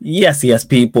Yes, yes,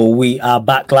 people. We are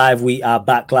back live. We are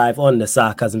back live on the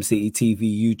Sarcasm City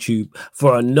TV YouTube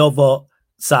for another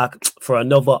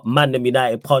ManDem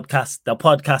United podcast, the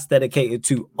podcast dedicated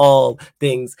to all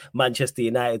things Manchester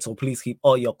United. So please keep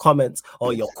all your comments,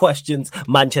 all your questions,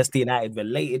 Manchester United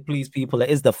related, please, people. It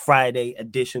is the Friday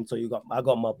edition. So I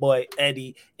got my boy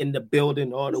Eddie in the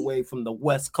building all the way from the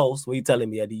West Coast. What are you telling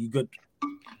me, Eddie? You good?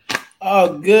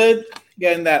 Oh, good.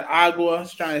 Getting that agua.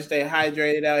 Trying to stay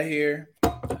hydrated out here.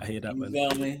 I hear that, man. You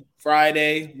feel me?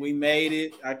 Friday, we made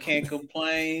it. I can't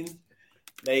complain.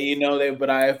 But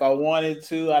if I wanted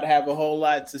to, I'd have a whole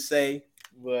lot to say.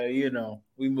 But we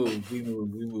move,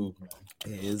 man.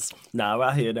 It is. Now,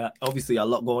 I hear that. Obviously, a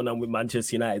lot going on with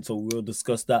Manchester United, so we'll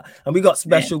discuss that. And we got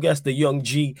special guest, the young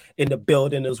G, in the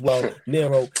building as well.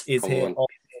 Nero is here.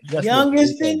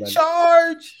 Youngest in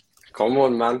charge. Come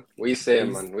on, man. What you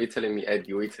saying, man? What you telling me,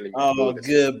 Eddie? What you telling me? Oh,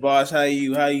 good, boss. How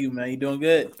you, man? You doing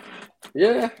good?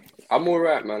 Yeah, I'm all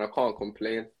right, man. I can't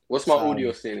complain. What's my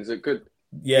audio saying? Is it good?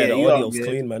 Yeah, the audio's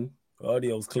clean, man.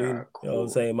 Audio's clean. Cool. You know what I'm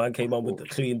saying? Man came on with the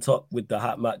clean top with the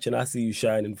hat match, and I see you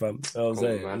shining, fam. You know what I'm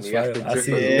saying? Man. It's fire. I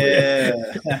see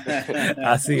it.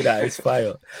 I see that. It's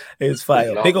fire. It's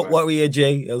fire. Big up Warrior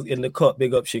J in the cut.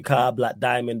 Big up Chicago Black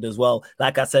Diamond as well.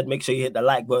 Like I said, make sure you hit the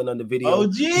like button on the video.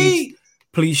 OG!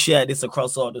 Please share this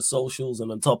across all the socials.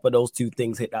 And on top of those two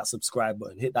things, hit that subscribe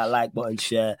button. Hit that like button,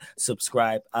 share,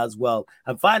 subscribe as well.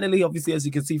 And finally, obviously, as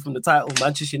you can see from the title,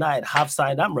 Manchester United have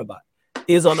signed Amrabat.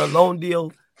 Is on a loan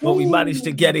deal, but we managed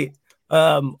to get it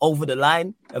over the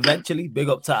line eventually. Big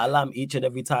up to Alam each and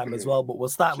every time as well. But we'll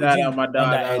start with you, my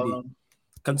dog, Eddie.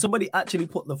 Can somebody actually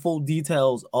put the full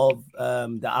details of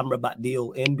the Amrabat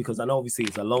deal in? Because I know obviously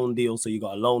it's a loan deal, so you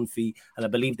got a loan fee, and I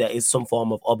believe there is some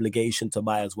form of obligation to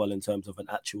buy as well in terms of an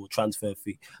actual transfer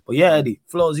fee. But yeah, Eddie,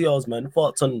 floor's yours, man.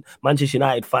 Thoughts on Manchester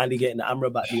United finally getting the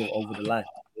Amrabat deal over the line?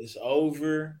 It's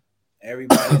over.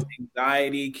 Everybody's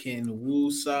anxiety can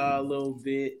woosah a little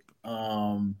bit.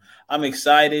 I'm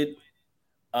excited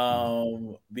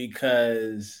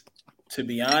because, to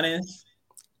be honest,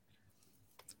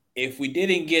 if we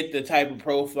didn't get the type of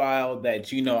profile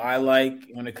that I like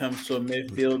when it comes to a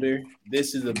midfielder,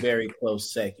 this is a very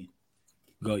close second.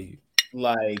 Go you.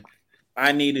 Like,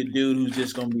 I need a dude who's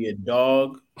just going to be a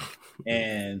dog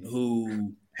and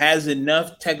who has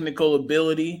enough technical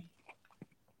ability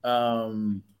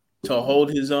to hold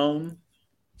his own,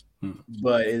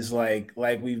 but is like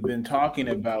we've been talking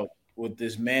about with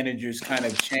this manager's kind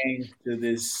of change to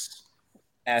this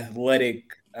athletic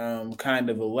kind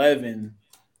of 11.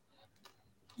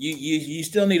 You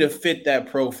still need to fit that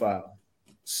profile.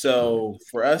 So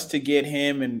for us to get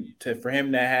him and for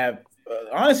him to have,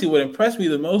 honestly, what impressed me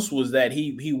the most was that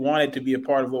he wanted to be a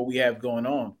part of what we have going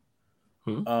on.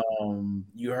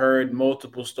 You heard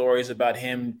multiple stories about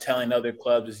him telling other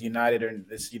clubs it's United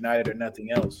or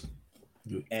nothing else.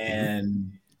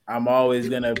 And I'm always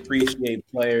gonna appreciate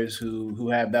players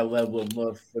who have that level of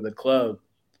love for the club.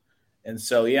 And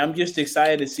so, yeah, I'm just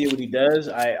excited to see what he does.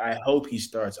 I hope he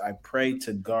starts. I pray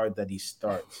to God that he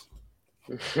starts.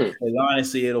 Because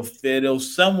honestly, it'll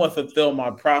somewhat fulfill my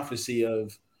prophecy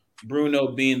of Bruno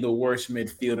being the worst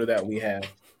midfielder that we have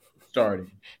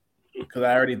starting. Because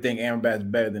I already think Amrabat's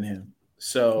better than him.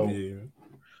 So yeah.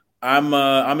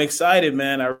 I'm excited,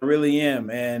 man. I really am.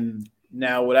 And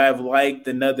now would I have liked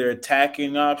another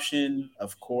attacking option?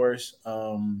 Of course.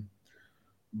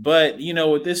 But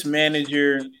with this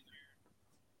manager,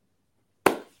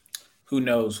 who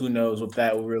knows if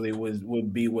that really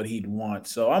would be what he'd want.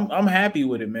 So I'm happy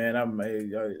with it, man. I'm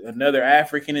another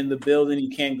African in the building. You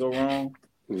can't go wrong.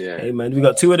 Yeah. Hey, man, we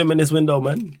got two of them in this window,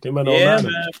 man. Man,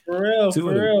 for real.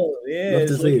 Yeah,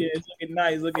 it's looking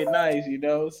nice,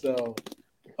 So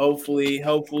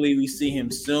hopefully we see him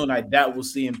soon. I doubt we'll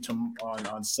see him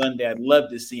on Sunday. I'd love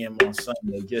to see him on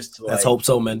Sunday just to let's hope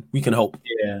so, man. We can hope.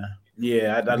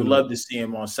 Yeah. I'd love to see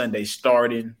him on Sunday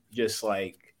starting, just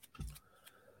like,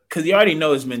 because you already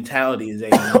know his mentality is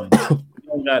A1.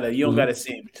 You don't gotta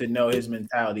see him to know his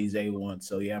mentality is A1.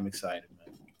 So yeah, I'm excited,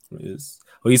 man. Yes.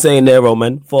 What are you saying there,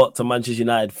 man? Thought to Manchester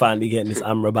United finally getting this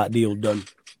Amrabat deal done.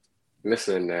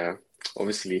 Listen,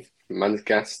 obviously, man's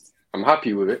gassed. I'm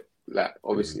happy with it. Like,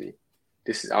 obviously,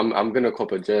 this is I'm gonna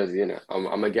cop a jersey, innit? I'm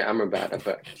gonna get Amrabat,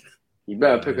 but you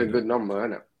better pick a good number,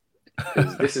 innit?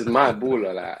 This is my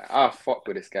baller. Like, I fuck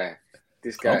with this guy.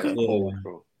 This guy is cold,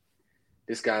 bro.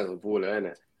 This guy's a baller,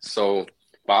 innit? So,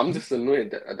 but I'm just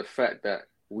annoyed at the fact that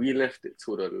we left it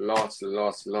till the last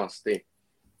day.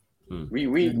 We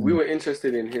were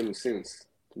interested in him since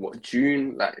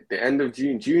June, like the end of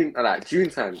June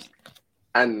times,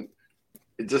 and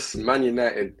it just Man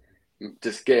United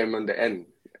just get him on the end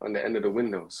of the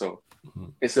window. So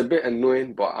it's a bit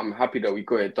annoying, but I'm happy that we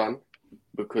got it done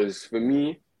because for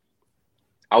me,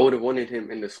 I would have wanted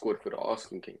him in the squad for the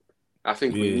Arsenal game. I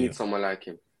think we need someone like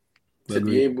him to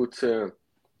be able to,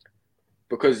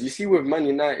 because you see with Man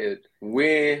United,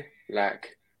 we're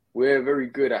very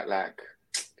good at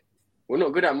we're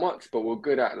not good at much, but we're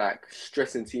good at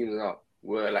stressing teams out.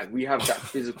 We have that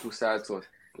physical side to us.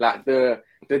 Like the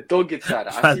dogged side.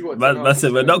 I see what man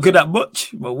said we're not good at much,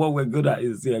 but what we're good at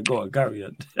is go on, carry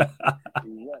on.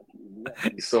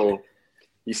 Exactly. So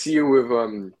you see with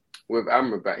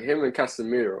Amrabat, him and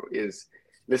Casemiro is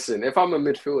listen, if I'm a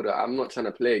midfielder, I'm not trying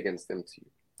to play against them two.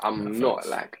 I'm not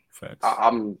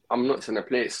I'm not trying to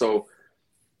play it. So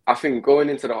I think going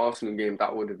into the Arsenal game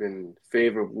that would have been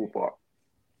favourable, but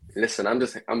listen,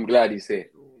 I'm glad he's here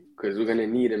because we're gonna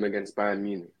need him against Bayern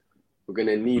Munich. We're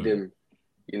gonna need him,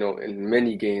 in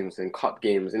many games and cup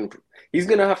games, and he's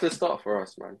gonna have to start for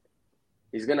us, man.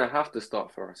 He's gonna have to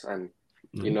start for us, and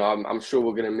I'm sure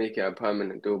we're gonna make it a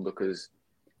permanent deal because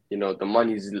the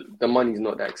money's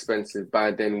not that expensive.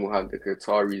 By then we'll have the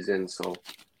Qataris in, so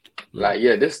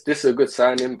this is a good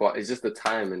signing, but it's just the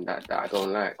timing that I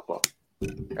don't like. But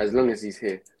as long as he's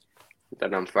here,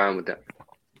 then I'm fine with that.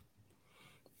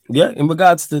 Yeah, in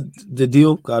regards to the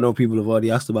deal, I know people have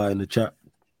already asked about it in the chat.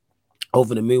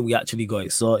 Over the moon, we actually got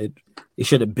it sorted. It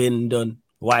should have been done.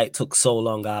 Why it took so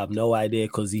long, I have no idea,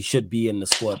 because he should be in the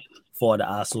squad for the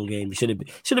Arsenal game. He should have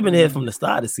been here from the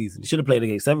start of the season. He should have played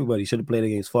against everybody. He should have played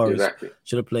against Forest. Exactly.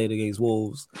 Should have played against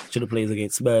Wolves. Should have played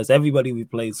against Spurs. Everybody we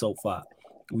played so far,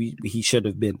 he should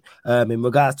have been. In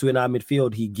regards to in our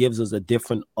midfield, he gives us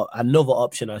another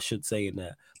option, I should say, in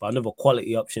there, but another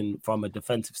quality option from a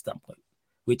defensive standpoint,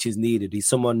 which is needed. He's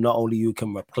someone not only who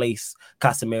can replace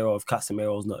Casemiro if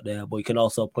Casemiro's not there, but he can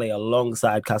also play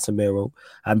alongside Casemiro.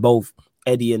 And both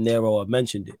Eddie and Nero have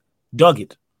mentioned it.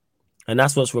 Dogged. And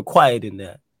that's what's required in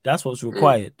there. That's what's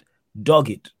required.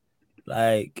 Dogged.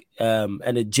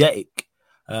 Energetic.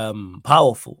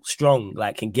 Powerful. Strong.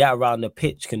 Can get around the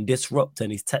pitch, can disrupt,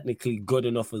 and he's technically good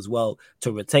enough as well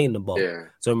to retain the ball. Yeah.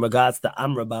 So in regards to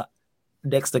Amrabat,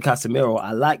 next to Casemiro,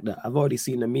 I like that. I've already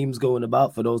seen the memes going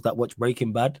about for those that watch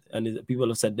Breaking Bad, and people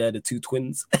have said they're the two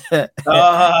twins.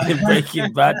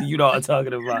 Breaking Bad, you know what I'm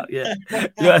talking about. Yeah.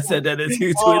 I said they're the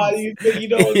two twins. You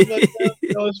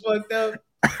know what's fucked up?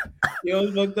 You know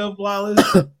what's fucked up,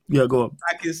 Flawless? Yeah, go on.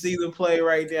 I can see the play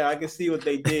right now. I can see what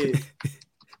they did.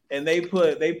 And they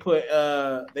put the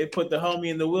homie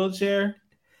in the wheelchair.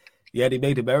 Yeah, they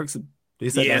made him Ericsson. They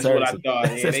said that's what I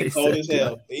thought. Yeah, they cold as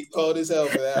hell. They cold as hell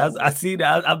for that. I see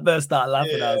that. I better start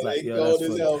laughing. Yeah, I was like, cold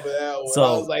as hell for that one.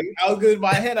 So, I was good in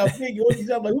my head. I'm thinking, what's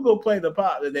up? Who gonna play the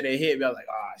pop? And then they hit me. I was like,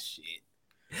 oh shit.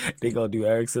 They gonna do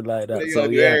Ericsson like that. They gonna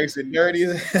do Ericsson dirty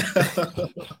as hell.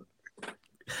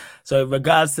 So in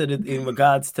regards to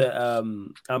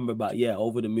Amrabat,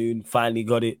 over the moon. Finally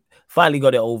got it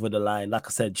over the line. Like I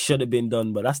said, should have been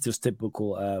done, but that's just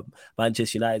typical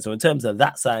Manchester United. So in terms of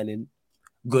that signing,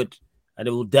 good. And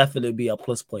it will definitely be a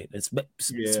plus point,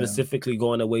 specifically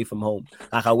going away from home.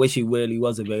 I wish he really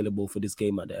was available for this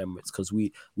game at the Emirates because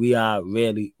we are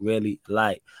really, really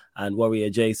light. And Warrior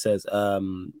J says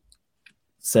my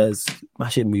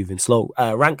shit moving slow.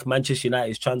 Rank Manchester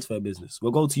United's transfer business.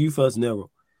 We'll go to you first,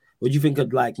 Nero. What do you think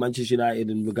of Manchester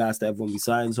United in regards to everyone we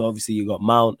signed? So obviously you got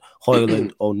Mount,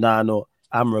 Højlund, Onana,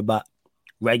 Amrabat,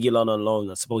 Reguilon on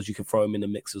loan. I suppose you can throw him in the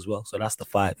mix as well. So that's the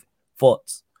 5.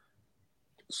 Thoughts?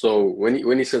 So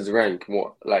when he says rank,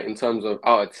 what in terms of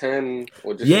out of 10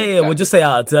 or just we'll just say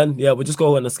out of 10. Yeah, we'll just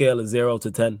go on a scale of 0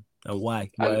 to 10 and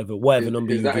why whatever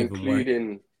number you give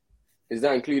him. Is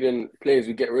that including players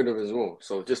we get rid of as well?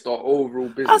 So just our overall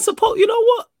business. I suppose you know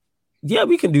what? Yeah,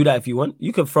 we can do that if you want.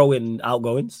 You can throw in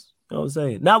outgoings. You know what I'm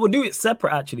saying? Now we'll do it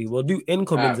separate. Actually, we'll do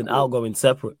incomings and outgoings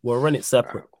separate. We'll run it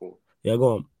separate. Cool. Yeah,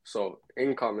 go on. So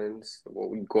incomings, what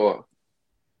we got: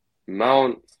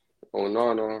 Mount,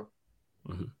 Onana.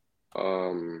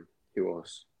 Mm-hmm. Who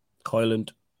else?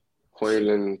 Højlund,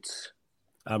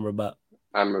 Amrabat,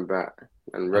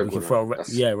 and Reguilon.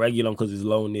 Reguilon because he's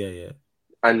loan. Yeah.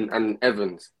 And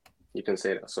Evans, you can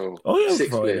say that. So 6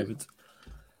 players.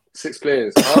 6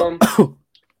 players.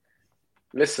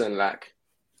 Listen,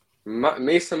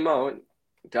 Mason Mount,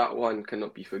 that one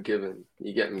cannot be forgiven.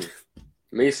 You get me?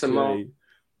 Mason Mount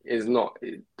is not.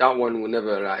 That one will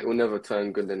never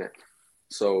turn good in it.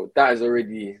 So that is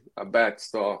already a bad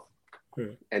start.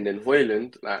 And then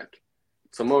Højlund,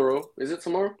 tomorrow, is it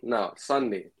tomorrow? No,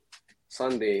 Sunday.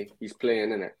 Sunday he's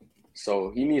playing in it.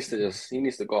 So he needs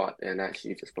to go out there and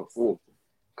actually just perform.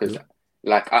 Because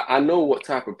I know what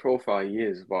type of profile he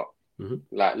is, but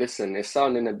listen, it's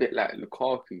sounding a bit like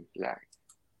Lukaku,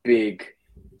 big,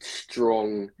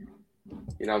 strong,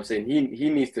 You know what I'm saying? He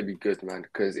needs to be good, man.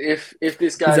 Because if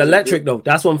this guy he's electric though.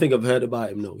 That's one thing I've heard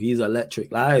about him. though. He's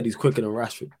electric. Like, I heard he's quicker than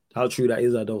Rashford. How true that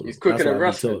is, I don't know. he's quicker than That's what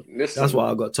I've Rashford. been told. Listen, That's what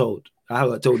I got told. I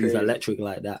got told he's Crazy. electric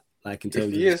like that, like in If terms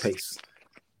of he his is- pace.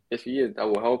 if he is, that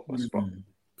will help us. But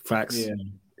Facts. Yeah.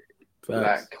 Facts.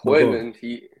 like But go on. Hoyland,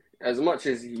 he as much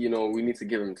as we need to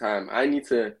give him time. I need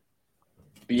to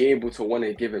be able to want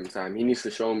to give him time. He needs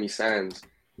to show me signs.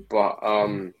 But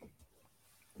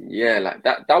yeah, like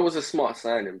that was a smart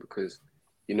signing because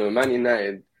Man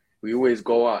United, we always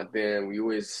go out there and we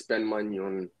always spend money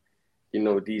on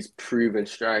these proven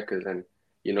strikers, and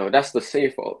that's the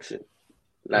safer option.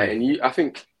 Like, and I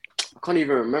think I can't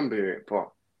even remember it,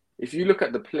 but if you look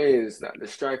at the players, that the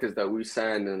strikers that we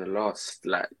signed in the last,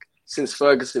 like, since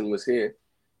Ferguson was here,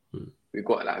 we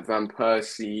got like Van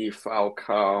Persie,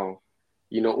 Falcao,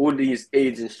 all these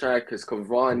aging strikers,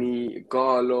 Cavani,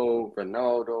 Garlo,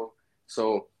 Ronaldo.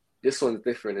 So this one's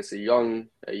different. It's a young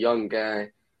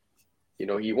guy.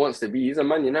 He's a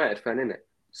Man United fan, innit?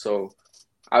 So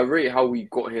I rate how we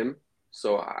got him.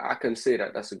 So I can say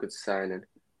that that's a good signing.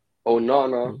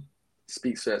 Onana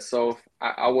speaks for itself.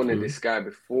 I wanted this guy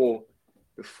before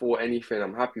anything.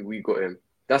 I'm happy we got him.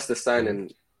 That's the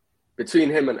signing. Between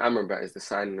him and Amrabat is the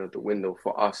signing of the window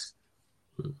for us.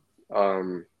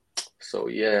 So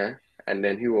yeah. And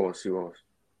then who else?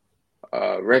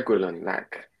 Regulon,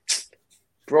 like,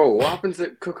 bro, what happened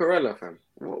to Cucurella, fam?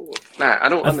 Nah, I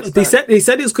don't understand. They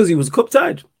said it's because he was cup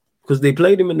tied because they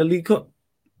played him in the League Cup.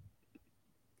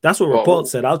 That's what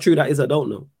reports said. How true that is, I don't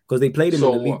know, because they played him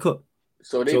in the League Cup.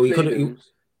 So they played him.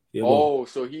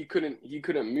 So he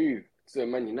couldn't move to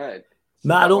Man United.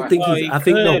 No, I don't think I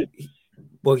think no.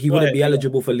 But he wouldn't be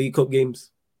eligible for League Cup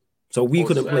games, so we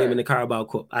couldn't play him in the Carabao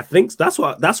Cup. I think that's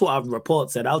what our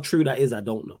report said. How true that is, I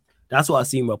don't know. That's what I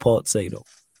seen reports say though.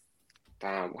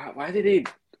 Damn, why did they?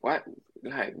 Why,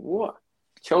 like, what?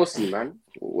 Chelsea, man,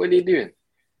 what are they doing?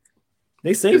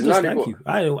 They saved us. Thank you.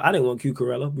 I didn't want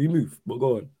Cucurella. We moved, but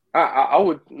go on. I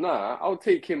would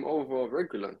take him over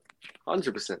Regulon,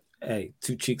 100%. Hey,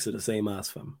 two cheeks of the same ass,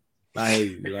 fam.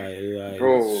 Like,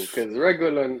 bro, because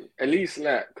Regulon, at least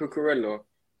like Cucurella,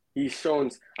 he's shown.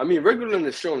 I mean, Regulon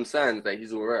has shown signs that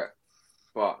he's alright.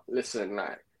 But listen,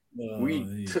 like,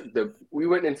 we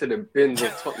went into the bins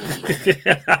of Tottenham.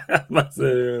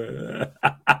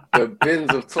 The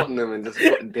bins of Tottenham and just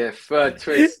got their third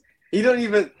choice. He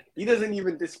doesn't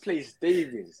even displace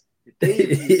Davies.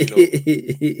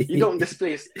 You don't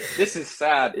displace. This is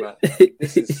sad, man.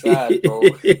 This is sad, bro.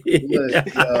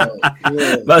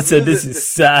 I said this is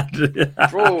sad,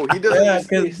 bro. He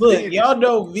doesn't. Look, y'all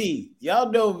know V,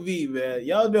 man.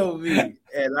 Y'all know V,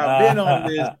 and I've been on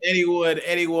this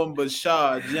anyone but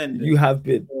Shaw agenda. You have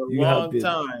been for a long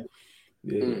time.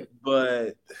 Yeah.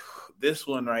 But this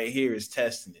one right here is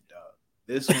testing it, dog.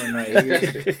 This one right here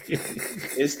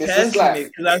is testing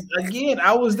it. Because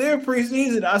I was there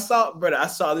preseason. I saw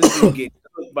this dude get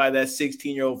cooked by that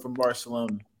 16-year-old from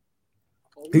Barcelona.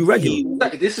 Who Regular?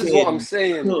 This is what I'm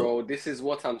saying, bro. This is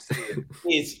what I'm saying.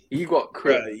 He got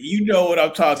cooked. You know what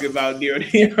I'm talking about, dear.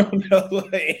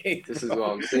 This is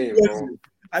what I'm saying, bro.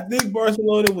 I think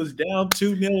Barcelona was down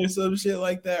 2-0 or some shit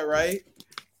like that, right?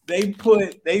 They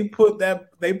put that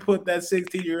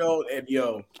 16-year-old, and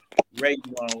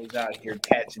Regulon was out here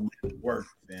catching work,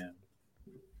 man.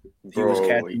 He was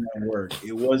catching that work.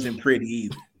 It wasn't pretty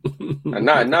either. And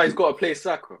now he's got to play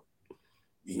Saka.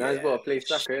 Now he's got to play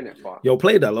Saka, innit? Yo,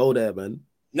 play Dalot there, man.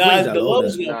 Nah,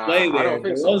 Dalot's gonna play there.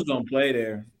 Dalot's gonna play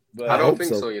there. But I don't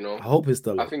think so. I hope it's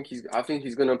Dalot. I think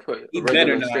he's gonna put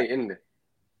Regulon straight in there.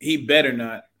 He better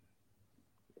not.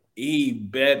 He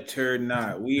better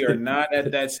not. We are not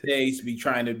at that stage to be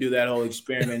trying to do that whole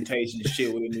experimentation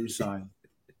shit with a new sign.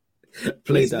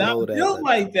 He's not built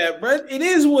like that, bro. It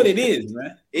is what it is,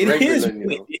 man.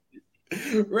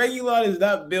 Regulon is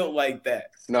not built like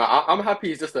that. No, I'm happy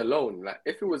he's just alone. Like,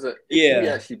 if we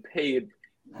actually paid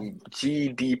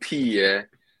GBP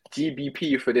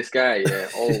for this guy,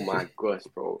 oh my gosh,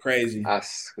 bro. Crazy. I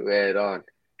swear on.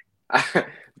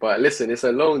 But listen, it's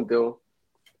a loan deal.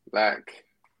 Like,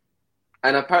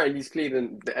 and apparently he's played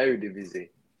in the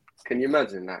Eredivisie. Can you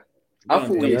imagine that? I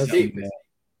thought we escaped this.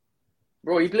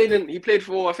 Bro, he played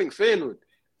for, I think, Feyenoord.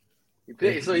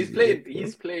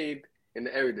 He's played in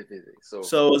the Eredivisie. So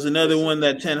it's another one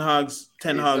that Ten Hag's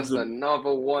just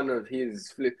another one of his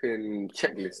flipping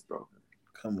checklists, bro.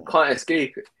 Come on. Can't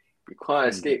escape it. You can't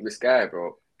escape this guy,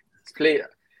 bro. He's played.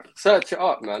 Search it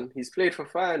up, man. He's played for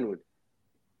Feyenoord.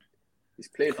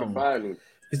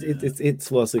 It's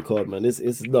what's it called, man?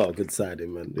 It's not a good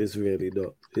signing, man. It's really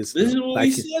not. This is what we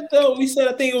said, though. We said,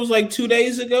 I think it was like 2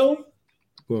 days ago.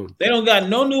 They don't got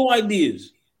no new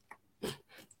ideas.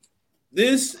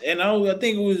 this, and I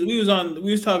think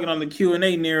we was talking on the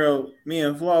Q&A, Nero, me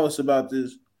and Flawless about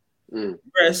this. Where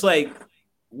it's like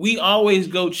we always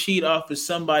go cheat off of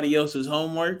somebody else's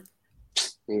homework.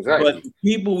 Exactly. But the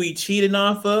people we cheating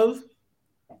off of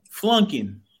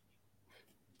flunking.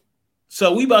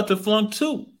 So we about to flunk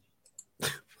too.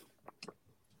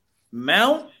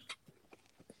 Mount,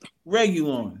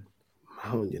 Regulon.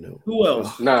 Who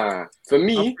else? Nah, for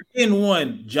me, I'm forgetting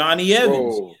one. Johnny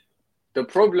Evans. Bro, the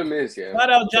problem is,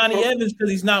 Shout out Johnny Evans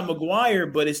because he's not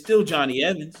McGuire, but it's still Johnny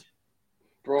Evans.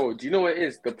 Bro, do you know what it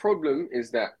is? The problem is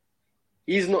that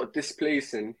he's not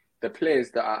displacing the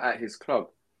players that are at his club.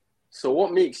 So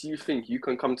what makes you think you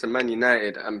can come to Man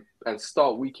United and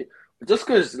start weekend? Just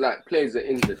because like players are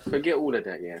injured, forget all of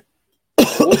that, yeah.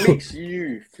 What makes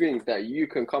you think that you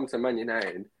can come to Man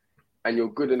United and you're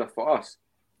good enough for us?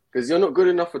 Because you're not good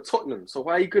enough for Tottenham. So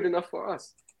why are you good enough for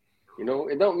us? You know,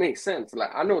 it don't make sense.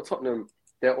 Like, I know Tottenham,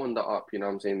 they're on the up, you know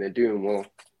what I'm saying? They're doing well.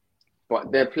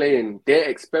 But they're playing, they're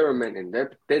experimenting.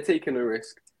 They're taking a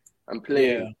risk and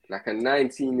playing like a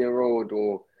 19-year-old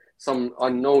or some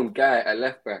unknown guy at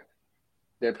left back.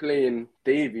 They're playing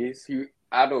Davies, who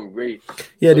I don't rate.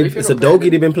 Yeah, so it's a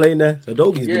Dogie they've been playing there. A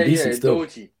Dogie's been decent still.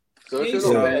 Dogie. So if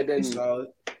you're not better than...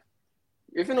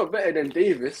 If you're not better than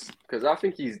Davis, because I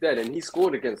think he's dead and he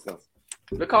scored against us.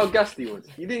 Look how gassed he was.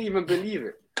 He didn't even believe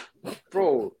it.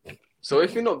 Bro. So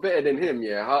if you're not better than him,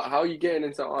 how are you getting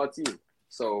into our team?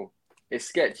 So it's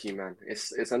sketchy, man.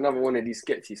 It's another one of these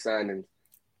sketchy signings.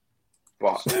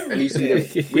 But at least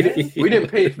we didn't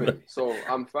pay for it. So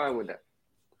I'm fine with that.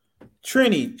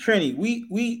 Trini,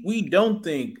 we don't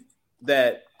think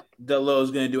that Delo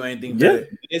is going to do anything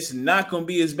good. It's not going to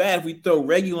be as bad if we throw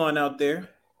Regulon out there.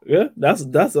 Yeah,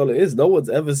 that's all it is. No one's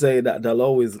ever saying that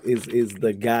Delo is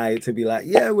the guy to be like,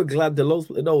 yeah, we're glad Delo's.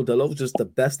 No, Delo's just the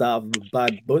best out of the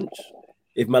bad bunch.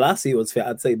 If Malacia was fit,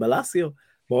 I'd say Malacia.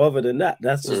 But other than that,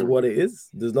 that's just what it is.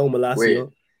 There's no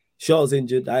Malacia. Shaw's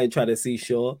injured. I ain't trying to see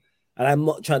Shaw. And I'm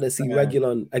not trying to see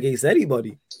Regulon against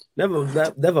anybody.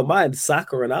 Never mind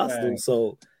Saka and Arsenal.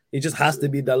 So it just has to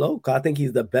be Delo. I think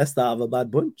he's the best out of a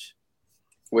bad bunch.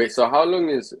 Wait, so how long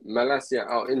is Malacia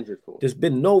out injured for? There's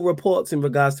been no reports in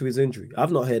regards to his injury.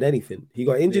 I've not heard anything. He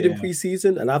got injured in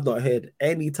preseason, and I've not heard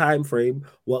any time frame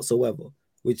whatsoever,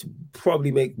 which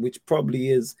probably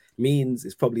means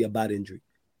it's probably a bad injury.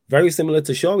 Very similar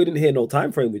to Shaw. We didn't hear no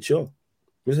time frame with Shaw.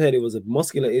 We just heard it was a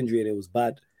muscular injury and it was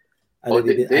bad. And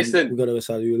they said we're gonna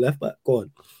start you left back. Go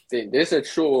on. They said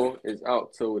Shaw is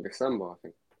out till December, I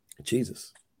think.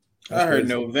 Jesus. I heard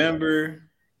November.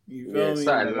 You feel me?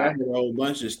 I heard a whole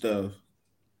bunch of stuff.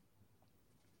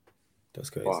 That's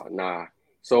crazy. But nah.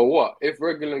 So what? If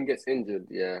Regulon gets injured,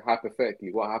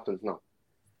 hypothetically, what happens now?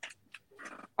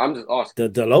 I'm just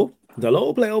asking. Delo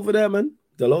will play over there, man.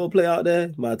 Delo will play out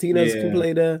there. Martinez can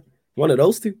play there. One of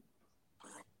those two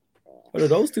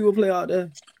will play out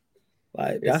there.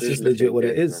 Like that's just legit what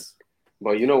it is.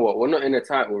 Man. But you know what? We're not in a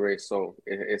title race, so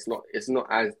it's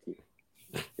not as deep.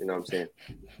 You know what I'm saying?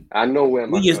 I know where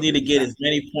we just need to get as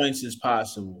many points as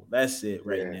possible. That's it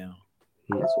now.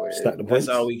 That's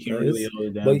all we can really hold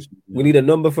it down. But we need a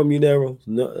number from you, Nero.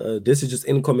 No, this is just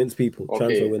incomings, people.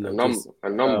 Okay, a number.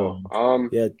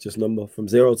 Just number from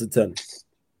 0 to 10.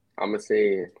 I'm gonna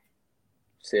say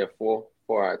a 4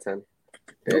 out of 10.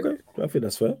 Dead. Okay, I think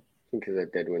that's fair. I think it's a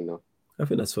dead win though. I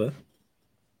think that's fair.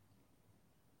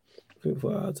 I think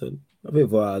 4 out of 10. I think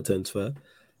 4 out of 10 is fair.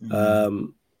 Mm-hmm.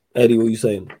 Eddie, what are you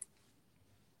saying?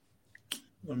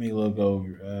 Let me look over.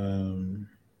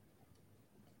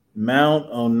 Mount,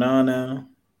 Onana,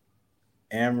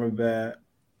 Amrabat,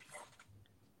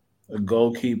 a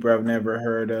goalkeeper I've never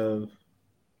heard of.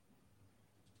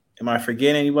 Am I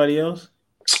forgetting anybody else?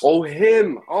 Oh,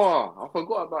 him. Oh, I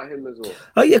forgot about him as well.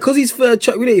 Oh, yeah, because he's third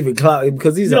choice. We didn't even clout him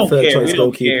because he's a third choice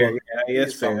goalkeeper. Yeah,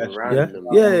 that's fair.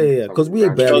 Yeah. Because we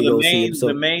ain't barely go see him. So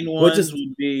the main ones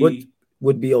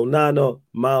would be Onana,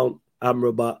 Mount,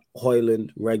 Amrabat,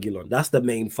 Højlund, Regulon. That's the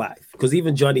main 5. Because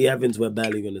even Johnny Evans we're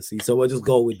barely going to see. So we'll just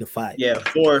go with the 5. Yeah,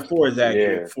 4 is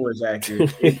accurate. Yeah. 4 is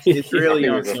accurate. It's really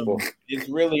on some. It's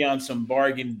really on some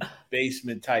bargain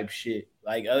basement type shit.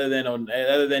 Like other than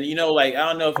like I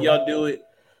don't know if y'all do it.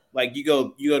 Like you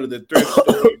go to the thrift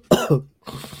store.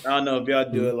 I don't know if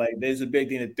y'all do it. Like there's a big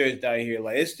thing of thrift out here.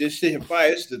 Like it's just shit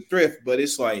fire. It's the thrift, but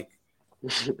it's like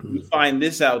you find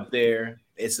this out there,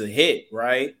 it's a hit,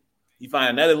 right? You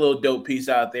find another little dope piece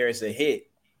out there, it's a hit.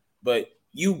 But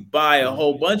you buy a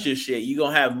whole bunch of shit, you're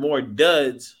gonna have more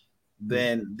duds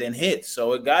than hits.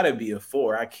 So it gotta be a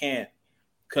 4. I can't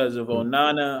because of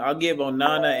Onana. I'll give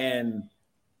Onana and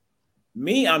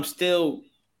me, I'm still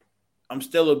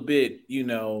a bit,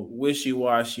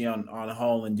 wishy-washy on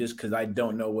Haaland just because I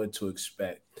don't know what to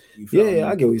expect. Yeah,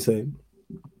 I get what you're saying.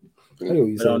 But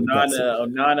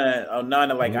Onana,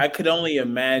 like I could only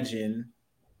imagine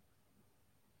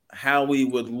how we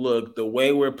would look the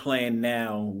way we're playing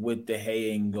now with the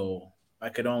Hay in goal. I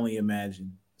could only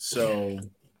imagine. So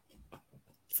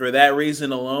for that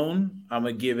reason alone, I'm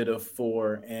gonna give it a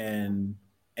 4. And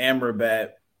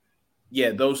Amrabat,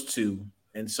 those two.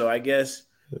 And so I guess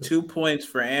 2 points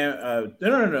for no.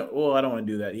 Well, I don't want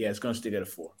to do that. Yeah, it's gonna stick at a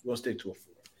 4. We'll stick to a 4.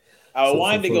 I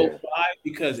wanted to go 5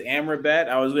 because Amrabat.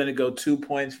 I was gonna go 2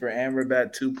 points for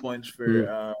Amrabat, 2 points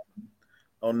for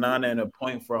Onana, and a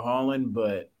point for Haaland.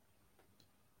 But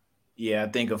yeah, I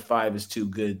think a 5 is too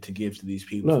good to give to these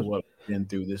people for what we've been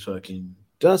through this fucking.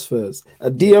 Just first, a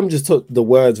DM just took the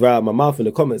words right out of my mouth in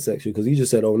the comment section because he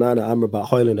just said Onana, Amrabat,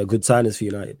 Haaland are good signings for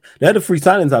United. They're the 3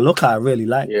 signings I look at. I really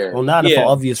like Onana for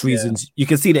obvious reasons. You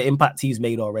can see the impact he's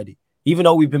made already. Even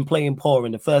though we've been playing poor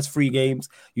in the first 3 games,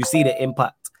 you see the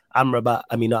impact Onana's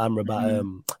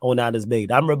made.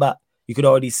 Amrabat, you could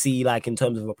already see, like, in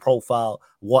terms of a profile,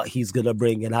 what he's going to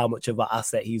bring and how much of an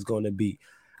asset he's going to be.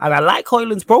 And I like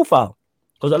Haaland's profile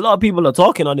because a lot of people are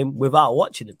talking on him without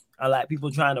watching him. I like people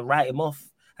trying to write him off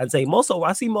and say,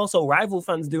 I see more so rival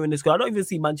fans doing this because I don't even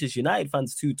see Manchester United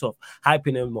fans too tough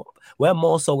hyping him up. We're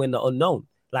more so in the unknown.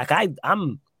 Like,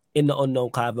 I'm in the unknown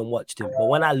because I haven't watched him. But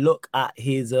when I look at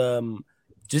his,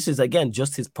 just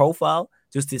his profile,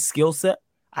 just his skill set,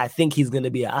 I think he's going to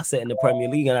be an asset in the Premier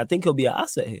League, and I think he'll be an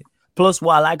asset here. Plus,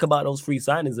 what I like about those 3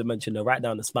 signings I mentioned, they're right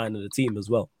down the spine of the team as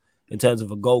well, in terms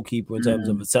of a goalkeeper, in terms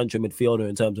of a central midfielder,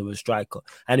 in terms of a striker.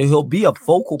 And he'll be a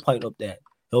focal point up there.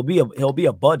 He'll be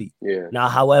a body. Yeah. Now,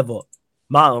 however,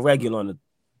 Mount and Reguilon are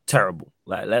terrible.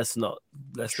 Like, let's not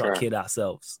kid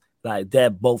ourselves. Like, they're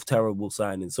both terrible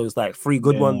signings. So it's like 3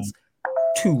 good ones,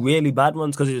 2 really bad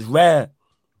ones, because it's rare,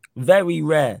 very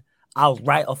rare. I'll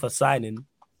write off a signing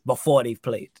before they've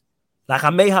played. Like, I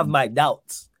may have my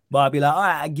doubts, but I'll be like, all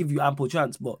right, I give you ample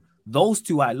chance. But those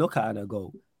 2 I look at and I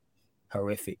go,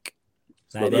 horrific.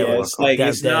 Like,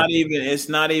 it's not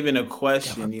even a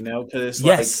question, because it's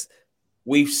like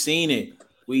we've seen it.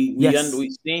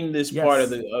 We've seen this part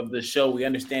of the show. We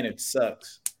understand it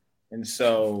sucks, and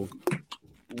so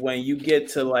when you get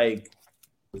to like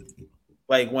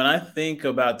when I think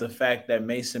about the fact that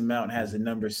Mason Mount has a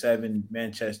number 7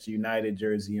 Manchester United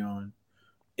jersey on,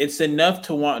 it's enough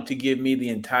to want to give me the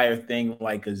entire thing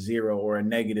like a 0 or a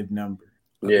negative number.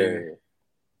 Yeah.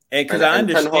 And because I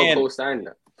understand,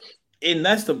 and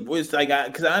that's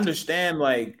because I understand,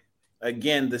 like,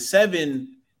 again, the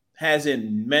 7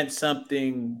 hasn't meant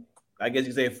something, I guess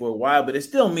you say, for a while, but it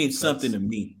still means something to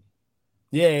me.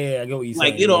 Yeah, I get what you're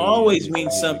saying. Like, it'll always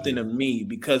mean something to me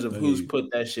because of who's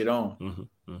put that shit on.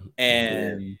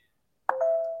 And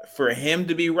for him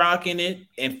to be rocking it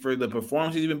and for the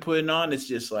performance he's been putting on, it's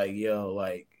just like, yo,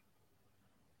 like,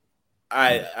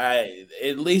 I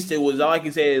at least it was, all I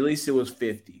can say, at least it was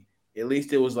 50. At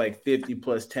least it was like 50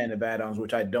 plus 10 of add-ons,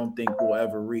 which I don't think we'll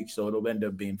ever reach. So it'll end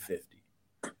up being 50.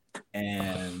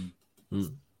 And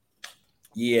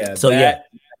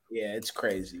it's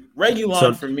crazy.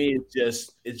 Reguilon for me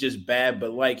it's just bad.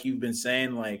 But like you've been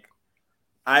saying, like,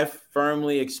 I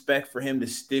firmly expect for him to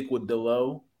stick with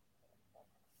Delo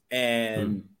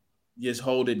and just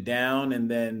hold it down, and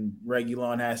then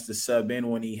Reguilon has to sub in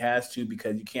when he has to,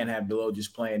 because you can't have Delo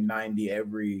just playing 90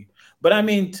 every. But I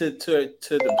mean, to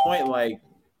the point, like,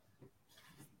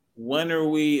 when are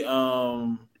we?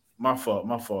 My fault.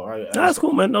 That's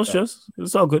cool, man. No stress.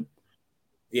 It's all good.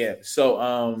 Yeah. So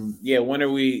when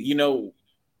are we?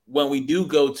 When we do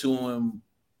go to him,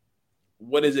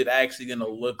 what is it actually going to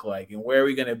look like, and where are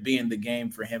we going to be in the game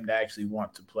for him to actually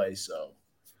want to play? So.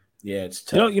 Yeah, it's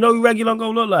tough. You know who Reguilon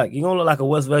gonna look like? He's gonna look like a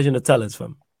worse version of Tellers,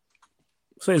 fam.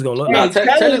 So he's gonna look like.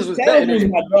 Tellers was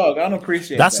my dog. I don't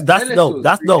appreciate that.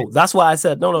 That's why I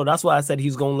said no. That's why I said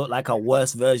he's gonna look like a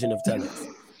worse version of Tellers.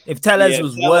 If Tellers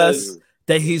was worse,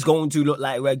 then he's going to look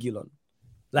like Reguilon.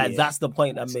 Like, that's the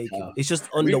point I'm making. It's just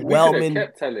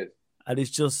underwhelming, and it's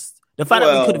just the fact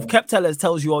that we could have kept Tellers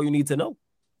tells you all you need to know.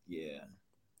 Yeah,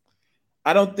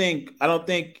 I don't think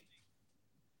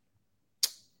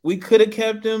we could have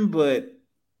kept him, but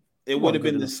it would have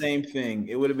been the same thing.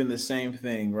 It would have been the same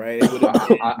thing, right? It would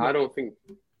have I don't think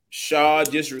Shaw,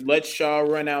 just let Shaw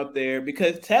run out there,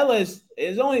 because Tellez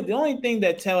is the only thing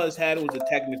that Tellez had was a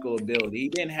technical ability. He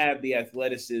didn't have the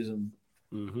athleticism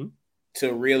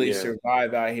to really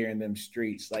survive out here in them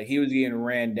streets. Like, he was getting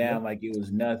ran down like it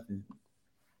was nothing.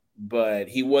 But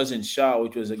he wasn't Shaw,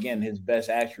 which was, again, his best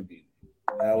attribute.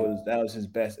 That was his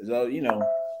best. So,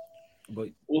 But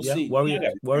we'll see.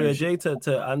 Warrior J,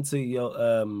 to answer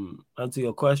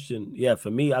your question, yeah,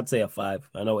 for me, I'd say a 5.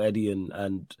 I know Eddie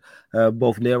and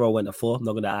both Nero went a 4. I'm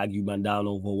not going to argue man down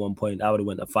over 1 point. I would have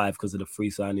went a 5 because of the free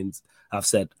signings I've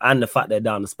said and the fact they're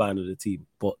down the spine of the team.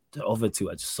 But the other two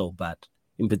are just so bad.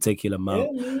 In particular,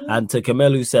 Mount. And to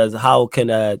Camille, who says, how can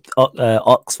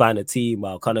Ox find a team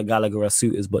while Conor Gallagher are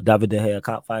suitors, but David De Gea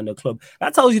can't find a club?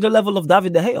 That tells you the level of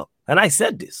David De Gea. And I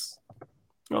said this. You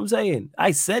know what I'm saying?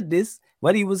 I said this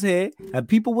when he was here and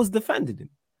people was defending him.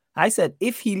 I said,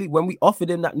 when we offered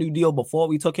him that new deal before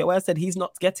we took it away, I said, he's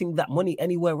not getting that money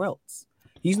anywhere else.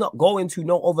 He's not going to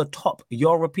no other top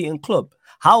European club.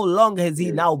 How long has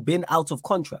he now been out of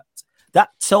contract? That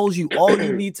tells you all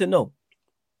you need to know.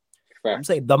 I'm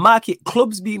saying the market,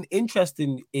 clubs being interested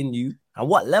in you and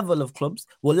what level of clubs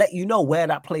will let you know where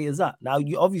that player's at. Now,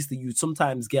 you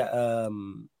sometimes get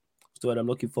what's the word I'm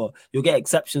looking for? You'll get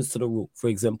exceptions to the rule. For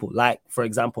example, like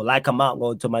a Mount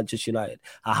going to Manchester United,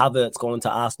 a Havertz going to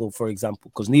Arsenal, for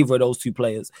example, because neither of those two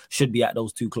players should be at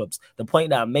those two clubs. The point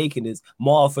that I'm making is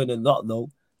more often than not, though,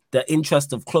 the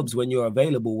interest of clubs when you're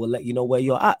available will let you know where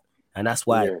you're at, and that's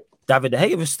why David De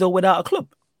Gea is still without a club.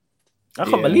 I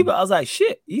can't believe it. I was like,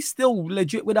 shit, he's still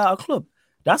legit without a club.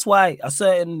 That's why a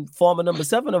certain former number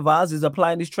 7 of ours is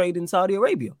applying his trade in Saudi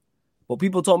Arabia. But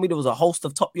people told me there was a host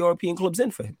of top European clubs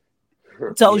in for him.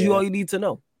 It tells you all you need to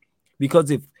know.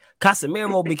 Because if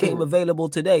Casemiro became available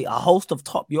today, a host of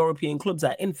top European clubs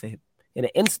are in for him in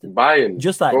an instant. Buying.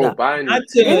 Just like that. Buying.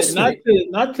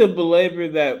 Not to belabor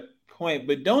that point,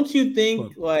 but don't you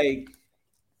think like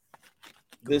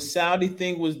the Saudi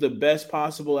thing was the best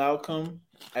possible outcome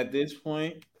at this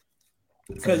point?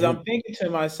 Because I'm thinking to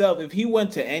myself, if he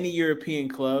went to any European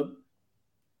club,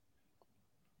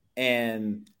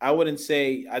 and I wouldn't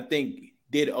say I think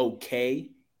did okay,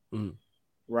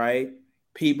 right?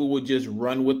 People would just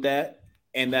run with that,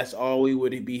 and that's all we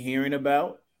would be hearing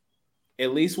about.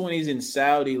 At least when he's in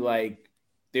Saudi, like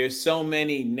there's so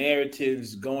many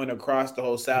narratives going across the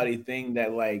whole Saudi thing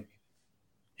that like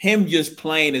him just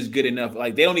playing is good enough.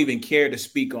 Like they don't even care to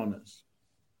speak on us.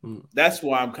 That's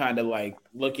why I'm kind of like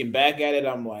looking back at it.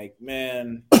 I'm like,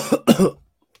 man, of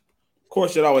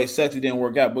course it always sucks it didn't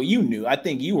work out, but you knew. I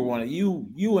think you were one of you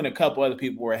and a couple other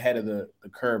people were ahead of the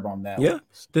curve on that. Yeah.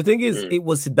 The thing is, it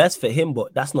was best for him,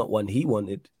 but that's not one he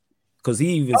wanted. Because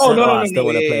he even said, I still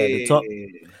want to play at the top.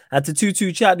 And to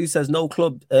 22 Chad, who says no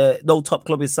top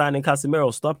club is signing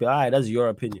Casemiro, stop it. All right, that's your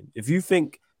opinion. If you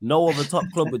think no other top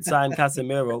club would sign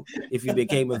Casemiro if he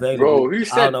became available, Bro, I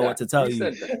don't know what to tell you.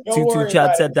 22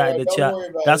 Chad said that in the chat.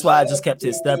 That's why I just kept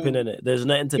it stepping in it. There's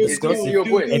nothing to discuss.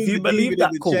 If you believe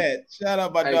that, cool. Shout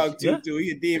out my dog Tutu.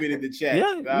 He a demon in the chat.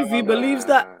 Yeah, if he believes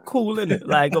that, cool, innit?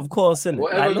 Like, of course, innit?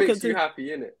 Whatever like, makes you happy,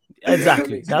 innit?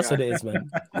 Exactly. That's what it is,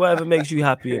 man. Whatever makes you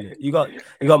happy, innit? You got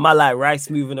my like Rice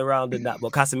moving around in that,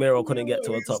 but Casemiro couldn't get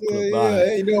to a top club.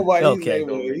 Ain't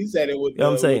nobody. He said it with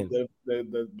I'm saying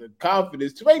the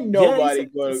confidence. To ain't nobody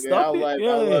going to stop it. I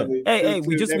love it. Hey,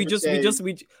 we just seen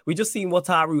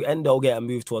Wataru Endo get a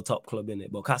move to a top club in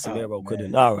it, but Casemiro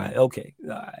couldn't. All right, okay. All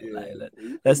right,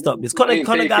 let's stop this. Conor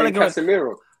Gallagher.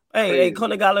 Casemiro. Hey,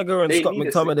 Conor Gallagher and Scott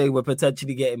McTominay were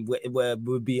potentially getting were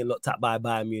being looked at by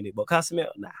Bayern Munich, but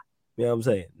Casemiro, nah. You know what I'm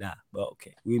saying? Nah. But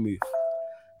okay, we move. You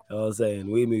know what I'm saying?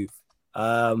 We move.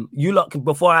 You lot can,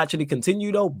 before I actually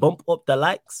continue though, bump up the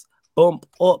likes. Bump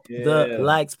up the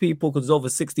likes, people, because there's over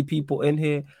 60 people in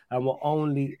here, and we're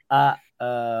only at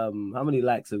how many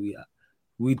likes are we at?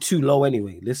 We too low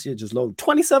anyway. This year just low.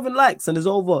 27 likes, and there's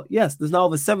now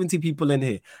over 70 people in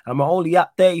here. And we're only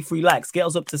at 33 likes. Get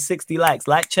us up to 60 likes.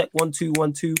 Like check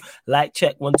 1212. Like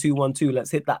check 1212. Let's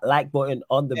hit that like button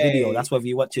on the video. That's whether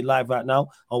you're watching live right now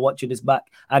or watching this back.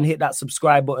 And hit that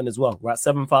subscribe button as well. We're at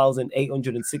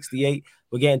 7,868.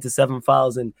 We're getting to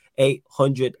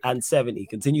 7,870.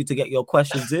 Continue to get your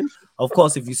questions in. Of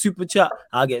course, if you super chat,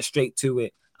 I'll get straight to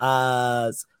it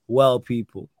as well,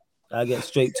 people. I get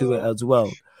straight to it as well.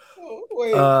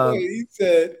 Wait. He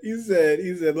said,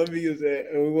 let me use that.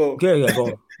 Well, go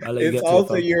on. It's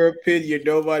also your opinion.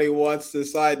 Nobody wants to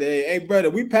sign the hey, brother,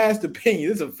 we passed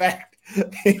opinion. It's a fact.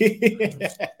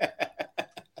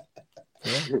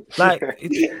 Like,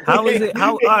 how is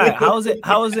it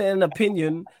an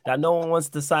opinion that no one wants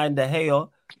to sign De Gea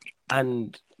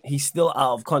and he's still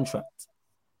out of contract?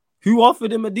 Who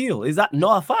offered him a deal? Is that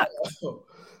not a fact?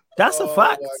 That's a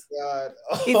fact.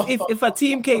 If a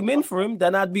team came in for him,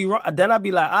 then I'd be like, all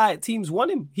right, teams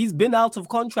want him. He's been out of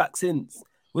contract since,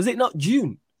 was it not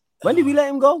June? When did we let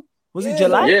him go? Was it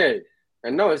July? Yeah.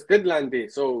 And no, it's deadline day,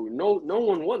 so no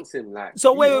one wants him. Like,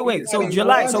 so wait. So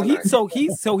July. So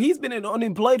he's been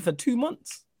unemployed for 2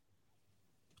 months.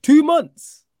 2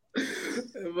 months.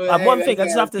 And one thing I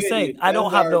just have to say, I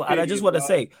don't have no, and I just want to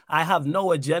say, I have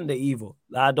no agenda either.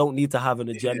 I don't need to have an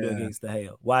agenda against the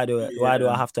Gea. Why do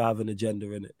I have to have an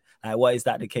agenda in it? Like, why is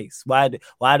that the case? Why do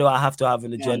I have to have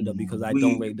an agenda because I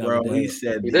don't rate David De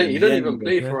Gea? You don't even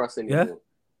play for us anymore.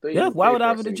 Yeah, why would I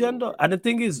have an agenda? And the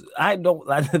thing is, I don't.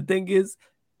 Like, the thing is,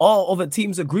 all other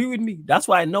teams agree with me. That's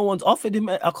why no one's offered him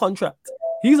a contract.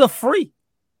 He's a free.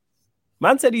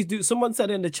 Man said someone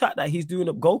said in the chat that he's doing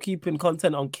up goalkeeping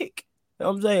content on Kick. You know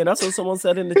what I'm saying? That's what someone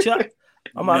said in the chat.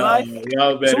 Am I right?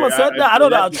 Someone said that. I don't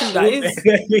know how true that is.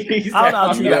 I don't know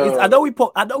how true that is.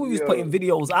 I know we was putting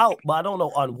videos out, but I don't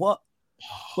know on what.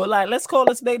 But like, let's call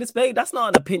a spade a spade. That's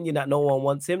not an opinion that no one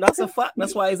wants him. That's a fact.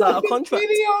 That's why he's out of contract.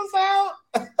 Videos out.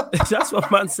 That's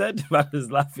what man said. Man is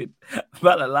laughing.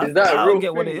 Man is laughing. Is that I a don't real get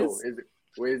thing, what it though?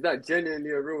 is. Is that genuinely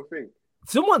a real thing?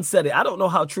 Someone said it. I don't know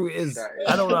how true it is.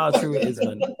 I don't know how true it is,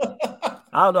 man.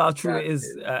 I don't know how true it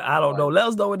is. I don't know. Let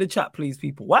us know in the chat, please,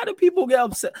 people. Why do people get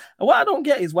upset? What I don't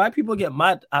get is why people get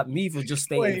mad at me for just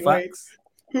stating facts.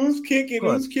 Who's kicking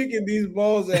these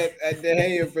balls at De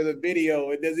Gea for the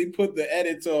video? And does he put the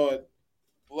edits on?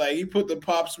 Like, he put the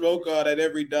Pop Smoke on at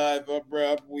every dive. Oh,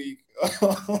 bro, I'm weak.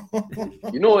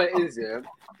 You know what it is, yeah?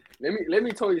 Let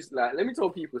me tell you, like, let me tell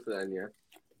people something, yeah?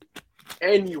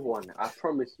 Anyone, I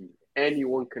promise you,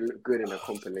 anyone can look good in a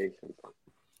compilation.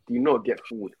 Do not get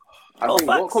fooled. I think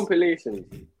facts. What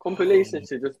compilations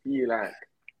should just be like,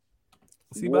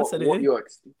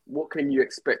 what can you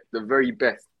expect? The very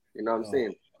best. You know what I'm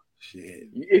saying? Shit.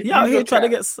 He out here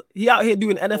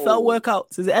doing NFL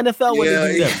workouts. Is it NFL when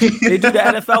they do them? They do the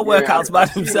NFL workouts by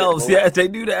themselves. Yeah, they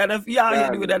do the NFL. He out here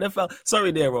doing NFL.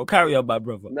 Sorry, Nero. Carry on, my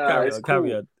brother.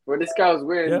 Carry on. But this guy was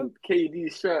wearing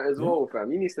KD's shirt as well,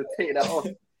 fam. He needs to take that off.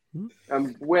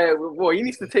 And wear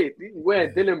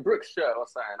Dylan Brooks' shirt or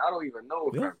something. I don't even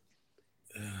know,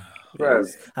 fam.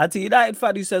 And to United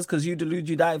fan who says, because you delude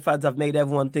United fans have made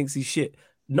everyone thinks he's shit.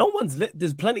 No one's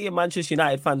there's plenty of Manchester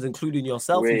United fans, including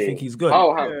yourself, who think he's good.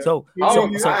 I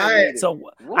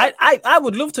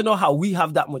would love to know how we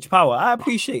have that much power. I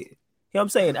appreciate it. You know what I'm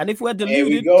saying? And if we're deluded,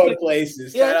 we go in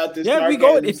places. Shout out to we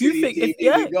go. If you think,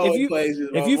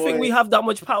 if you think we have that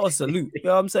much power, salute. You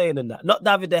know what I'm saying? And that, not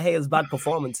David De Gea's bad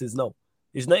performances. No,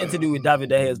 it's nothing to do with David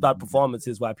De Gea's bad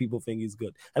performances. Why people think he's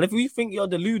good. And if you think you're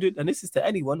deluded, and this is to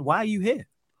anyone, why are you here?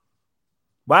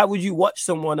 Why would you watch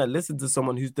someone and listen to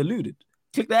someone who's deluded?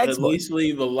 Click the X button. At least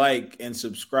leave a like and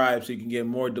subscribe so you can get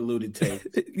more deluded takes.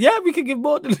 Yeah, we can get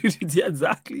more deluded. Yeah,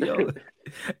 exactly. Yo.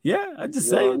 Yeah, I just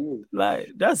saying, like,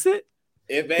 that's it.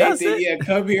 If anything,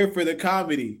 come here for the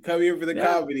comedy. Come here for the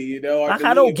comedy. You know,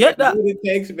 I don't get that.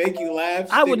 Takes make you laugh.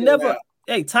 I would never.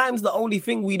 Hey, time's the only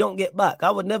thing we don't get back.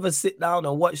 I would never sit down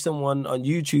and watch someone on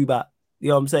YouTube at, you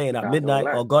know what I'm saying, at midnight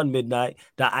or gone midnight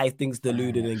that I think's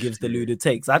deluded and gives deluded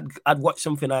takes. I'd watch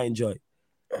something I enjoy.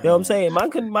 You know what I'm saying?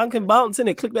 Man can bounce in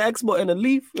it, click the X button and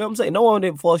leave. You know what I'm saying? No one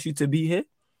didn't force you to be here.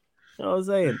 You know what I'm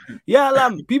saying? Yeah,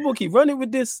 Lam, people keep running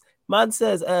with this. Man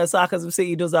says Sarcasm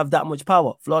City does have that much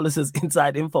power. Flawless is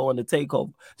inside info on the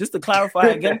takeover. Just to clarify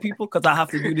again, people, because I have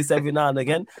to do this every now and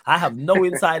again. I have no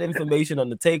inside information on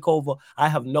the takeover. I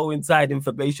have no inside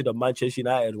information on Manchester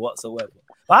United whatsoever.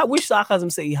 But I wish Sarcasm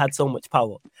City had so much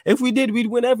power. If we did, we'd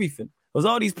win everything. Because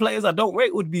all these players I don't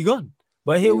rate would be gone.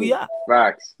 But here we are.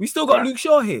 Facts. We still got Luke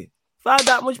Shaw here. If I had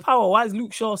that much power, why is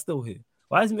Luke Shaw still here?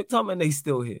 Why is McTominay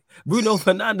still here? Bruno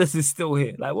Fernandes is still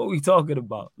here. Like, what are we talking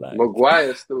about? Like,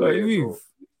 Maguire's still here.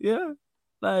 Yeah,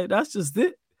 like, that's just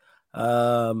it.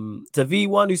 To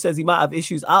V1 who says he might have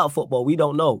issues out of football, we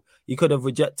don't know. He could have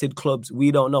rejected clubs.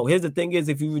 We don't know. Here's the thing is,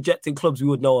 if he rejected clubs, we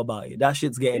would know about it. That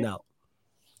shit's getting out.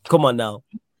 Come on now.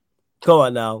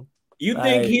 You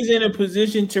think he's in a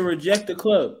position to reject the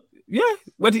club? Yeah.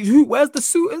 Where's the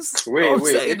suitors? Wait.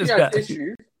 If he has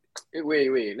issues,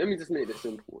 wait. Let me just make this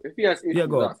simple. If he has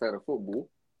issues outside of football,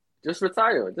 just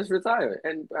retire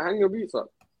and hang your boots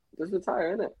up. Just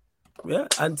retire, innit? Yeah,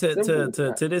 and to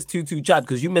this 2-2 Chad,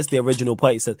 because you missed the original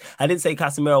point. He says, I didn't say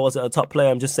Casemiro wasn't a top player.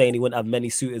 I'm just saying he wouldn't have many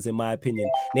suitors, in my opinion.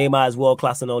 Neymar is world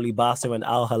class and only Barca and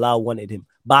Al Hilal wanted him.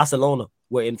 Barcelona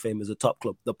were in for him as a top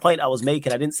club. The point I was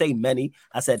making, I didn't say many.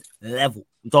 I said level.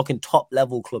 I'm talking top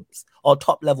level clubs or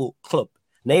top level club.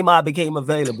 Neymar became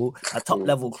available. A top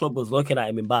level club was looking at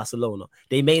him in Barcelona.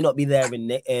 They may not be there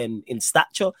in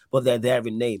stature, but they're there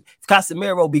in name. If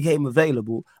Casemiro became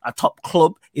available, a top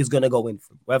club is going to go in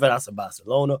for him, whether that's a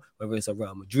Barcelona, whether it's a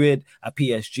Real Madrid, a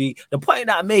PSG. The point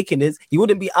that I'm making is he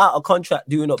wouldn't be out of contract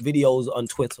doing up videos on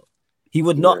Twitter. He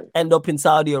would not end up in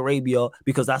Saudi Arabia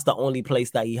because that's the only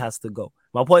place that he has to go.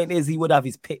 My point is he would have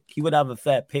his pick. He would have a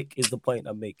fair pick is the point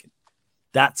I'm making.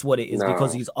 That's what it is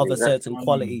because he's of a certain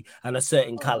quality and a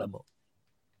certain caliber.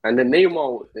 And the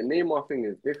Neymar thing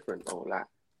is different though. Like,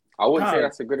 I wouldn't say How?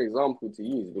 that's a good example to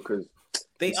use because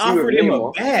They you see with offered him a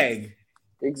Neymar, bag.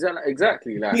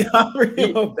 exactly. They Like offered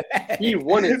him a bag. he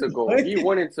wanted to go. What? He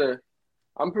wanted to.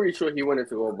 I'm pretty sure he wanted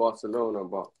to go to Barcelona,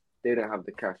 but they didn't have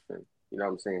the cash for him. You know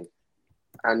what I'm saying?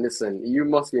 And listen, you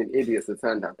must be an idiot to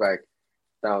turn that bag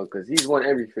down because he's won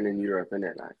everything in Europe,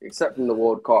 innit? Like, except in the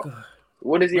World Cup.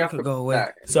 What does he Man have could to go away.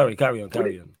 like? Sorry, carry on.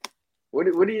 What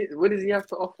does he have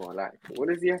to offer? Like, what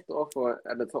does he have to offer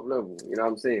at the top level? You know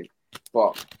what I'm saying?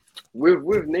 But with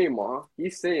Neymar,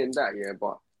 he's saying that, yeah,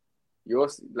 but you're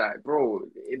like, bro,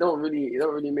 it don't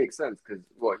really make sense because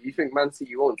what you think Man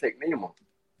City won't take Neymar?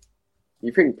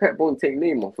 You think Pep won't take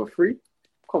Neymar for free?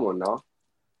 Come on now.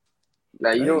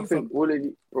 Like, you don't think bro,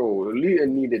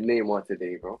 Luton needed Neymar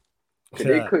today, bro. Because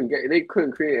they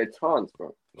couldn't create a chance,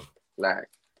 bro. Like,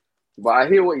 but I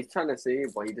hear what he's trying to say,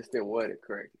 but he just didn't word it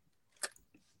correctly.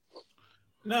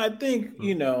 No, I think,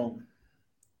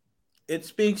 it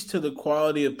speaks to the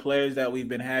quality of players that we've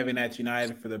been having at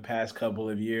United for the past couple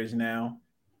of years now.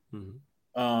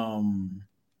 Mm-hmm.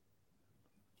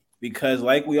 Because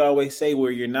like we always say,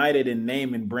 we're United in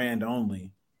name and brand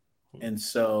only. And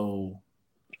so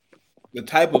the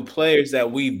type of players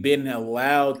that we've been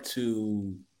allowed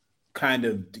to kind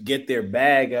of get their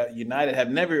bag at United have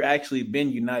never actually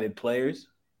been United players.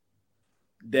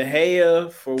 De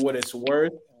Gea, for what it's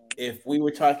worth, if we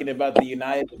were talking about the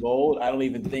United of old, I don't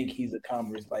even think he's a part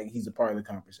of the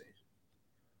conversation.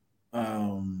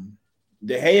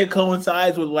 De Gea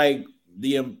coincides with like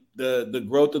the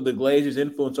growth of the Glazers'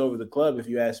 influence over the club, if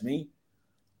you ask me.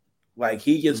 Like,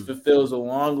 he just fulfills a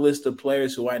long list of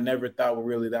players who I never thought were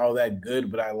really all that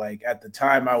good, but at the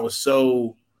time I was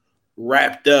so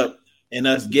wrapped up in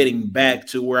us getting back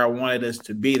to where I wanted us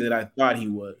to be that I thought he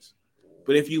was.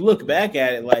 But if you look back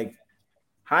at it, like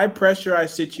high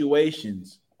pressurized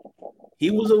situations, he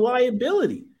was a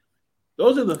liability.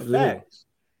 Those are the facts.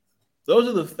 Those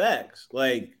are the facts.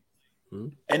 Like,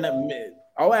 and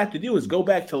all I have to do is go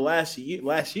back to last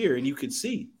year, and you could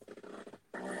see.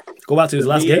 Go back to his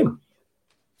last game.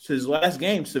 His last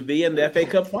game, Sevilla in the FA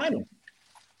Cup final.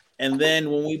 And then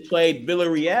when we played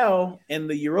Villarreal in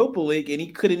the Europa League, and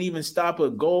he couldn't even stop a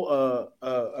goal,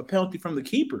 a penalty from the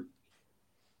keeper.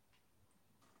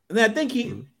 And then I think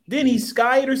he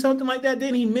skied or something like that.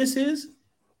 Didn't he miss his?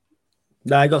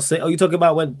 Nah, I got saved. Oh, you talking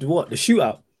about the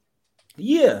shootout?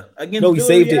 Yeah, against. No, he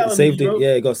saved it.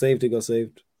 Yeah, it got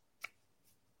saved.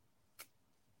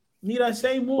 Need I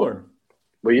say more?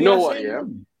 But you know what?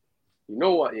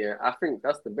 Yeah, I think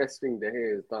that's the best thing De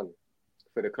Gea has done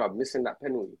for the club, missing that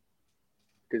penalty.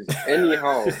 Because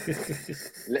anyhow,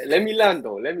 let me land,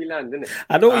 innit?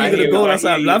 I know where you're going to go. That's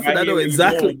why I'm laughing. I know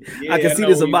exactly. I can see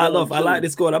this a mile off. I like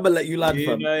this goal. I'm going to let you land,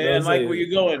 fam. I like where you're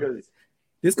going.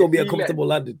 This going to be a comfortable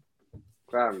landing.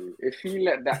 Fam, if he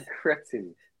let that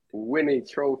cretin win a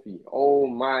trophy, oh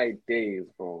my days,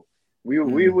 bro.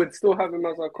 We would still have him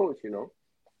as our coach, you know?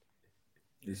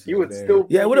 He would still.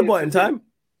 Yeah, it would have bought him time.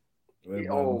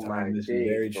 Oh my days,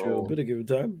 very true. Would have given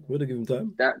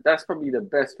time. That's probably the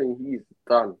best thing he's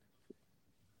done.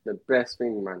 The best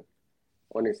thing, man.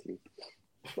 Honestly.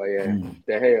 But yeah,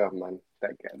 De Gea, man.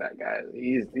 That guy,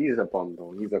 he's a bomb,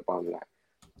 though. He's a bomb. Like,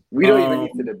 we don't even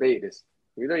need to debate this.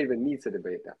 We don't even need to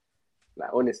debate that.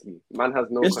 Like, honestly, man has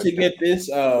no. Just to get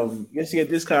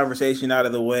this conversation out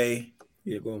of the way.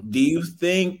 Yeah, go on. Do you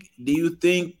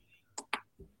think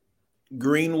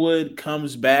Greenwood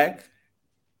comes back?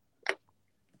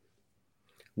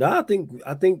 No, I think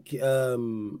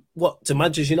what, to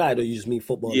Manchester United, or you just mean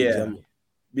football in general?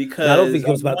 Because I don't think he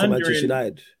comes back to Manchester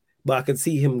United, but I can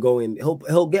see him going.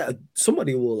 He'll get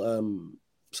somebody will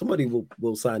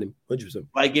sign him 100%.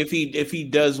 Like if he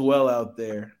does well out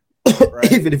there,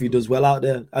 right? Even if he does well out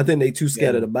there, I think they're too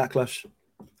scared of the backlash.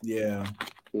 Yeah.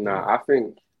 Nah, I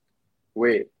think.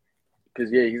 Wait,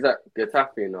 because he's at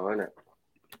Getafe now, isn't it?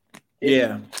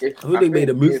 Yeah. I think they made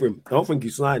a move for him. I don't think he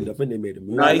signed. I think they made a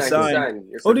move. No, he signed.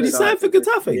 Oh, did he sign for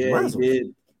Getafe? Yeah, he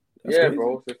did. That's crazy.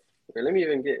 Bro. So, let me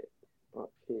even get.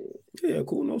 Okay. Yeah,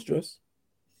 cool. No stress.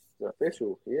 It's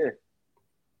official. Yeah.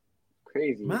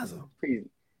 Crazy. Mazza. Crazy.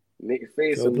 Nick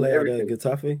face and everything.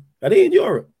 Getafe. Are they in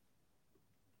Europe?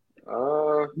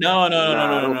 No. They're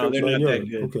not that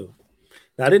good. Okay.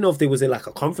 Now, I didn't know if they was in like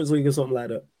a conference league or something like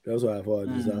that. That's why I thought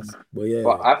I'd just ask. But yeah.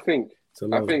 But I think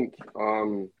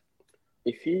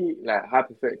if he, like,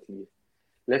 hypothetically,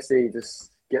 let's say he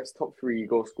just gets top 3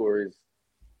 goal scorers,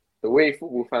 the way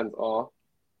football fans are,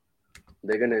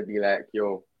 they're gonna be like,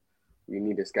 yo, we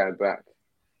need this guy back.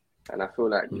 And I feel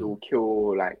like he'll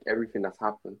kill like everything that's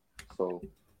happened. So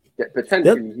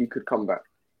potentially he could come back.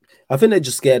 I think they're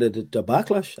just scared of the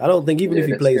backlash. I don't think even if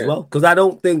he plays well, because I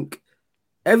don't think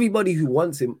everybody who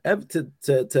wants him,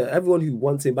 to everyone who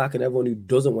wants him back and everyone who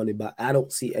doesn't want him back, I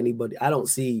don't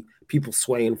see people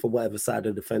swaying from whatever side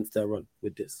of the fence they're on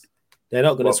with this. They're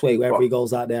not going to sway whether he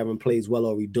goes out there and plays well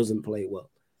or he doesn't play well.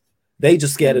 They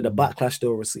just scared of the backlash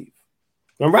they'll receive.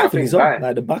 And rightfully so.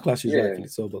 Like the backlash is rightfully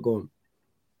so, but go on.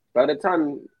 By the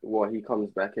time he comes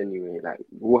back anyway, like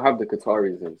we'll have the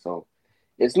Qataris in, so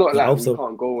it's not like we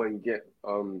can't go and get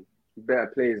better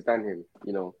players than him,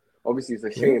 you know. Obviously, it's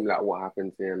a shame like what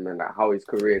happened to him and like how his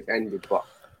career ended. But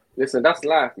listen, that's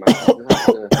life, man.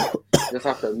 Just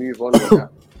have to move on with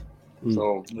that.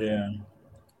 So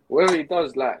whatever he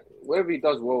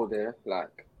does well there,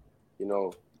 like, you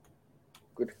know,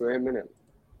 good for him, innit?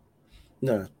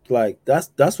 Nah, like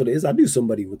that's what it is. I knew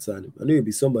somebody would sign him. I knew it'd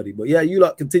be somebody. But yeah, you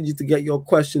lot continue to get your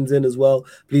questions in as well.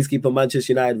 Please keep them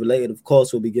Manchester United related. Of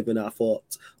course, we'll be giving our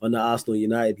thoughts on the Arsenal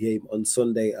United game on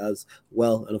Sunday as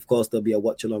well. And of course, there'll be a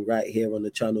watch along right here on the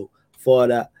channel for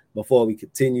that. Before we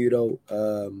continue though,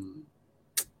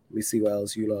 let me see what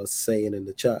else you lot are saying in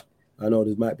the chat. I know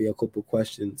there might be a couple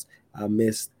questions I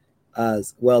missed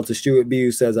as well. To Stuart B,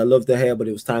 who says, I love De Gea, but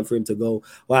it was time for him to go.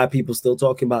 Why are people still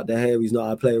talking about De Gea? He's not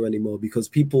our player anymore. Because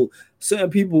certain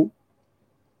people,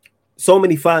 so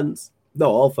many fans, not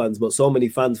all fans, but so many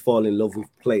fans fall in love with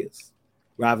players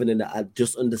rather than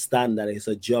just understand that it's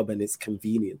a job and it's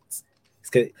convenience.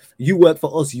 You work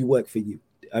for us, you work for you.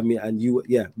 I mean, and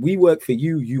we work for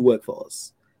you, you work for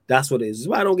us. That's what it is. That's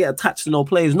why I don't get attached to no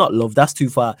players. Not love, that's too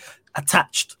far.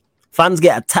 Attached. Fans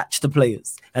get attached to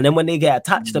players. And then when they get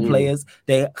attached to players,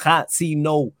 they can't see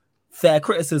no fair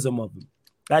criticism of them.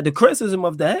 Like the criticism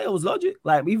of De Gea was logic.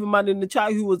 Like even man in the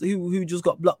chat who just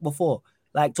got blocked before,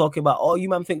 like talking about, oh, you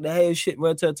man think De Gea is shit.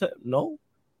 No,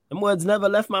 them words never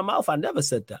left my mouth. I never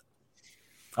said that.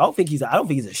 I don't think he's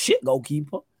a shit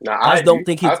goalkeeper. Nah, I don't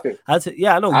think he's.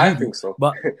 I know you do, think so.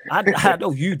 But I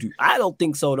know you do. I don't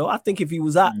think so though. I think if he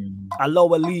was at a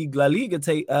lower league, La Liga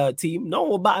team, no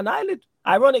one would bat an eyelid.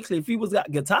 Ironically, if he was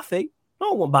at Getafe,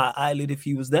 no one bat an eyelid if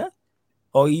he was there,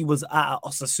 or he was at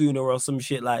Osasuna or some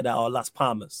shit like that, or Las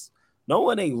Palmas. No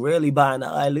one ain't really buying an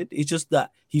eyelid. It's just that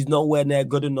he's nowhere near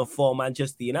good enough for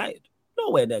Manchester United.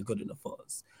 Nowhere near good enough for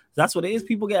us. That's what it is.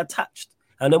 People get attached.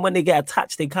 And then when they get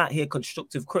attached, they can't hear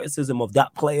constructive criticism of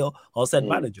that player or said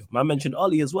manager. I mentioned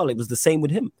Ollie as well. It was the same with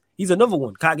him. He's another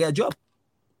one. Can't get a job.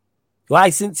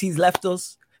 Why? Since he's left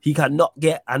us, he cannot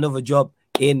get another job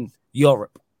in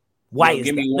Europe. Why is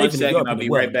give that? me 1 second. I'll be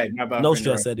right back. No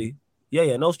stress, Eddie.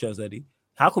 Yeah, no stress, Eddie.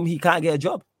 How come he can't get a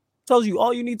job? Tells you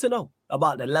all you need to know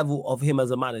about the level of him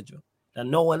as a manager. And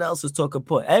no one else has took a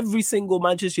put. Every single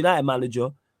Manchester United manager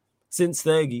since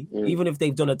Fergie, even if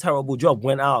they've done a terrible job,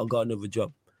 went out and got another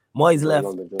job. Moyes left,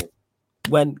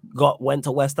 went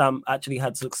to West Ham, actually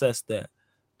had success there.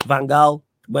 Van Gaal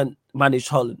managed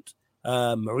Holland.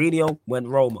 Mourinho went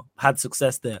Roma, had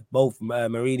success there. Both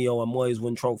Mourinho and Moyes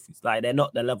won trophies. Like they're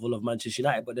not the level of Manchester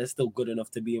United, but they're still good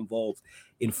enough to be involved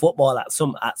in football at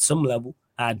some level,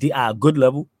 at a good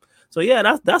level. So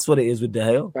yeah, that's what it is with De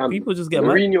Gea. People just get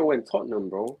Mourinho mad. went Tottenham,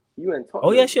 bro. He went Tottenham.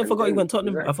 Oh yeah, shit, I forgot he went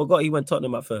Tottenham. I forgot he went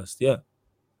Tottenham at first. Yeah,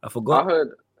 I forgot.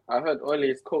 I heard Ole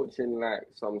is coaching like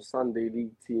some Sunday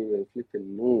league team in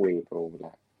flipping Norway, bro.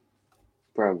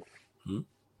 Like,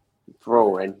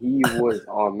 bro, and he was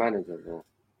our manager,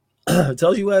 bro.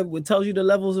 Tells you the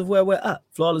levels of where we're at.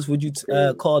 Flawless, would you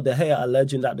call De Gea a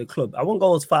legend at the club? I won't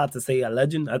go as far to say a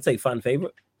legend. I'd say fan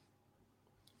favorite.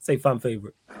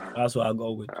 That's what I'll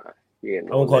go with. I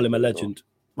won't call him a legend.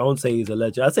 I won't say he's a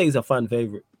legend. I'd say he's a fan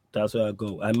favorite. That's where I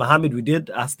go. And Mohammed, we did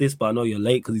ask this, but I know you're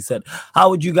late because he said, how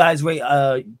would you guys rate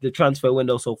the transfer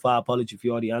window so far? Apology if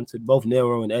you already answered. Both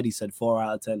Nero and Eddie said 4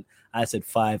 out of 10. I said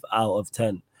 5 out of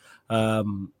 10.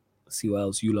 See what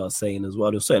else you lot are saying as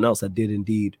well. There's something else I did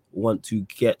indeed want to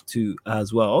get to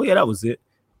as well. Oh, yeah, that was it.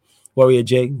 Warrior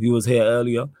J, who was here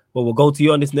earlier. But we'll go to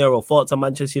you on this, Nero. Thoughts on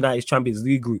Manchester United's Champions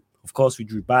League group? Of course, we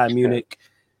drew Bayern Munich,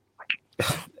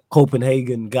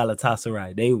 Copenhagen,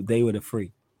 Galatasaray. They were the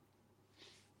three.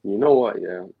 You know what,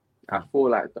 yeah? I feel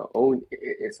like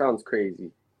it sounds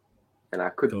crazy, and I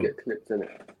could get clipped in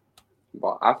it,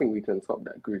 but I think we can top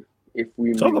that group if we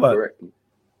move correctly.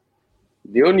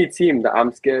 The only team that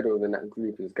I'm scared of in that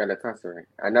group is Galatasaray,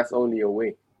 and that's only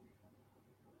away.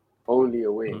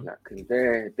 Like, because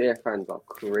their fans are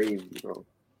crazy, bro.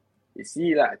 You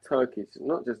see, like Turkish,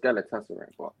 not just Galatasaray,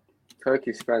 but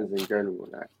Turkish fans in general.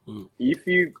 Like, if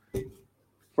you,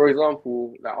 for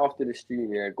example, like after the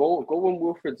stream, go on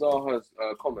Wilfred Zaha's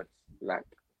comments, like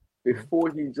before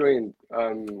he joined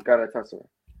Galatasaray,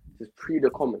 just pre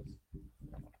the comments.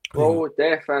 Bro,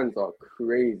 their fans are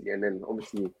crazy, and then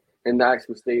obviously in the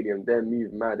actual stadium, they're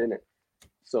move mad, innit?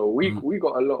 So we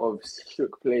got a lot of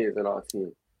shook players in our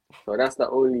team. So that's the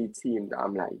only team that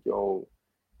I'm like, yo,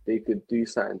 they could do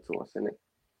something to us, innit?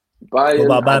 Bayern,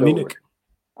 what about Bayern Munich?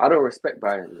 I don't respect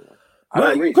Bayern. You know?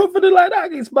 Man, you confident like that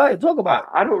against Bayern? Talk about it.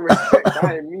 I don't respect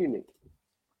Bayern Munich.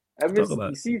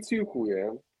 You see Tuchel,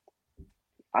 yeah.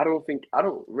 I don't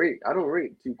rate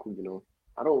Tuchel, you know.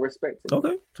 I don't respect him.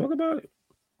 Okay, talk about it.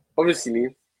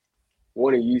 Obviously,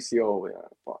 one of UCL,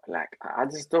 but like I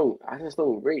just don't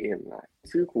rate him. Like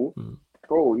Tuchel,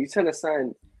 bro, he was trying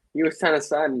to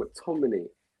sign McTominay.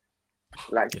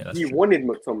 Like he wanted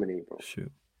McTominay, bro. Sure.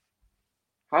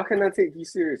 How can I take you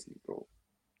seriously, bro?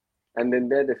 And then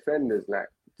their defenders, like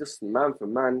just man for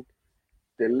man,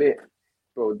 De Ligt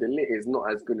is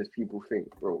not as good as people think,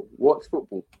 bro. Watch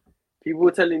football. People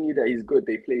are telling you that he's good.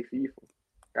 They play FIFA.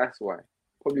 That's why.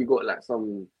 Probably got like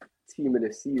some team of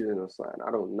the season or something.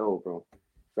 I don't know, bro.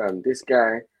 Fam, this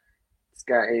guy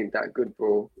ain't that good,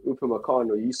 bro.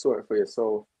 Upamecano, you saw it for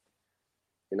yourself.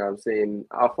 You know what I'm saying?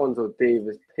 Alphonso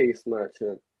Davies, pace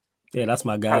merchant. Yeah, that's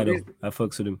my guy though. I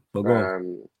fucks with him. But go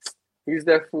on. He's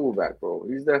their fullback, bro.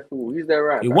 He's their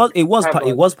right. It was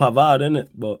Pavard, isn't it?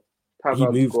 But he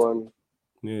moved. Gone.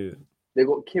 Yeah. They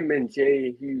got Kim and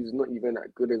Jay, who's not even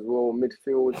that good as well.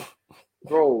 Midfield,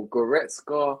 bro.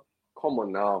 Goretzka, come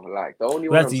on now. Like the only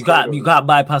one you can't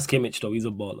bypass Kimmich though. He's a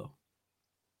baller.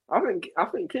 I think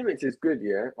Kimmich is good.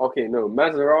 Yeah. Okay. No,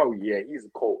 Mazarawi. Yeah, he's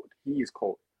cold. He is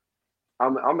cold. I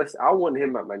want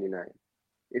him at Man United.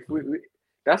 If we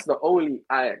that's the only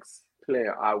Ajax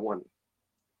player I want.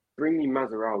 Bring me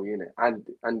Mazarawi in it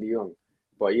and De Jong.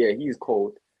 But yeah, he's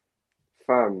cold.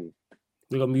 Fam.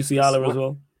 We got Musiala as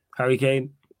well. Harry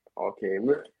Kane. Okay.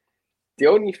 The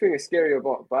only thing that's scary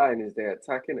about Bayern is their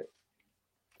attack, innit?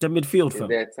 The midfield, fam.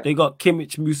 They got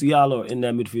Kimmich, Musiala in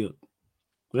their midfield.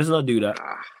 Let's not do that.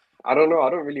 I don't know. I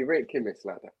don't really rate Kimmich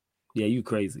like that. Yeah, you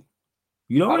crazy.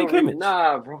 You don't rate Kimmich?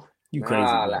 Nah, bro. You crazy,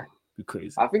 man. You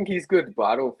crazy. I think he's good, but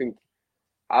I don't think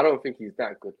he's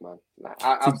that good, man. Like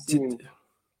I've seen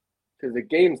because the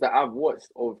games that I've watched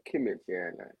of Kimmich,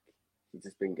 yeah, like he's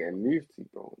just been getting moved to,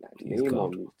 bro. Like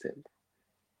Neymar moved him.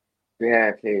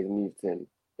 Bare players moved him.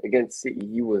 Against City,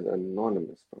 he was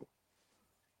anonymous, bro.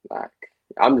 Like,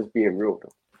 I'm just being real,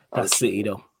 though. That's City,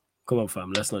 though. Come on,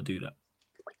 fam. Let's not do that.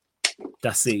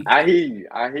 That's City. I hear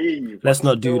you. Let's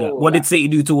not do that. What did City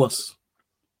do to us?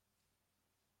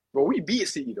 Bro, we beat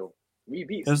City, though.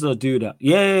 Let's not do that.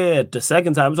 Yeah. The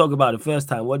second time, I'm talking about the first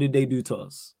time. What did they do to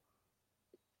us?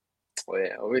 Oh,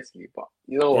 yeah, obviously. But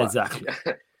you know what? Exactly.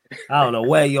 I don't know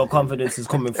where your confidence is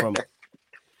coming from.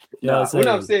 What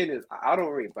I'm saying is, I don't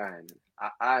rate Bayern.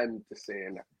 I'm just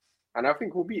saying that. And I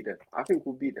think we'll beat them.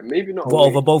 Maybe not away.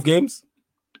 Over both games?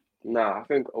 Nah, I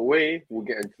think away we'll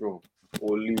get a draw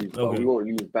or lose, but we won't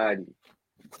lose badly.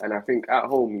 And I think at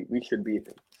home we should beat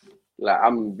them. Like,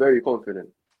 I'm very confident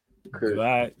because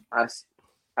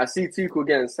I see Tuchel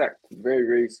getting sacked very,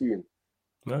 very soon.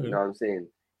 Okay. You know what I'm saying?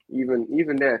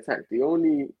 Even their attack. The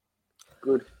only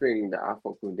good thing that I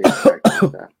thought with their attack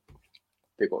is that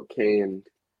they got Kane,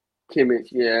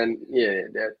 Kimmich,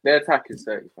 their attack is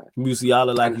 35.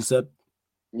 Musiala, like you said.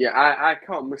 Yeah, I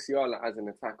count Musiala as an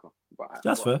attacker, but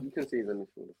that's fair. You can say he's a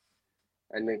midfielder.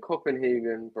 And then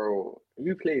Copenhagen, bro,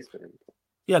 who plays for them?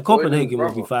 Yeah, Copenhagen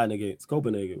will be fine against.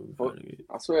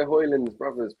 I swear Højlund's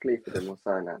brothers play for them or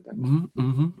something like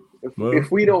that. If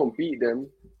we don't beat them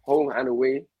home and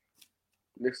away,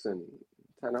 listen,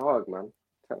 Ten Hag, man.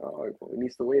 Ten Hag, he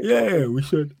needs to win. Yeah, we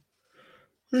should.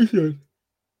 100%.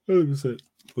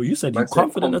 Well, you said you're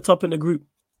confident at top in the group.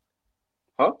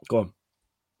 Huh? Go on.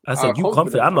 I said you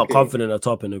confident. I'm not confident at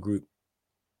top in the group.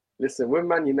 Listen, we're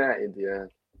Man United, yeah.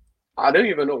 I don't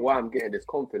even know why I'm getting this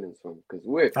confidence from because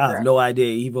I have no idea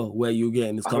either where you're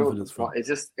getting this confidence from. It's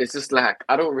just like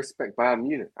I don't respect Bayern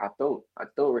Munich. I don't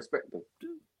respect them.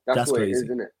 That's what crazy. It is,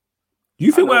 isn't it?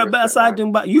 You think we're a better side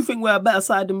than Bayern? You think we're a better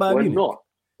side than Bayern Munich?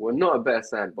 We're not a better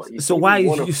side, but so why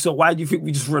do you think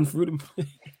we just run through them?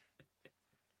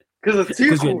 Because of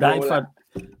Tuchel, you're dying fan.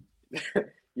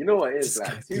 You know what it is?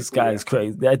 This guy is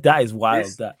crazy. That is wild.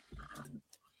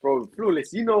 Bro,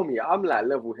 Flawless, you know me. I'm like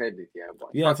level-headed, yeah. But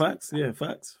yeah, facts. Yeah,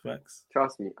 facts.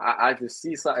 Trust me. I just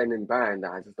see something in Bayern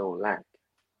that I just don't like.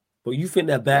 But you think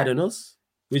they're better than us?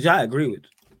 Which I agree with,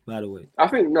 by the way. I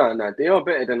think, no, they are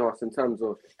better than us in terms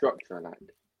of structure. Like,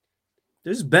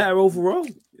 they're just better overall.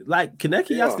 Like,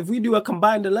 Kaneki asked if we do a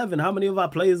combined 11, how many of our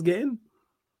players get in?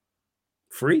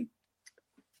 3?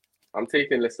 I'm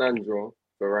taking Lissandro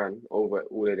Varane over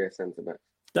all of their centre-backs.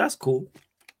 That's cool.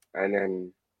 And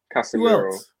then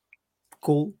Casemiro.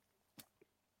 Cool.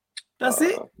 That's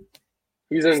it.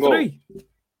 Who's in goal? 3.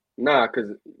 Nah,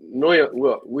 because Neuer.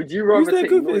 Well, would you Who's rather their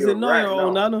take keeper? Is Neuer it Neuer right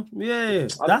or now? Onana? Yeah,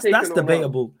 I'm that's taking Onana.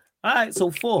 debatable. All right, so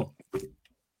 4.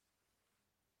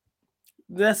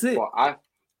 That's it. But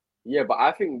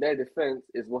I think their defense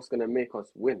is what's gonna make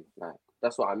us win. Like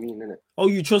that's what I mean, innit? Oh,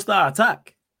 you trust our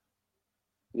attack?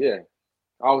 Yeah,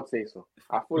 I would say so.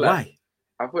 I feel Why?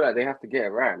 like they have to get it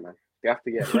right, man. They have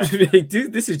to get it right.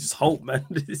 Dude, this is just hope, man.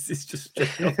 This is just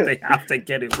straight up. They have to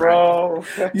get it Bro.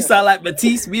 right. You sound like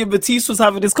Matisse. Me and Matisse was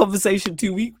having this conversation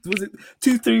 2 weeks. Was it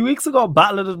 2-3 weeks ago?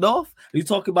 Battle of the North. You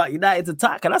talking about United's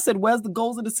attack, and I said, "Where's the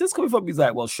goals and assists coming from?" He's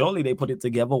like, "Well, surely they put it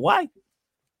together. Why?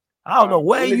 I don't know.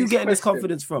 Where are you getting this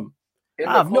confidence from?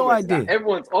 I have no idea. Like,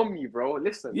 everyone's on me, bro.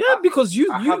 Listen. Yeah, because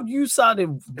you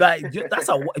sounded like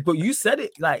but you said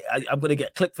it like I'm gonna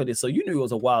get clipped for this, so you knew it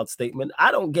was a wild statement.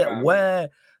 I don't get where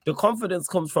the confidence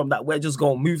comes from that we're just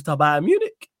gonna move to Bayern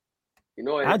Munich. You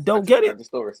know, I don't get it. I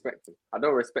just don't respect them. I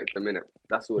don't respect them, innit?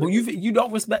 That's what. Well, you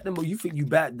don't respect them, but you think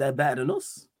they're better than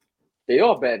us. They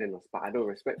are better than us, but I don't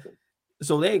respect them.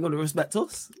 So they ain't gonna respect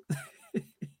us.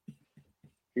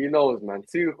 He knows, man.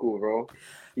 Too cool, bro.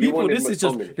 People, this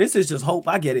is just hope.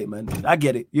 I get it, man. I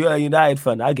get it. You're a United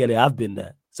fan. I get it. I've been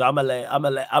there. So I'm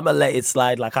gonna let it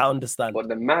slide. Like I understand. But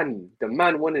the man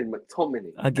wanted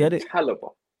McTominay. I get it. Caliber.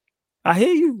 I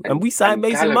hear you. And we signed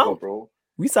Mason Mount, bro.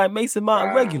 We signed Mason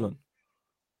Mount and Regulon.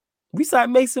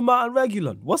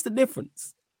 What's the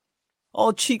difference?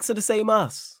 All cheeks are the same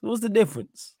ass. What's the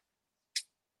difference?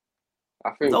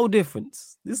 I think no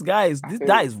difference. This guy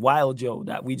is wild, Joe.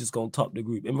 That we just gonna top the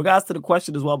group. In regards to the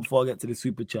question as well, before I get to the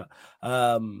super chat,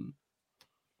 the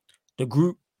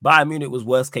group Bayern Munich was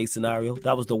worst case scenario.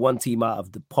 That was the one team out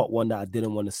of the pot one that I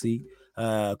didn't want to see.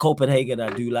 Copenhagen,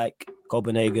 I do like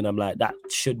Copenhagen. I'm like that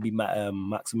should be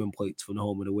maximum points for the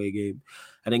home and away game.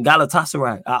 And then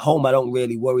Galatasaray at home, I don't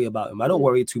really worry about him. I don't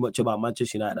worry too much about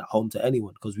Manchester United at home to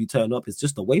anyone because we turn up. It's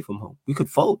just away from home. We could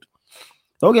fold.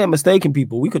 Don't get mistaken,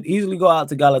 people. We could easily go out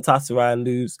to Galatasaray and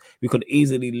lose. We could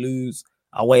easily lose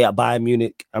away at Bayern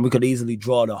Munich, and we could easily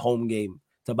draw the home game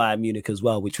to Bayern Munich as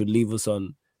well, which would leave us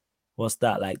on, what's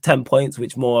that, like 10 points,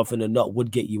 which more often than not would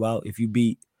get you out if you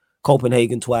beat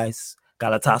Copenhagen twice,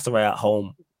 Galatasaray at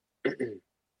home.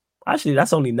 Actually,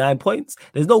 that's only 9 points.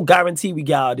 There's no guarantee we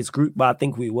get out of this group, but I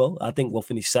think we will. I think we'll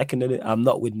finish second in it. I'm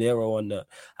not with Nero on the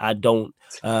I don't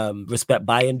respect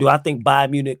Bayern. Do I think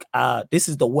Bayern Munich, this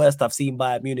is the worst I've seen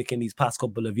Bayern Munich in these past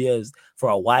couple of years for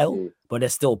a while, but they're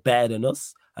still better than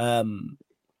us.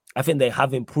 I think they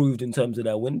have improved in terms of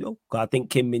their window. I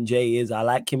think Kim Min-jae I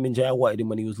like Kim Min-jae. I wanted him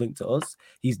when he was linked to us.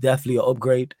 He's definitely an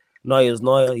upgrade. Neuer's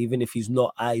Neuer, even if he's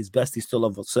not at his best, he's still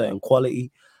of a certain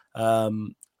quality. I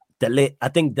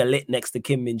think De Ligt next to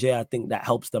Kim Min-jae, I think that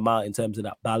helps them out in terms of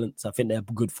that balance. I think they're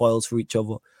good foils for each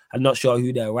other. I'm not sure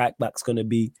who their right back's going to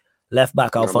be. Left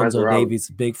back, Alphonso Davies,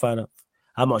 big fan of.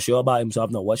 I'm not sure about him, so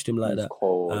I've not watched him like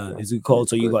that. Is he cold?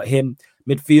 So you got him.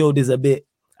 Midfield is a bit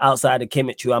outside of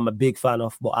Kimmich, who I'm a big fan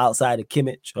of, but outside of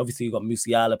Kimmich, obviously you got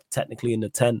Musiala technically in the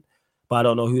 10, but I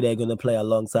don't know who they're going to play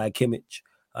alongside Kimmich.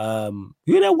 Who are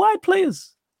their wide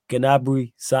players?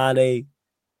 Gnabry, Sane.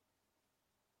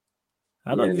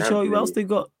 I'm not even sure who else they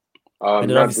got.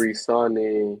 Gnabry,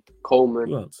 Sane,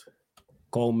 Coleman.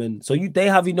 Coleman. So they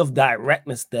have enough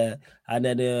directness there. And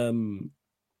then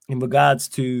in regards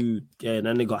to,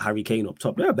 then they got Harry Kane up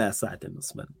top. They're a better side than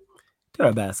us, man. They're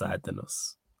a better side than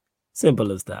us.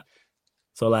 Simple as that.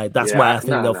 So that's why I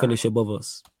think they'll finish above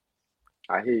us.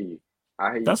 I hear you.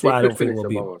 That's why I don't think we'll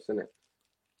be above us, innit?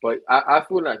 But I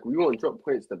feel like we won't drop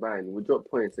points to Bayern. We'll drop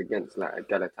points against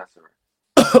Galatasaray.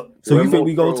 So you think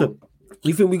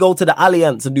we go to the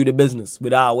Alliance and do the business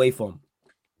with our away form?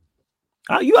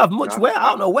 You have much. I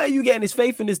don't know where are you getting this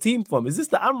faith in this team from. Is this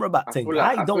the Amrabat thing?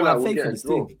 I don't have faith in this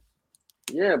team.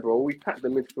 Yeah, bro. We packed the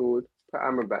midfield, put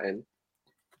Amrabat in,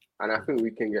 and I think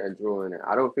we can get a draw in it.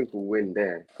 I don't think we'll win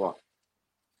there, but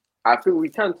I think we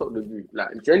can top the group.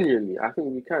 Genuinely, I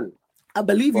think we can. I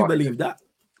believe you believe that.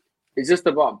 It's just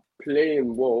about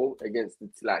playing well against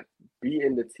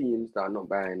beating the teams that are not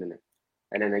Bayern in it.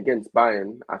 And then against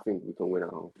Bayern, I think we can win at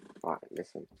home. All right,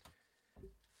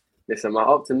 listen, my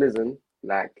optimism,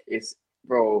 it's,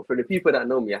 bro, for the people that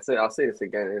know me, I'll say this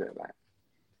again, innit?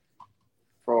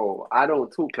 Bro, I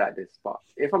don't talk like this, but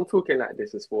if I'm talking like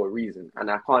this, it's for a reason. And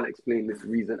I can't explain this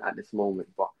reason at this moment,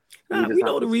 but we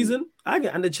know the reason.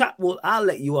 And the chat I'll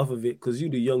let you off of it because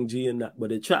you're the young G and that, but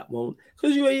the chat won't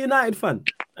because you're a United fan.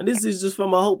 And this is just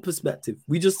from a hope perspective.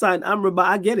 We just signed Amrabat.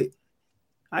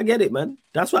 I get it, man.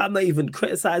 That's why I'm not even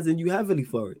criticizing you heavily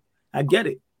for it. I get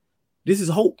it. This is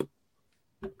hope.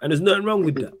 And there's nothing wrong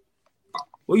with that.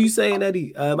 What are you saying,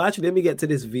 Eddie? Actually, let me get to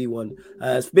this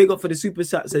V1. Big up for the super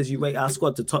chat says you rate our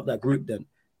squad to top that group then.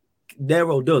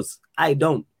 Nero does. I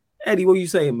don't. Eddie, what are you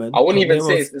saying, man? I wouldn't even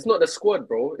Nero's, say it's not the squad,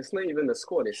 bro. It's not even the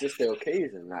squad. It's just the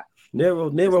occasion. Like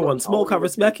Nero on smoke. I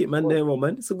respect it, man. Nero,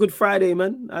 man. It's a good Friday,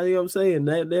 man. You know what I'm saying?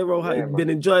 Nero has been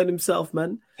enjoying himself,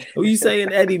 man. What are you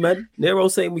saying, Eddie, man? Nero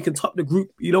saying we can top the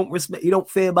group. You don't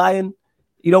fear buying.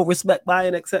 You don't respect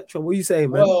buying, etc. What are you saying,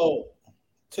 man? Well,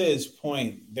 to his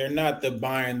point, they're not the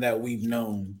Bayern that we've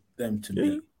known them to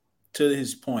be. To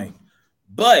his point.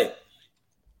 But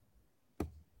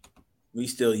we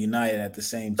still united at the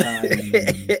same time.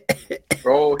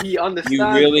 Bro, he understands. You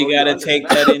really got to take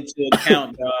that into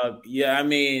account, dog. Yeah, I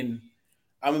mean,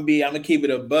 I'm gonna keep it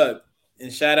a buck.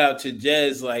 And shout out to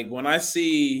Jez. Like when I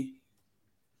see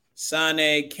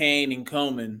Sane, Kane, and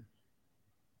Coman,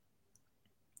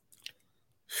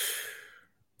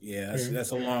 yeah,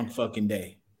 that's a long fucking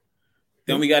day.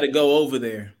 Then we got to go over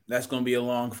there. That's gonna be a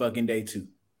long fucking day too.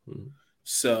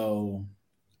 So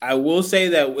I will say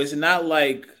that it's not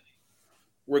like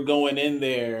we're going in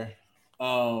there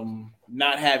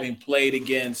not having played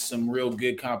against some real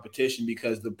good competition,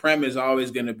 because the Prem is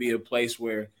always going to be a place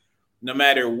where no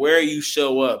matter where you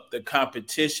show up, the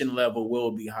competition level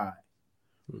will be high.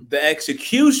 The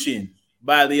execution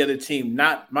by the other team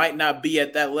might not be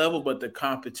at that level, but the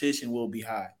competition will be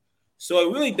high. So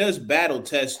it really does battle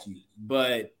test you.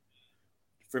 But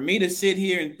for me to sit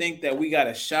here and think that we got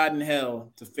a shot in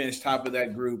hell to finish top of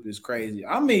that group is crazy.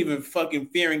 I'm even fucking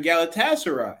fearing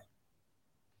Galatasaray.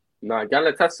 Nah,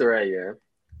 Galatasaray, yeah.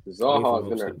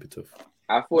 Zaha's gonna be tough.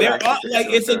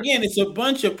 It's a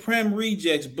bunch of Prem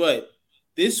rejects, but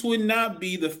this would not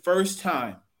be the first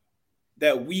time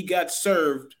that we got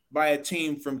served by a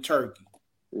team from Turkey.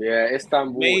 Yeah,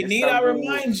 Istanbul. Need I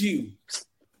remind you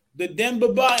the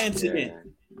Demba incident? Yeah,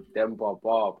 Demba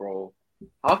Ba, bro.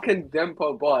 How can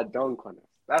Demba Ba dunk on us?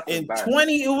 That's in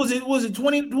 20. It was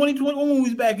 2020 when we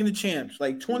was back in the champs,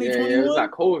 like 2021. Yeah, it was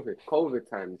like COVID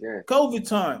times. Yeah, COVID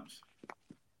times,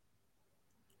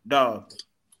 dog.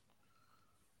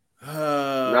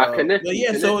 But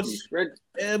yeah, so it's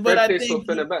but I think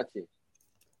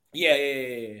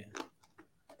yeah.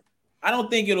 I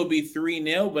don't think it'll be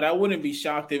 3-0, but I wouldn't be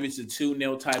shocked if it's a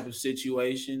 2-0 type of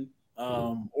situation.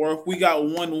 Or if we got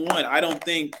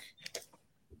 1-1,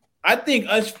 I think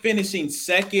us finishing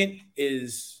second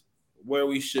is where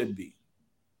we should be.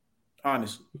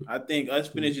 Honestly, I think us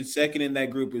finishing second in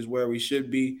that group is where we should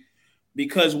be,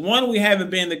 because one, we haven't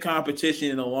been in the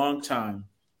competition in a long time,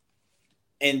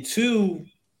 and two,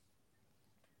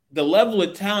 the level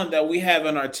of talent that we have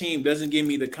on our team doesn't give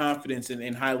me the confidence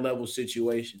in high level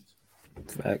situations.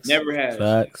 Facts. Never has.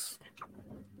 Facts.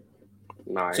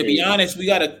 Nah, to be honest, we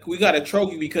got a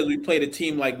trophy because we played a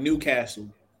team like Newcastle.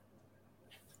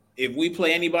 If we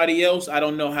play anybody else, I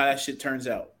don't know how that shit turns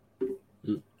out.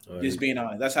 Right. Just being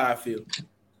honest. That's how I feel.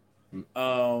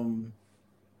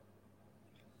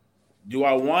 Do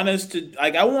I want us to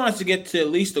I want us to get to at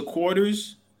least the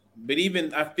quarters, but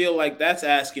even I feel like that's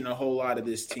asking a whole lot of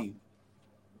this team.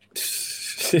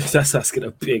 That's asking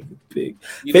a big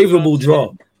favorable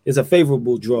draw. It's a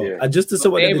favorable draw. Yeah. Just to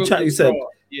someone in the chat, you said,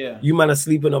 yeah, you might have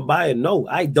sleeping on Bayern. No,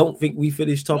 I don't think we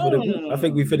finished top of the group. I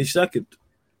think we finished second.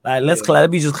 Like,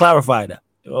 let me just clarify that.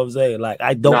 You know what I'm saying? Like,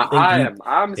 I don't think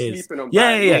I'm sleeping on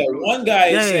Bayern. Yeah. One guy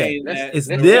is saying that. It's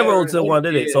Nero to one,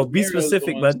 isn't it? So be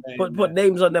specific, man. Put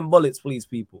names on them bullets, please,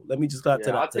 people. Let me just go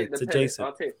to Jason.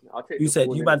 I'll take you said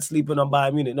you man sleeping on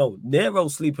Bayern Munich. No,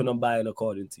 Nero's sleeping on Bayern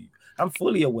according to you. I'm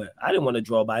fully aware. I didn't want to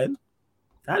draw Bayern.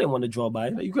 Are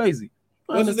you crazy?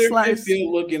 What's their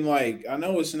midfield looking like? I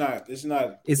know it's not. Just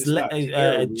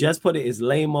put it. It's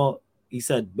Lema. He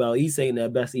said, well, he's saying their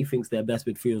best. He thinks their best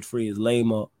midfield three is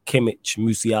Lema, Kimmich,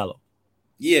 Musiala.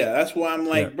 Yeah, that's why I'm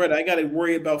like, brother, I got to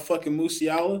worry about fucking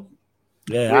Musiala.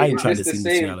 Yeah, I ain't trying to see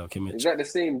Musiala, Kimmich. Is that the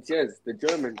same Jez, the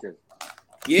German Jez?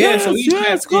 Yeah, so he's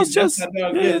tapped in.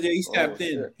 Jez. He's tapped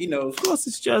in. He knows. Of course,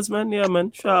 it's Jez, man. Yeah,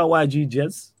 man. Shout out YG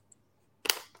Jez.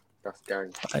 That's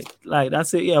gang. Like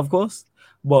that's it. Yeah, of course.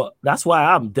 But that's why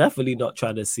I'm definitely not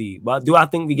trying to see. But do I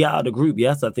think we get out of the group?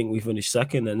 Yes, I think we finish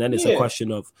second. And then it's a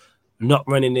question of not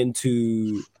running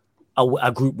into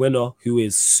a group winner who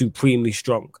is supremely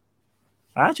strong.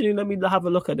 Actually, let me have a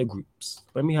look at the groups.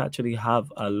 Give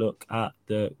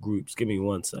me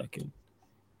 1 second.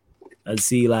 And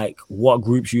see, like, what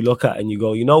groups you look at and you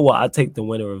go, you know what? I take the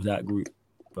winner of that group.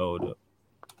 Hold up.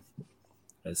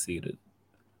 Let's see the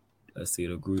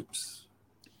groups.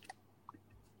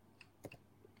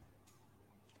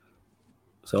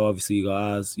 So obviously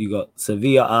you got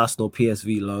Sevilla, Arsenal,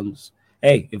 PSV, Lens.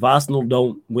 Hey, if Arsenal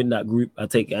don't win that group, I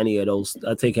take any of those.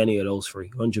 I take any of those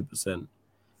three, 100%.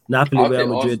 Napoli, Real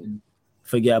Madrid.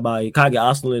 Forget about it. You can't get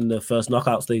Arsenal in the first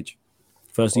knockout stage.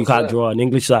 First, you can't draw an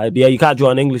English side. Yeah, you can't draw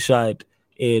an English side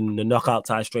in the knockout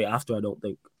tie straight after, I don't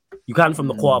think. You can from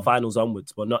the quarterfinals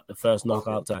onwards, but not the first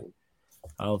knockout tie.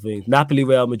 I don't think. Napoli,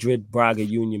 Real Madrid, Braga,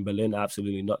 Union Berlin.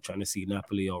 Absolutely not trying to see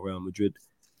Napoli or Real Madrid.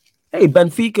 Hey,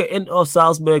 Benfica, Inter,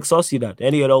 Salzburg, Sociedad.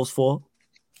 Any of those four?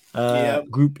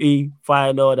 Group E,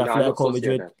 Feyenoord, Atletico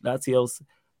Madrid, Lazio.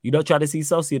 You don't try to see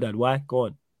Sociedad. Why? Go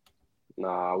on.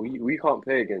 Nah, we can't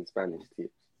play against Spanish teams.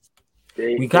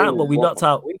 We can't, but we knocked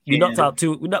out. We knocked out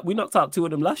two. We knocked out two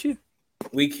of them last year.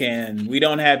 We can. We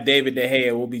don't have David De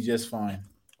Gea. We'll be just fine.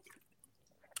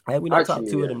 Hey, we knocked out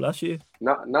two of them last year.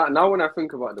 Now when I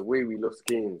think about the way we lost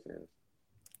games,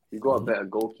 we got a better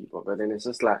goalkeeper, but then it's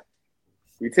just like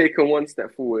we take them one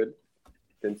step forward,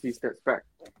 then 2 steps back.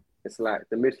 It's like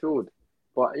the midfield.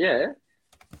 But yeah,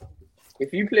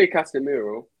 if you play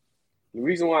Casemiro, the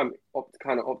reason why I'm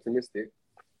kind of optimistic,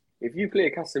 if you play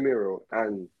Casemiro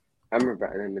and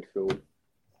Amrabat in the midfield,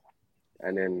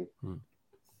 and then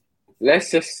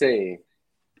let's just say,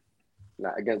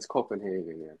 like against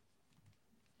Copenhagen,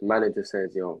 the manager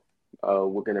says,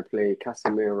 we're going to play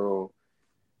Casemiro,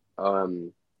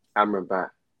 Amrabat,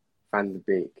 Van de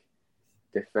Beek,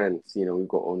 defense, we've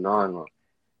got Onana,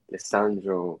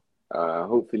 Lissandro,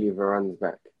 hopefully Varane's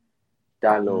back,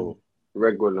 Dalot,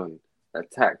 Reguilon,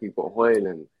 attack, you've got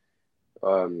Højlund,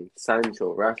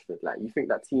 Sancho, Rashford. Like, you think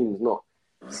that team's not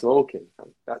smoking?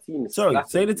 That team is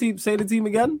say the team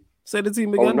again. Say the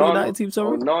team again. The United team,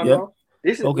 sorry.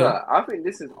 This is I think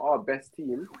this is our best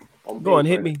team. Go on,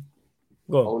 hit me.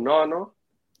 Go on. Onana,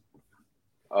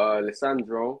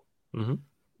 Lissandro.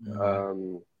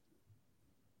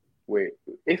 Wait,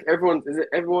 is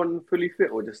everyone fully fit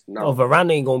or just now? Oh,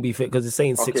 Varane ain't gonna be fit because it's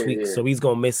saying 6 weeks, so he's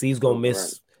gonna miss. He's gonna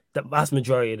miss the vast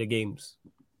majority of the games.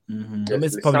 He'll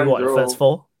miss probably the first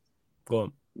 4. Go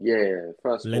on. Yeah,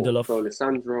 first Lindelof. 4. So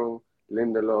Lissandro,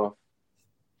 Lindelof,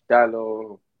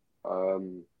 Dalot,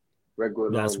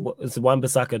 Reguilon. It's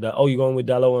Wan-Bissaka. You're going with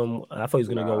Dalot and I thought he was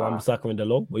going to go Wan-Bissaka and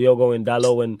Dalot, but you're going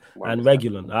Dalot and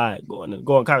Reguilon. All right, go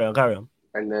on, carry on.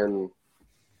 And then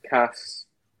Cass,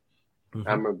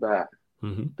 Amrabat,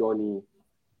 Donny,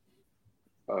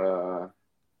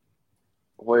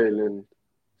 Højlund,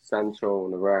 Sancho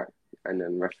on the right, and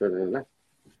then Rashford on the left.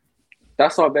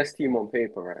 That's our best team on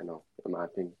paper right now, in my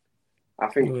opinion. I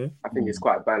think it's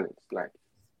quite balanced. Like,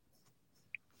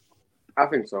 I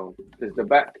think so. There's the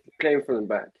back, playing from the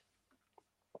back.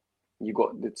 You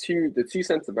got the two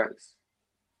centre backs,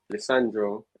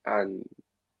 Lissandro and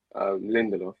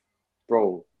Lindelof.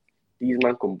 Bro, these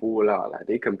men can ball out. Like,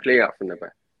 they can play out from the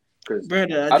back.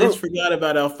 Brother, I just forgot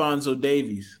about Alphonso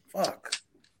Davies. Fuck.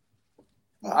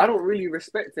 I don't really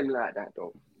respect him like that,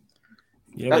 though.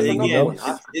 Yeah,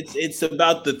 it's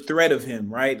about the threat of him,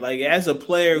 right? Like, as a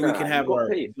player, we can have our,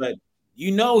 but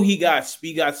he got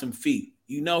some feet.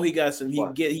 He got some. He's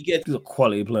a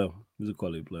quality player.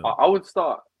 I would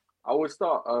start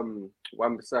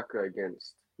Wan-Bissaka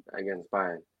against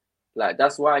Bayern. Like,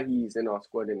 that's why he's in our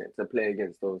squad, innit? To play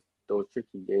against those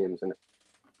tricky games, innit?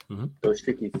 Those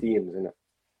tricky teams, innit?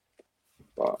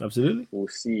 But absolutely, we'll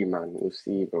see, man. We'll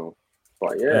see, bro.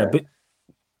 But yeah.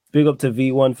 Big up to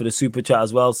V1 for the super chat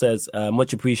as well. Says,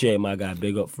 much appreciated, my guy.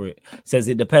 Big up for it. Says,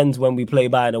 it depends when we play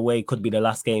Bayern away. Could be the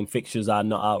last game. Fixtures are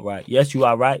not out right. Yes, you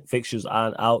are right. Fixtures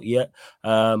aren't out yet.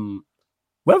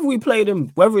 Whether we play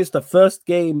them, whether it's the first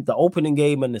game, the opening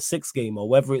game, and the 6th game, or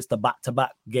whether it's the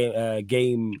back-to-back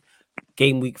game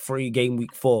week 3, game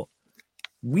week 4,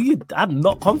 I'm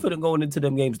not confident going into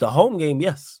them games. The home game,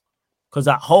 yes. Because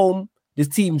at home, this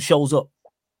team shows up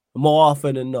more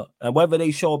often than not. And whether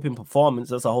they show up in performance,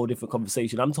 that's a whole different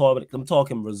conversation. I'm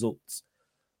talking results.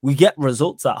 We get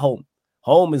results at home.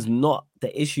 Home is not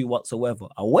the issue whatsoever.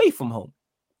 Away from home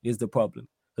is the problem.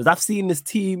 Because I've seen this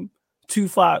team too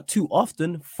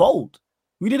often fold.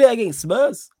 We did it against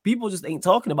Spurs. People just ain't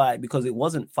talking about it because it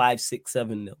wasn't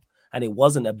 5-6-7-0 and it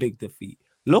wasn't a big defeat.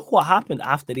 Look what happened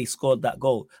after they scored that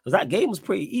goal. Because that game was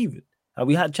pretty even. And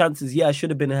we had chances, should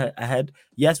have been ahead.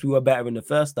 Yes, we were better in the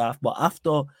first half. But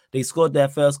after they scored their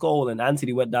first goal and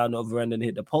Anthony went down the other end and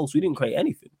hit the post, we didn't create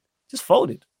anything. Just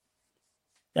folded.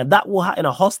 And that will in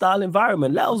a hostile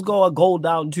environment. Let us go a goal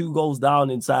down, 2 goals down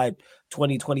inside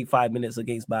 20, 25 minutes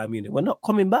against Bayern Munich. We're not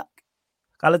coming back.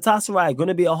 Galatasaray going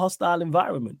to be a hostile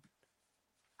environment.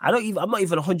 I'm not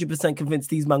even 100% convinced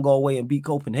these men go away and beat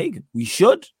Copenhagen. We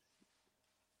should.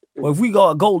 Well, if we go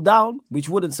a goal down, which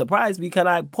wouldn't surprise me, can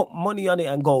I put money on it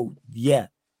and go, yeah,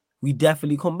 we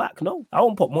definitely come back? No, I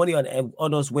won't put money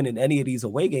on us winning any of these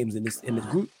away games in this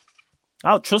group.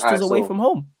 I'll trust us away from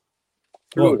home.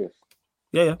 Yeah.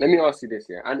 Let me ask you this,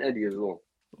 and Eddie as well.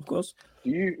 Of course. Do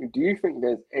you think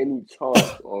there's any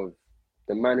chance of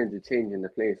the manager changing the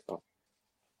play style?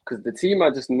 because the team I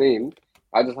just named,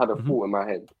 I just had a thought in my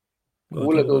head.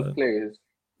 All of those players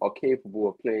are capable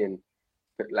of playing,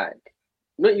 but like,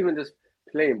 not even just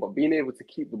playing, but being able to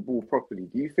keep the ball properly.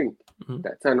 Do you think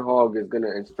that Ten Hag is going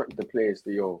to instruct the players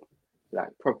to, like,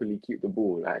 properly keep the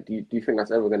ball? Like, do you think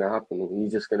that's ever going to happen? Or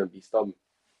he's just going to be stubborn?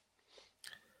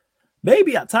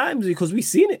 Maybe at times, because we've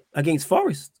seen it against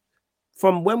Forest.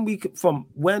 From when we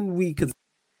could.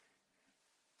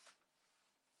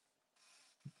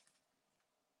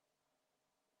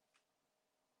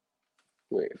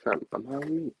 Wait, fam, I'm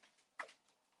having.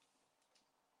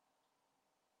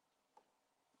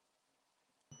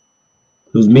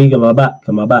 It was me. Am I back?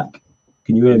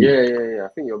 Can you hear me? Yeah. I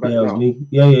think you're back now. It was me.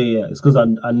 Yeah. It's because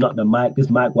I'm not the mic. This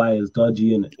mic wire is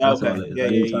dodgy, innit? That's all it is. I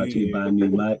need to actually buy a new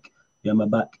mic. Yeah, my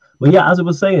back. But yeah, as I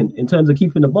was saying, in terms of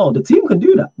keeping the ball, the team can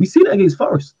do that. We seen it against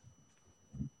Forest.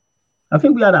 I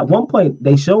think we had at one point,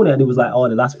 they showed it and it was like,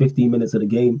 the last 15 minutes of the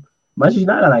game. Manchester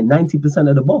United had like 90%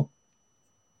 of the ball.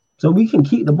 So we can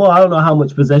keep the ball. I don't know how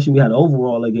much possession we had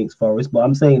overall against Forest, but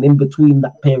I'm saying in between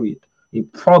that period,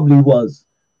 it probably was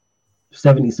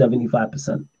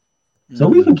 70-75%. So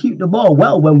we can keep the ball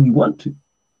well when we want to.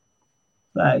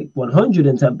 Like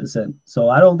 110%. So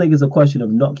I don't think it's a question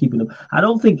of not keeping them. I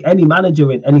don't think any manager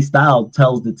in any style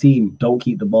tells the team don't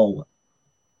keep the ball well.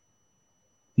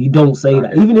 You don't say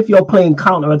that. Even if you're playing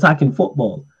counter-attacking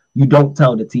football, you don't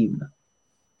tell the team that.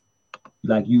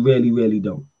 Like, you really, really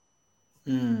don't.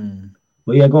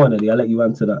 But yeah, go on, Eddie. I'll let you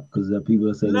answer that because people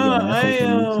are saying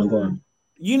so go on.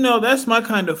 You know, that's my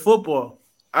kind of football.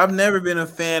 I've never been a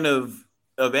fan of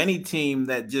any team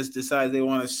that just decides they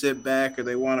want to sit back or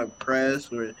they want to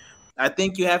press. Or I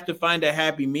think you have to find a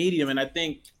happy medium, and I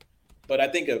think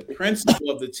a principle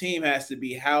of the team has to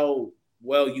be how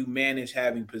well you manage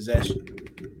having possession,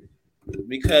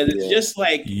 because it's just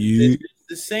like it's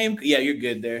the same. Yeah, you're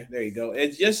good there. There you go.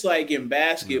 It's just like in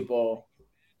basketball.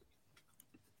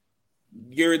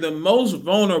 You're the most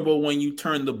vulnerable when you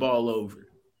turn the ball over.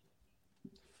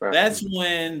 Right. That's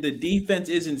when the defense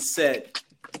isn't set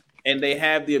and they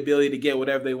have the ability to get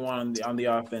whatever they want on the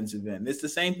offensive end. It's the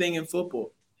same thing in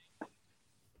football.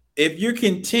 If you're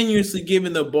continuously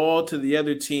giving the ball to the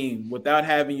other team without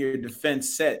having your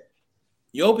defense set,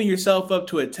 you open yourself up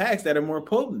to attacks that are more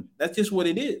potent. That's just what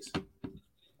it is.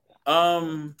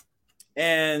 And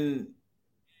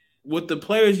with the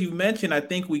players you mentioned, I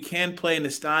think we can play in a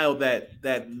style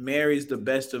that marries the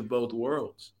best of both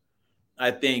worlds. I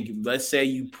think, let's say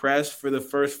you press for the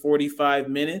first 45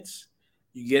 minutes,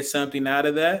 you get something out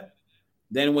of that.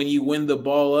 Then when you win the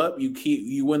ball up,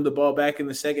 you win the ball back in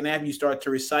the second half, you start to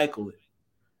recycle it.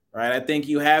 Right? I think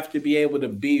you have to be able to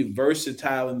be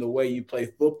versatile in the way you play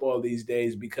football these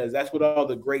days, because that's what all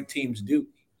the great teams do.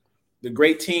 The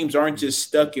great teams aren't just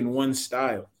stuck in one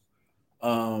style.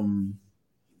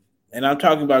 And I'm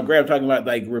talking about great. I'm talking about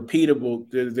like repeatable.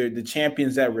 They're the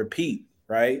champions that repeat,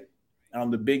 right? On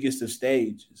the biggest of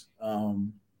stages.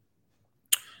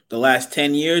 The last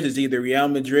 10 years is either Real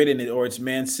Madrid or it's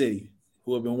Man City,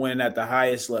 who have been winning at the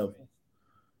highest level.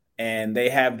 And they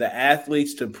have the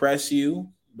athletes to press you,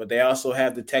 but they also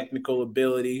have the technical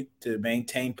ability to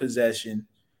maintain possession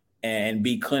and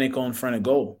be clinical in front of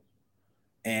goal.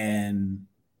 And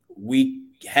we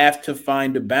have to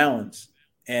find a balance.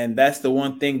 And that's the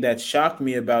one thing that shocked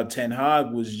me about Ten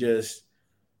Hag was just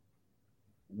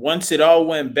once it all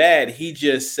went bad, he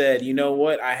just said, you know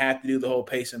what? I have to do the whole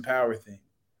pace and power thing.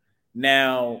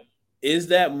 Now, is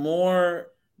that more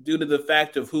due to the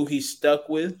fact of who he's stuck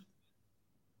with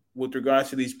regards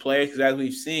to these players? Because as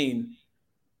we've seen,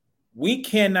 we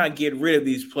cannot get rid of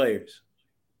these players.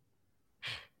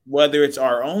 Whether it's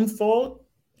our own fault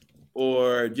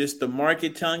or just the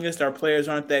market telling us our players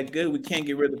aren't that good, we can't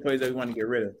get rid of the players that we want to get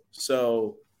rid of.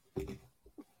 So,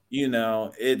 you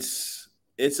know, it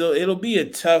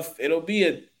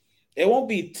won't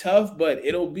be tough, but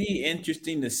it'll be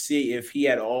interesting to see if he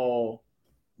at all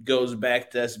goes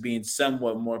back to us being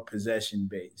somewhat more possession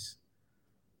based.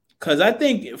 Because I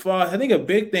think a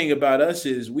big thing about us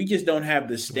is we just don't have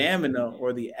the stamina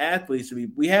or the athletes.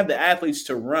 We have the athletes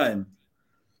to run.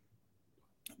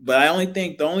 But I only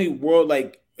think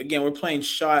we're playing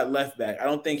Shaw at left back. I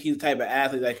don't think he's the type of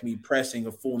athlete that can be pressing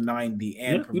a full 90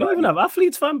 and we don't even have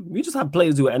athletes, fam. We just have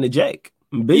players who are energetic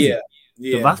and busy.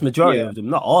 Yeah. The vast majority of them,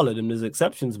 not all of them, there's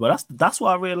exceptions, but that's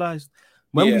what I realized.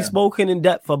 When we've spoken in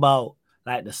depth about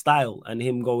like the style and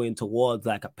him going towards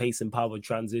like a pace and power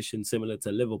transition similar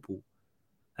to Liverpool.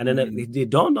 And then it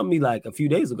dawned on me like a few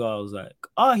days ago, I was like,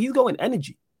 he's going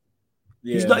energy.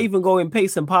 Yeah. He's not even going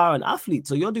pace and power and athlete.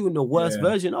 So you're doing the worst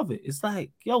version of it. It's like,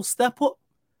 yo, step up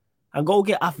and go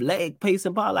get athletic pace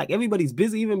and power. Like everybody's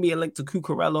busy, even being linked to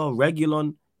Cucurella,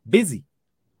 Reguilon, busy.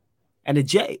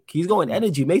 energetic. He's going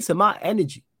energy, Mason Mount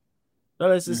energy. Not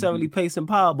necessarily pace and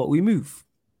power, but we move.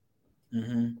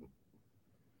 Mm-hmm.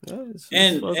 Yeah,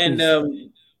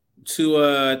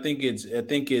 I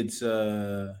think it's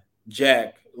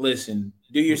Jack. Listen,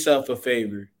 do yourself a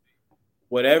favor.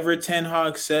 Whatever Ten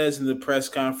Hag says in the press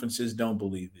conferences, don't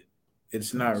believe it.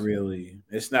 He's not really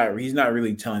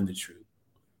telling the truth.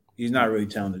 He's not really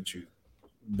telling the truth.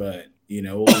 But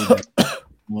we'll leave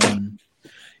that.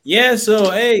 Yeah, so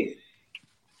hey,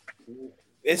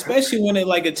 especially when it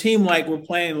like a team like we're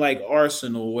playing like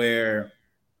Arsenal, where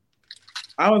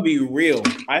I'm gonna be real.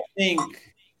 I think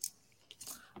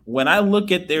when I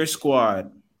look at their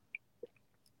squad,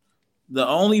 the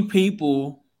only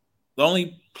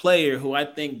player who I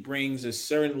think brings a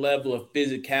certain level of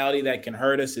physicality that can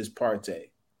hurt us is Partey.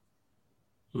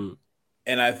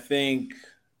 And I think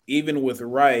even with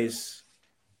Rice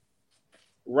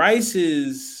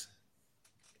is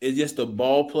just a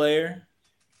ball player.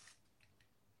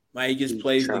 Like he just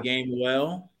plays the game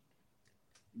well.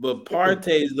 But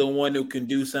Partey is the one who can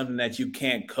do something that you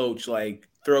can't coach, like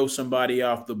throw somebody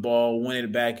off the ball, win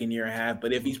it back in your half.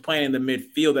 But if he's playing in the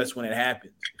midfield, that's when it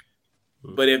happens.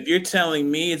 But if you're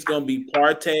telling me it's going to be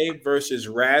Partey versus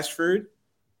Rashford,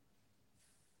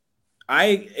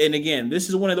 and again, this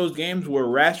is one of those games where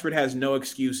Rashford has no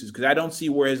excuses because I don't see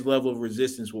where his level of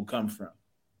resistance will come from.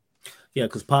 Yeah,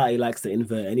 because Partey likes to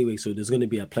invert anyway, so there's going to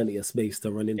be plenty of space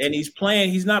to run into. And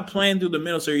he's not playing through the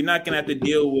middle, so you're not going to have to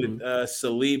deal with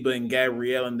Saliba and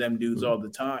Gabriel and them dudes all the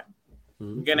time.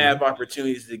 You're going to have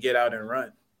opportunities to get out and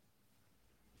run.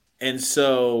 And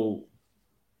so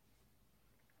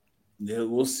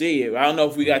we'll see. I don't know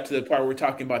if we got to the part where we're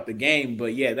talking about the game,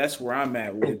 but yeah, that's where I'm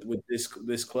at with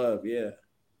this club. Yeah.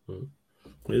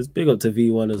 It's big up to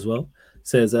V1 as well.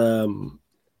 Says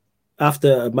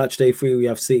after match day 3 we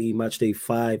have City, match day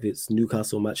 5 it's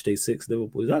Newcastle, match day 6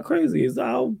 Liverpool. Is that crazy? Is that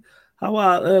how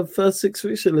our first 6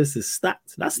 fixture list is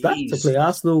stacked? That's stacked to play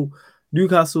Arsenal,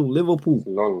 Newcastle, Liverpool,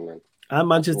 long, man. And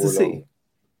Manchester City.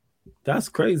 That's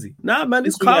crazy. Nah, man,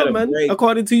 it's calm, man.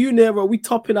 According to you, Nero, we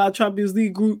topping our Champions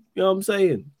League group. You know what I'm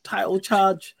saying? Title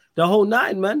charge, the whole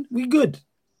 9, man. We good.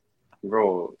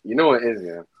 Bro, you know what it is,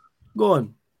 yeah? Go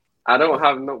on. I don't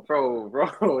have no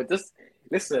bro. Just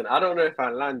listen, I don't know if I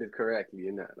landed correctly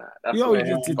in that. That's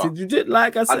you did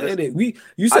like I said it.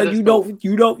 You said you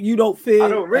don't fear. I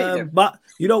don't rate them. But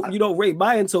you don't rate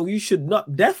Bayern, so you should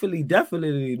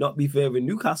definitely not be favoring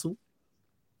Newcastle.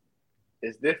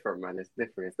 It's different, man. It's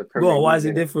different. It's the Premier League. Go on, why is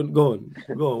it different? Go on.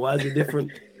 Why is it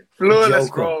different?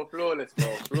 Flawless, bro. Flawless.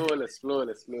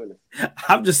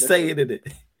 I'm just saying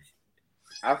it.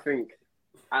 I think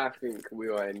we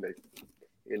are in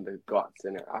the guts,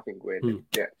 innit? I think we're in the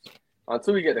depths.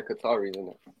 Until we get the Qataris,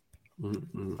 innit?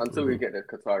 Until we get the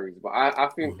Qataris. But I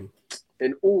think,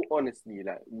 in all honesty,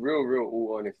 like, real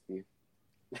all honesty,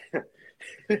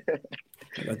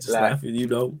 I'm just laughing,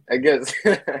 Against,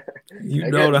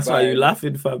 that's why you're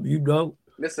laughing, fam.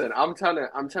 Listen, I'm trying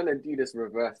to do this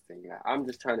reverse thing. Like, I'm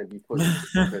just trying to be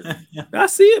positive. I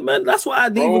see it, man. That's why I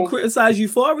didn't even criticize you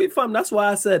for it, fam. That's why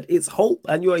I said it's hope,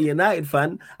 and you're a United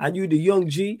fan, and you the young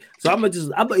G. So I'm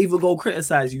gonna even go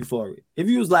criticize you for it. If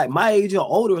you was like my age or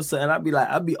older or something, I'd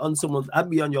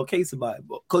be on your case about it.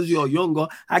 But because you're younger,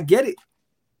 I get it.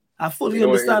 I fully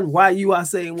understand why you are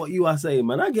saying what you are saying,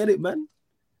 man. I get it, man.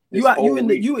 You are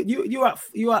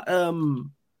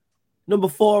number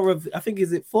 4 of, I think,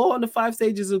 is it 4 on the 5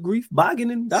 stages of grief?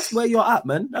 Bargaining. That's where you're at,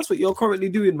 man. That's what you're currently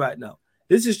doing right now.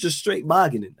 This is just straight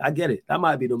bargaining. I get it. That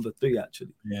might be number 3,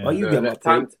 actually. Yeah. Well, you get my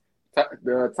point.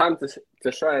 The time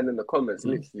to shine in the comments,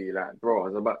 literally, like, bro, I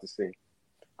was about to say,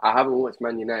 I haven't watched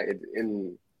Man United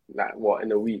in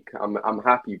a week. I'm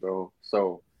happy, bro.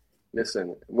 So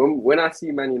listen, when I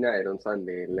see Man United on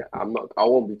Sunday, I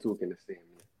won't be talking the same.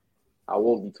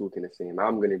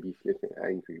 I'm gonna be flipping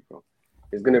angry, bro.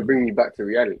 It's gonna bring me back to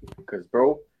reality because,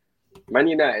 bro, Man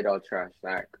United are trash,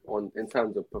 like in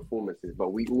terms of performances,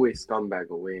 but we always scumbag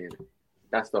away, and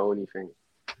that's the only thing.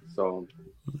 So,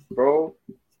 bro,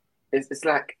 it's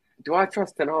like, do I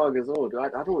trust Ten Hag as well? I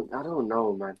don't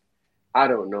know, man. I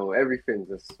don't know. Everything's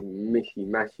just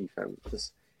mishy-mashy, fam.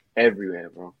 Just everywhere,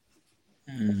 bro.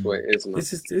 That's what it is, man.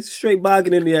 It's straight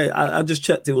bargaining. Yeah, I just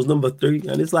checked. It was number 3,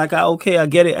 and it's like, okay, I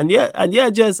get it. And yeah,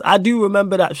 Jess, I do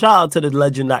remember that. Shout out to the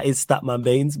legend that is Statman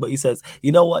Baines. But he says,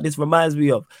 you know what? This reminds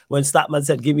me of when Statman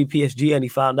said, "Give me PSG," and he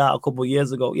found out a couple of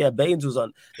years ago. Yeah, Baines was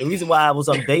on. The reason why I was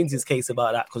on Baines' case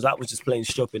about that because that was just plain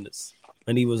stupidness,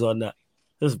 and he was on that.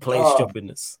 This is plain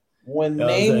stupidness. When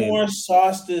Neymar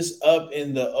sauced us up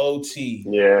in the OT.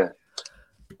 Yeah.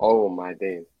 Oh my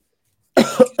days.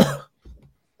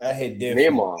 That hit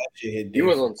different. Neymar, he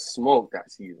was on smoke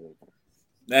that season.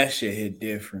 That shit hit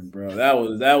different, bro. That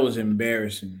was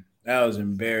embarrassing. That was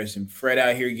embarrassing. Fred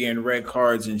out here getting red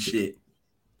cards and shit.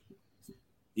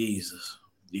 Jesus.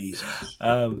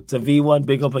 To V1,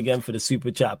 big up again for the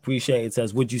super chat. Appreciate it.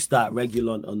 Says, would you start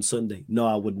Regulon on Sunday? No,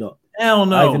 I would not. Hell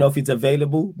no. I don't even know if he's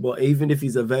available, but even if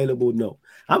he's available, no.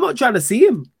 I'm not trying to see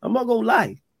him. I'm not gonna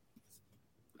lie.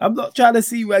 I'm not trying to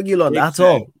see Regulon at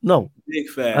all. No. Big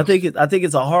fact. I think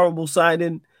it's a horrible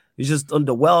signing. It's just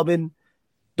underwhelming.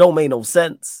 Don't make no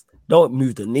sense. Don't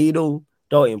move the needle.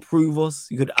 Don't improve us.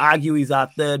 You could argue he's our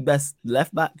third best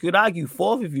left back. You could argue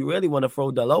fourth if you really want to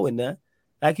throw Delo in there.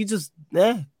 Like he just,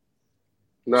 No,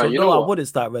 so you know what? I wouldn't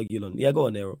start Regulon. Yeah, go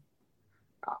on, Nero.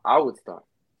 I would start.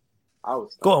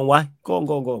 Go on, why? Go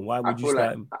on. Why would you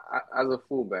start him? As a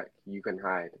fullback, you can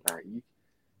hide.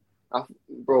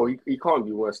 Bro, he can't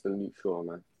be worse than Luke Shaw,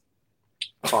 man.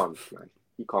 Can't, man.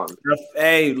 He can't.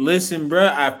 Hey, listen, bro.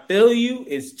 I feel you.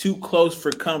 It's too close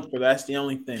for comfort. That's the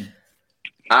only thing.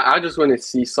 I just want to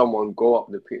see someone go up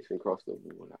the pitch and cross the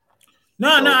ball. No,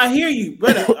 I hear you,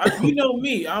 brother. You know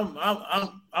me.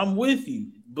 I'm with you,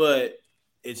 but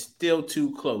it's still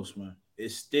too close, man.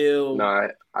 It's still I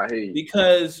hear you.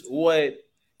 Because what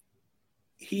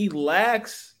he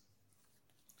lacks,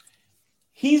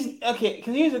 he's okay.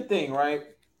 Because here's the thing, right?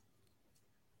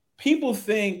 People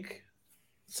think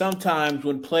sometimes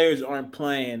when players aren't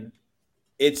playing,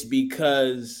 it's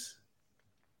because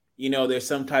there's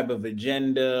some type of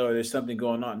agenda or there's something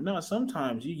going on. No,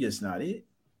 sometimes you just not it.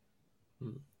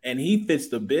 And he fits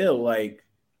the bill. Like,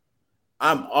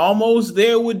 I'm almost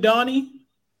there with Donnie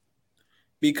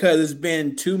because it's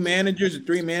been 2 managers or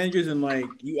 3 managers, and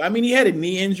he had a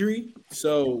knee injury,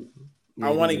 so I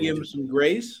want to give him some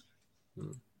grace.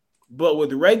 But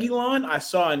with Regulon, I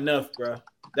saw enough, bro.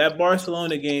 That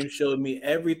Barcelona game showed me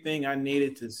everything I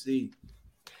needed to see.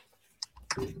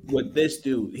 With this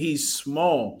dude, he's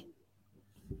small.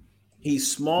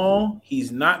 He's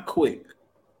not quick.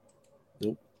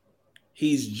 Nope.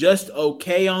 He's just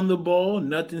okay on the ball,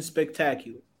 nothing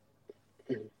spectacular.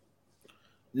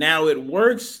 Now it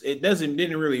works. It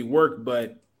didn't really work,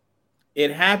 but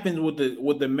it happens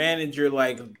with the manager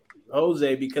like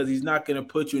Jose because he's not going to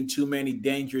put you in too many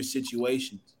dangerous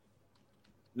situations.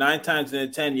 9 times out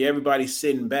of 10, everybody's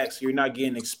sitting back, so you're not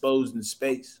getting exposed in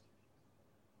space.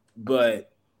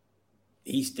 But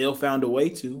he still found a way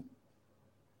to,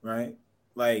 right?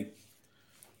 Like,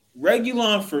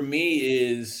 Regulon for me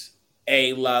is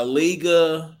a La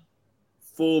Liga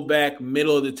fullback,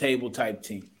 middle of the table type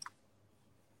team.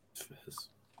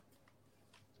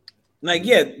 Like,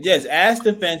 yes, ass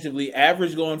defensively,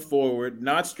 average going forward,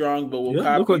 not strong, but will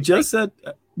copy. Look what Just said.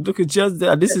 Look at Just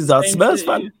there. This is our Spurs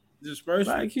fan.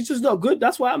 Like, he's just not good.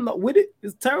 That's why I'm not with it.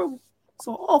 It's terrible. It's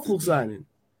an awful signing.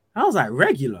 I was like,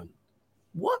 Regulon.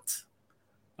 What?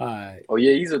 All right. Oh,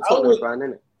 yeah, he's a Tottenham fan,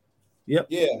 isn't it? Yep.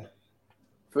 Yeah.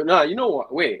 But no, you know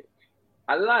what? Wait.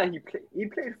 I lied. He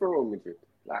played for Real Madrid.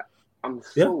 Like, I'm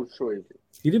so sure he did.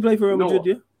 He did play for Real Madrid,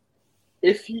 yeah?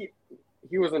 If he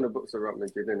was on the books of Real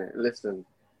Madrid, innit? Listen,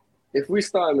 if we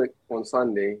start him on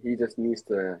Sunday, he just needs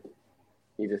to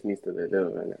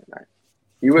deliver, innit? Like,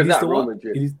 he was at Real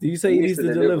Madrid. Did you say he needs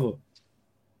to deliver?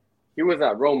 He was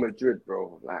at Real Madrid,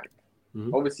 bro. Like,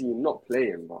 obviously not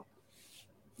playing, but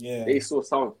they saw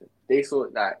something. They saw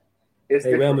that.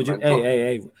 Real Madrid.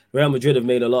 Hey, Real Madrid have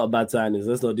made a lot of bad signings.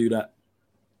 Let's not do that.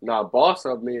 Nah, Barca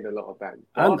have made a lot of bad.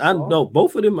 And no,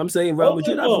 both of them. I'm saying Real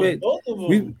Madrid have made. Both of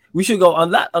them. We should go on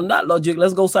that logic.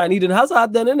 Let's go sign Eden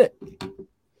Hazard then, innit?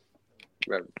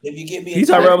 If you get me,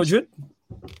 he's at Real Madrid.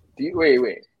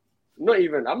 Wait. I'm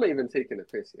not even taking a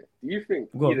piss here. Do you think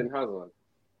Eden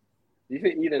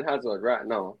Hazard right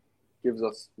now gives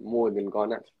us more than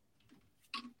Garnacho?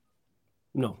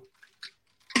 No.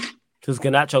 Because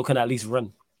Garnacho can at least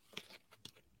run.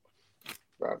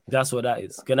 Right. That's what that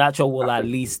is. Garnacho will at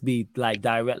least be like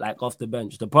direct, like off the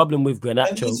bench. The problem with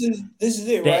Garnacho, this is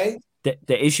it, right?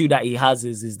 The issue that he has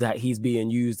is that he's being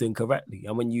used incorrectly.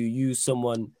 And when you use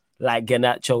someone like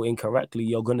Garnacho incorrectly,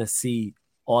 you're gonna see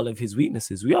all of his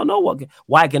weaknesses. We all know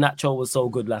why Garnacho was so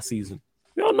good last season.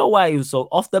 We all know why he was so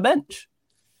off the bench.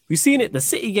 We've seen it. The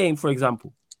City game, for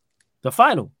example, the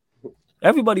final.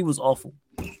 Everybody was awful.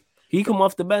 He come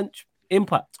off the bench,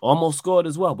 impact, almost scored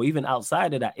as well. But even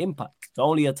outside of that impact, the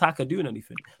only attacker doing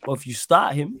anything. But if you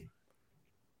start him,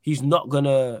 he's not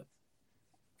gonna,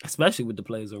 especially with the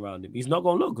players around him, he's not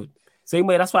gonna look good. Same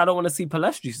way, that's why I don't want to see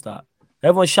Palestri start.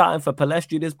 Everyone's shouting for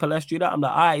Palestri this, Palestri that. I'm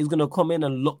like, all right, he's gonna come in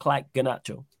and look like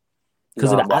Garnacho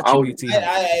because of the attributes he has.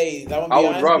 I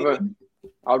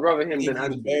would rather him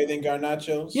than he's better than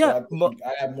Garnacho. So yeah,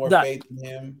 I have more faith in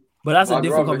him. But that's a I'd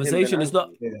different rather him than conversation. It's not.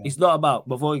 Anthony. It's not about.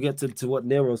 Before we get to what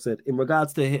Nero said in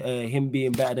regards to him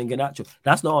being better than Garnacho.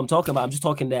 That's not what I'm talking about. I'm just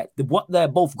talking that what they're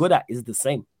both good at is the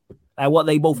same. Like what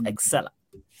they both excel at,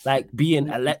 like being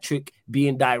electric,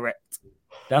 being direct.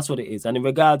 That's what it is. And in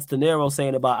regards to Nero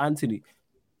saying about Anthony,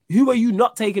 who are you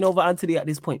not taking over Anthony at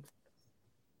this point?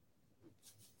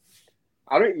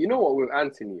 I don't. You know what with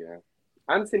Anthony? Yeah,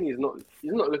 Anthony is not.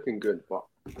 He's not looking good, but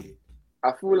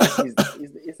I feel like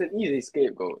it's an easy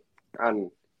scapegoat,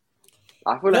 and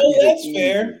I feel like that's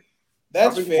fair.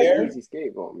 That's fair. An easy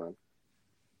scapegoat, man.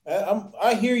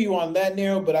 I hear you on that,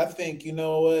 Nero, but I think you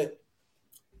know what.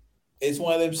 It's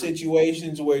one of them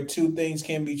situations where two things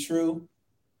can be true.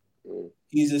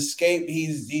 He's escaped.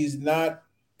 He's not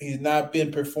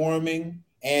been performing,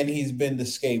 and he's been the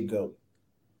scapegoat.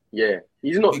 Yeah,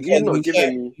 he's not giving me.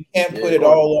 You can't put it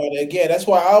all on again. That's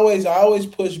why I always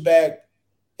push back,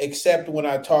 except when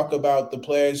I talk about the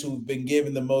players who've been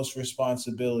given the most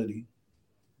responsibility.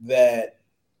 That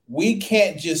we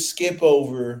can't just skip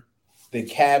over the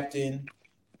captain.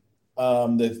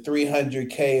 The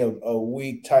 300K a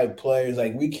week type players,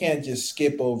 like we can't just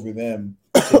skip over them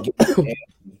to get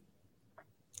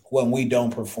when we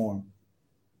don't perform.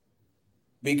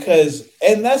 Because,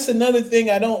 and that's another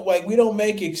thing I don't like. We don't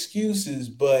make excuses,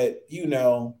 but you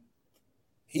know,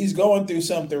 he's going through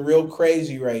something real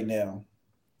crazy right now,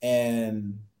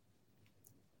 and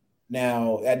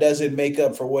now that doesn't make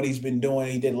up for what he's been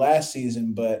doing. He did last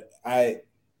season, but I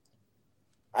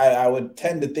would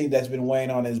tend to think that's been weighing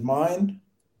on his mind.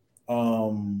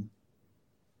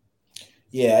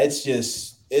 Yeah, it's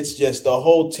just the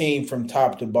whole team from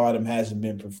top to bottom hasn't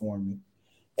been performing.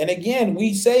 And again,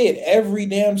 we say it every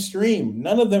damn stream.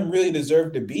 None of them really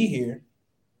deserve to be here.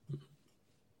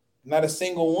 Not a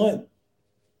single one.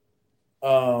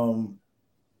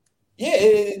 Yeah,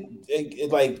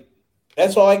 it like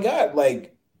that's all I got.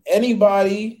 Like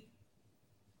anybody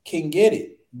can get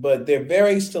it. But they're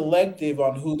very selective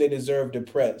on who they deserve to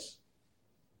press.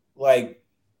 Like,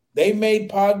 they made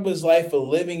Pogba's life a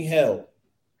living hell.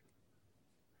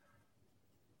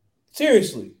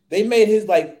 Seriously. They made his,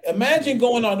 like, imagine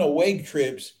going on away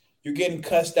trips, you're getting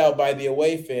cussed out by the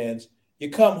away fans. You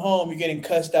come home, you're getting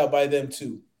cussed out by them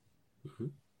too. Mm-hmm.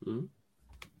 Mm-hmm.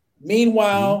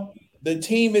 Meanwhile, the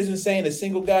team isn't saying a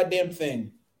single goddamn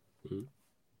thing.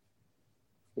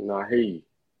 No, I hear you.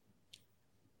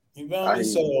 You feel me?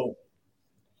 So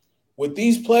with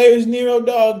these players, Nero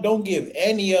dog, don't give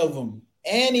any of them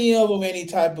any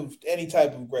type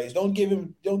of grace. Don't give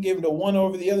him the one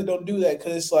over the other. Don't do that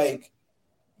because it's like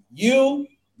you,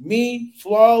 me,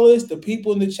 Flawless, the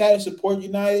people in the chat who support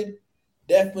United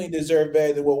definitely deserve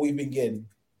better than what we've been getting.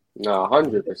 No,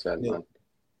 100%, man.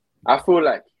 I feel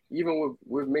like even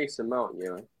with Mason Mount, you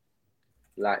know,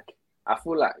 like I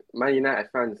feel like Man United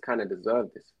fans kind of deserve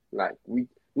this. Like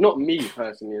not me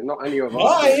personally, not any of us.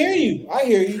 I hear you.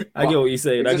 I get what you're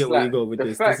saying. I get where you go with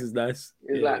this. This is nice.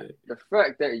 It's like the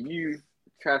fact that you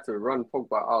try to run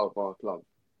Pogba out of our club.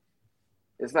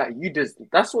 It's like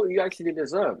that's what you actually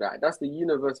deserve. That's the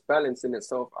universe balancing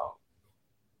itself out.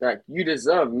 Like you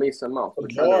deserve Mason Mount for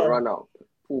trying to run out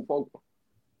Paul Pogba.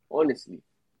 Honestly.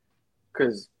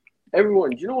 Because everyone,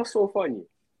 do you know what's so funny?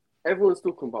 Everyone's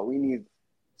talking about we need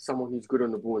someone who's good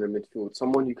on the ball in the midfield,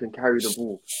 someone who can carry the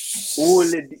ball,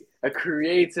 a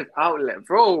creative outlet,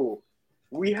 bro.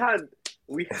 We had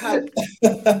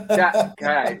that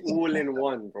guy all in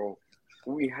one, bro.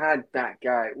 We had that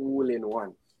guy all in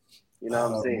one. You know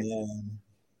what I'm saying? Man.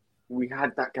 We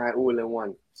had that guy all in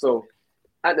one. So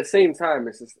at the same time,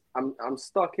 it's just I'm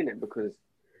stuck in it because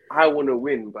I want to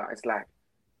win, but it's like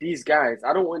these guys.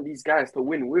 I don't want these guys to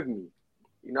win with me.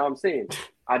 You know what I'm saying?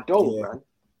 I don't, man.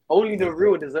 Only the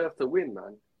real deserve to win,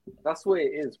 man. That's what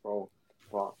it is, bro.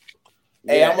 But,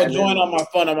 hey, I'm going to join on my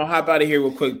phone. I'm going to hop out of here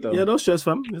real quick, though. Yeah, no stress,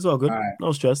 fam. It's all good. All right.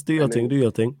 No stress. Do your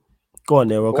thing. Go on,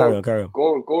 Nero. Carry on.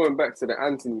 Going back to the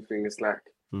Anthony thing, it's like,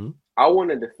 I want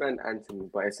to defend Anthony,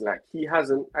 but it's like he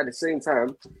hasn't, at the same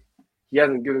time, he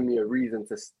hasn't given me a reason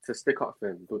to stick up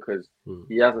for him because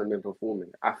he hasn't been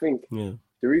performing. I think the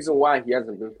reason why he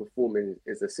hasn't been performing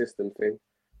is a system thing.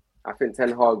 I think Ten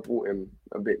Hag bought him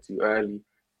a bit too early.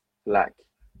 Like,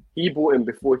 he bought him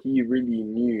before he really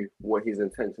knew what his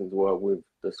intentions were with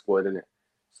the squad, innit?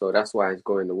 So that's why it's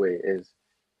going the way it is,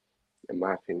 in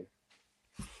my opinion.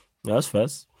 That's fair.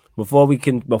 Before we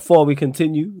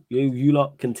continue, you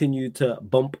lot continue to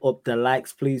bump up the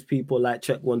likes, please, people. Like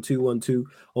check 1212.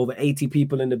 Over 80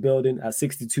 people in the building at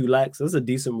 62 likes. That's a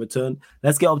decent return.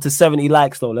 Let's get up to 70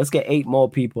 likes though. Let's get 8 more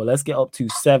people. Let's get up to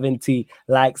 70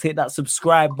 likes. Hit that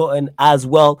subscribe button as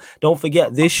well. Don't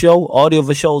forget this show, audio of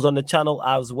the shows on the channel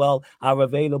as well are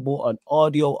available on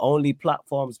audio only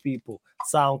platforms, people.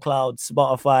 SoundCloud,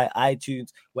 Spotify, iTunes,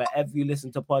 wherever you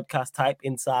listen to podcasts, type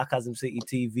in Sarcasm City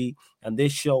TV, and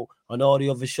this show on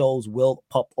audio of the shows will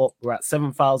pop up. We're at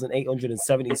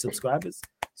 7,870 subscribers.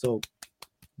 So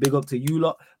big up to you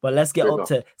lot. But let's get up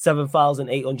to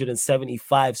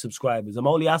 7,875 subscribers. I'm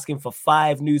only asking for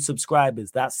 5 new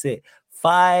subscribers. That's it.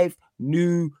 5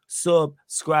 new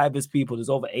subscribers, people. There's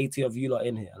over 80 of you lot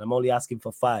in here, and I'm only asking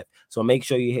for 5. So make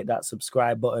sure you hit that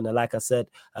subscribe button. And like I said,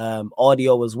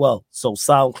 audio as well. So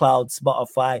SoundCloud,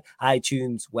 Spotify,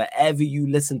 iTunes, wherever you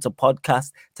listen to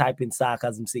podcasts, type in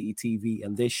Sarcasm City TV,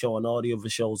 and this show and audio of the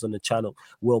shows on the channel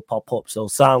will pop up. So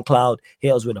SoundCloud,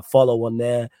 hit us with a follow on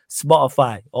there.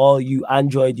 Spotify, all you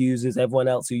Android users, everyone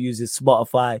else who uses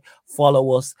Spotify,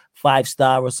 follow us,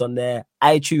 5-star us on there.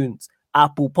 iTunes,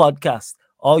 Apple Podcasts,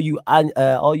 all you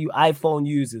iPhone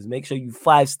users, make sure you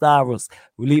 5-star us.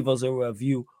 Leave us a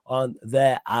review on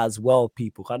there as well,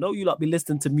 people. I know you lot be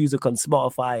listening to music on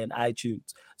Spotify and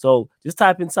iTunes. So just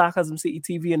type in Sarcasm City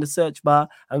TV in the search bar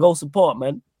and go support,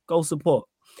 man. Go support.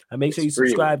 And make sure you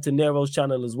subscribe to Nero's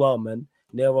channel as well, man.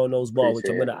 Nero Knows Ball, which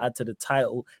I'm going to add to the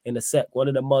title in a sec. One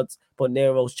of the mods put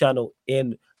Nero's channel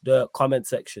in the comment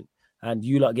section. And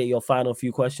you lot get your final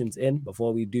few questions in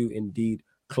before we do indeed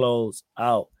close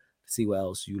out. See what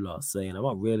else you lot are saying. I'm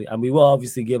not really, and we will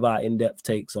obviously give our in-depth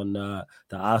takes on the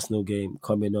Arsenal game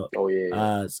coming up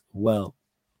as well.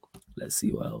 Let's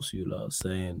see what else you lot are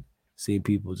saying. See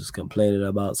people just complaining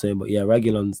about saying, but yeah,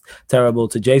 Reguilon's terrible.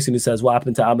 To Jason, who says, what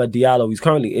happened to Amad Diallo? He's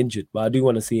currently injured, but I do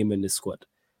want to see him in this squad.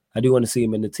 I do want to see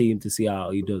him in the team to see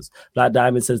how he does. Black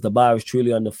Diamond says the bar is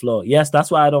truly on the floor. Yes,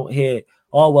 that's why I don't hear,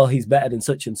 oh, well, he's better than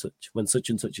such and such when such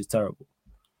and such is terrible.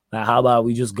 Like, how about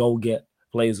we just go get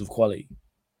players of quality,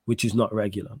 which is not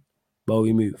regular, but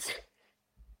we move.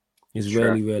 It's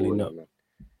really not.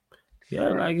 Yeah,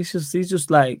 like he's just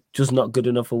not good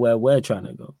enough for where we're trying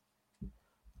to go.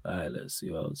 All right, let's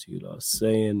see what else you lot are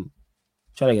saying.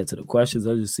 Trying to get to the questions.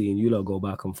 I'm just seeing you lot go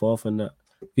back and forth on that.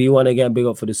 V1 again, big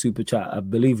up for the super chat. I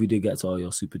believe we did get to all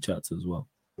your super chats as well.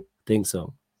 I think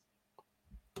so.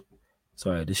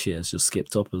 Sorry, this shit has just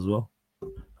skipped up as well. I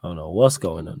don't know what's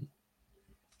going on.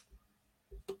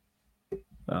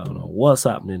 I don't know what's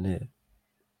happening here.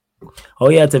 Oh,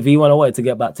 yeah, to V1, I wanted to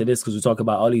get back to this because we talk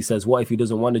about Ollie says, what if he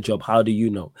doesn't want a job? How do you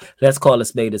know? Let's call a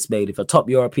spade a spade. If a top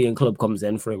European club comes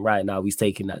in for him right now, he's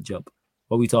taking that job.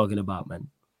 What are we talking about, man?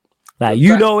 Like,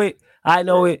 you know it. I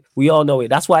know it. We all know it.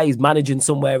 That's why he's managing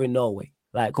somewhere in Norway.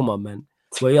 Like, come on, man.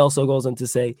 But he also goes on to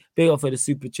say, big up for the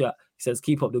super chat. He says,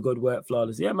 keep up the good work,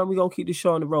 flawless. Yeah, man, we're going to keep the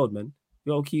show on the road, man.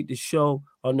 We're going to keep the show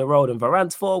on the road. And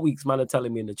Varane's 4 weeks, man, are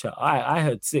telling me in the chat. I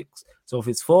heard 6. So if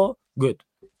it's 4, good.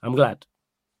 I'm glad.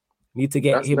 Need to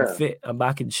get him fit and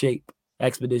back in shape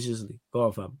expeditiously. Go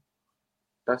on, fam.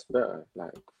 That's better.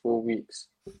 Like 4 weeks.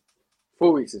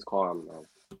 4 weeks is calm, man.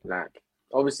 Like,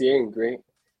 obviously it ain't great,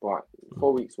 but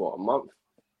 4 weeks, what, a month?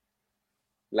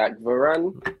 Like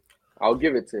Varane, I'll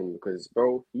give it to him because,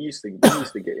 bro, he used to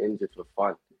get injured for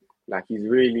fun. Like he's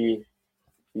really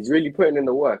putting in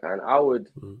the work, and I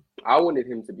wanted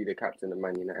him to be the captain of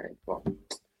Man United, but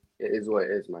it is what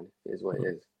it is, man. It is what it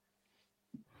is.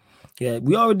 Yeah,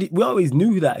 we always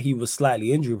knew that he was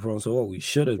slightly injury prone. So what we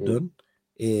should have done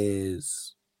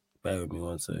is, bear with me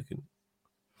 1 second.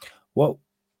 What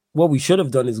we should have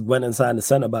done is went and signed a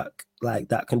centre back like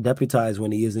that can deputize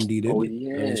when he is indeed injured. Oh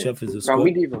yeah, and Sheffield's now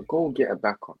we didn't even go get a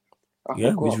backup.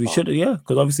 Which we should have. Yeah,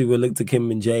 because obviously we're linked to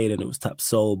Kim and Jade, and it was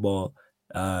Tapsoba.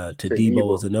 To Debo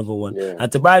was another one. Yeah.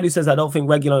 And to Brad, who says, I don't think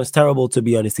Reguilon is terrible, to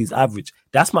be honest. He's average.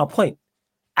 That's my point.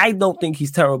 I don't think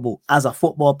he's terrible as a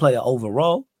football player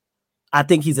overall. I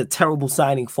think he's a terrible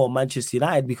signing for Manchester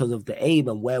United because of the aim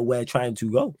and where we're trying to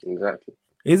go. Exactly.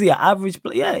 Is he an average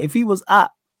player? Yeah, if he was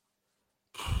at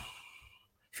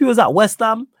West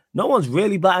Ham, no one's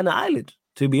really batting an eyelid,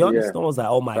 to be honest. Yeah. No one's like,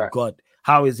 oh my God,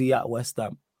 how is he at West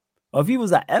Ham? Or if he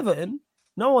was at Everton,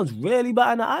 no one's really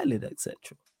batting an eyelid, etc.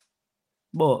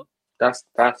 But that's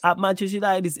at Manchester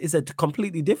United is a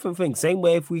completely different thing. Same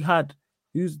way if we had,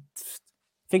 I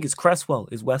think it's Cresswell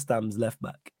is West Ham's left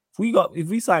back. If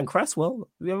we sign Cresswell,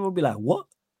 everyone would be like, what?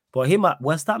 But him at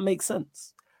West Ham makes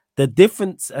sense. The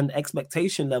difference and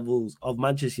expectation levels of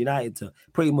Manchester United to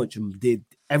pretty much did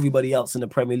everybody else in the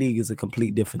Premier League is a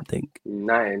complete different thing.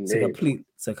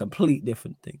 It's a complete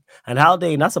different thing. And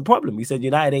Haldane, that's a problem. He said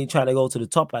United ain't trying to go to the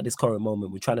top at this current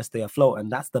moment. We're trying to stay afloat,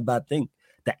 and that's the bad thing.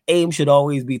 The aim should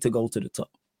always be to go to the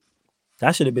top.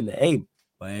 That should have been the aim.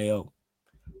 But hey, yo,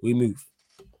 we move.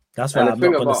 That's why I'm not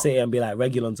going to sit here and be like,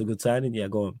 Reguilon's a good signing. Yeah,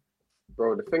 go on.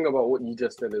 Bro, the thing about what you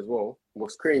just said as well,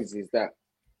 what's crazy is that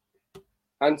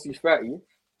Ansu Fati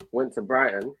went to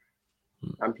Brighton,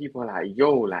 and people are like,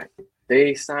 yo, like,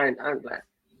 they signed, and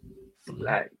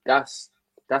like that's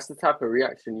the type of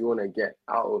reaction you want to get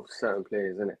out of certain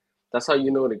players, isn't it? That's how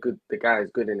you know the guy is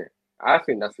good, in it. I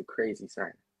think that's a crazy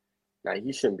sign. Like,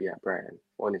 he shouldn't be at Brighton,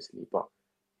 honestly, but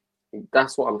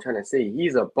that's what I'm trying to say.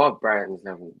 He's above Brighton's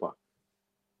level, but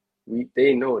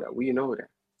they know that. We know that.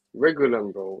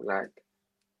 Reguilon, bro, like,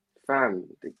 fam,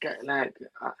 the guy, like,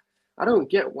 I don't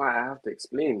get why I have to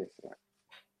explain this. Like,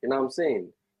 you know what I'm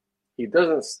saying? He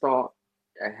doesn't start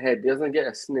ahead, doesn't get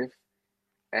a sniff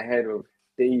ahead of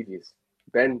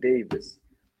Ben Davies.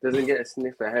 Doesn't get a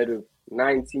sniff ahead of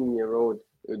 19-year-old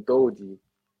Udogie.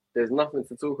 There's nothing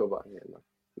to talk about here, man.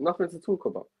 Nothing to talk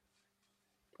about.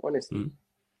 Honestly.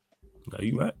 No,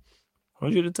 you right.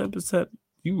 110%.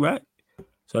 You right.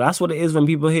 So that's what it is when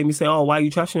people hear me say, oh, why are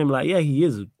you trashing him? Like, yeah, he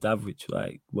is average.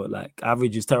 Like, but like,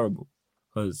 average is terrible.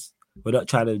 Because we're not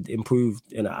trying to improve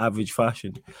in an average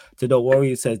fashion. So don't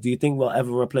worry, it says, do you think we'll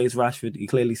ever replace Rashford? He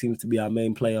clearly seems to be our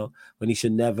main player when he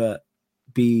should never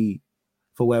be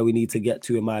for where we need to get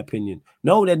to, in my opinion.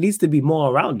 No, there needs to be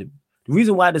more around him. The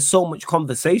reason why there's so much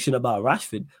conversation about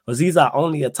Rashford was he's our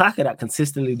only attacker that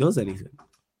consistently does anything.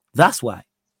 That's why.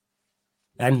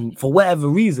 And for whatever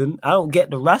reason, I don't get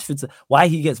the Rashford, why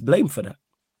he gets blamed for that.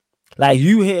 Like,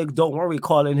 you here, don't worry,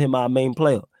 calling him our main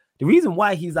player. The reason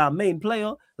why he's our main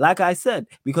player, like I said,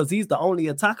 because he's the only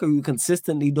attacker who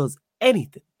consistently does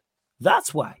anything.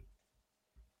 That's why.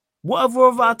 What other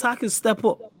of our attackers step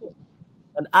up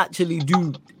and actually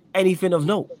do anything of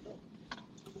note?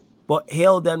 But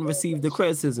he'll then receive the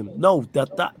criticism. No,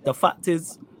 the fact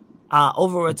is, our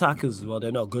other attackers, well,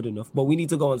 they're not good enough, but we need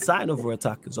to go and sign other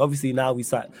attackers. Obviously, now we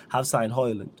have signed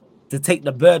Højlund to take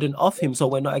the burden off him, so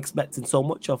we're not expecting so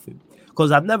much of him.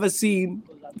 Because I've never seen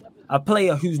a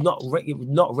player who's not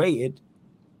rated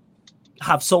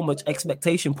have so much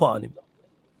expectation put on him.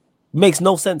 Makes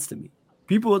no sense to me.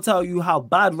 People will tell you how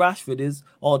bad Rashford is,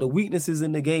 or the weaknesses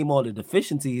in the game, or the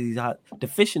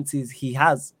deficiencies he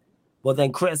has, but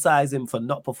then criticize him for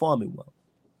not performing well.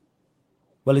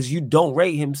 Well, as you don't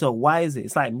rate him, so why is it?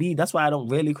 It's like me. That's why I don't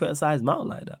really criticize Mount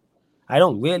like that. I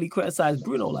don't really criticize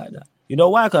Bruno like that. You know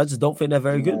why? Because I just don't think they're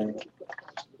very good.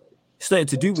 It's nothing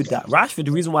to do with that. Rashford,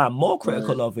 the reason why I'm more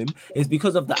critical of him is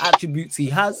because of the attributes he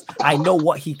has. I know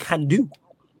what he can do.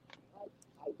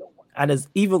 And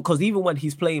even when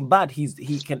he's playing bad,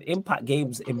 he can impact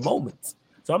games in moments.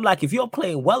 So I'm like, if you're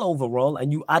playing well overall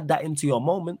and you add that into your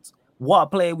moments, what a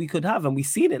player we could have. And we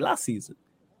seen it last season.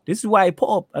 This is why he put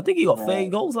up, I think he got 30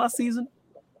 goals last season.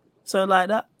 Something like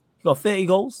that. He got 30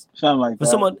 goals. Something like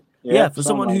that. For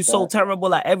someone who's so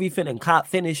terrible at everything and can't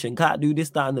finish and can't do this,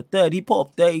 that, and the third, he put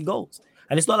up 30 goals.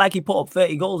 And it's not like he put up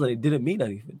 30 goals and it didn't mean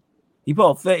anything. He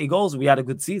put up 30 goals and we had a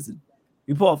good season.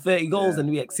 We put up 30 goals and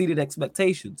we exceeded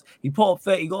expectations. He put up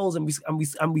 30 goals and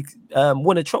we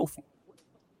won a trophy.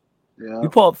 Yeah. We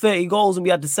put up 30 goals and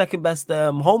we had the second best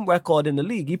home record in the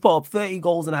league. He put up 30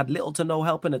 goals and had little to no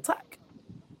help in attack.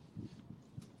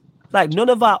 Like, none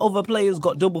of our other players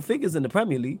got double figures in the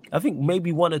Premier League. I think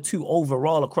maybe one or two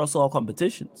overall across all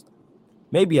competitions.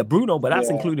 Maybe a Bruno, but that's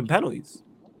including penalties.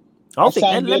 I don't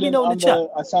think. Let me know in the chat.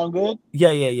 I sound good?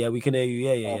 Yeah. We can hear you.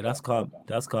 Yeah. That's calm.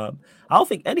 I don't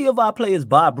think any of our players,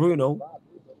 bar Bruno,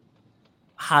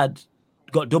 had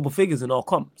got double figures in all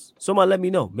comps. Someone let me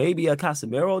know. Maybe a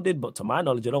Casemiro did, but to my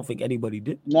knowledge, I don't think anybody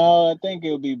did. No, I think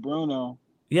it'll be Bruno.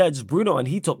 Yeah, just Bruno, and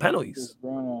he took penalties. Just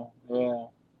Bruno, yeah.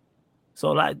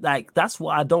 So, like that's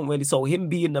what I don't really... So, him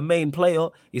being the main player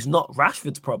is not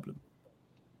Rashford's problem.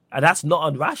 And that's not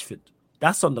on Rashford.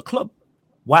 That's on the club.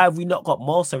 Why have we not got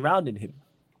more surrounding him?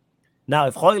 Now,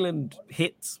 if Højlund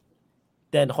hits,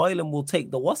 then Højlund will take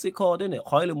the... What's it called, innit?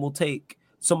 Højlund will take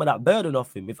some of that burden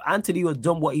off him. If Anthony was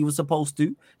done what he was supposed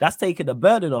to, that's taking the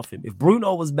burden off him. If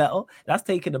Bruno was better, that's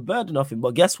taking the burden off him.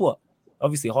 But guess what?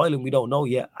 Obviously, Højlund, we don't know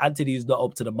yet. Anthony is not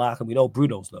up to the mark, and we know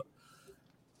Bruno's not.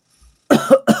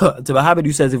 To Mohammed,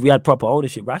 who says if we had proper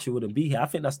ownership, Rashford wouldn't be here. I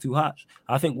think that's too harsh.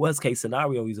 I think worst case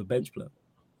scenario, he's a bench player.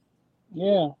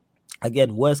 Yeah.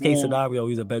 Again, worst case scenario,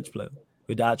 he's a bench player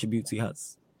with the attributes he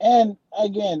has. And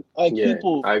again, like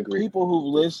people who've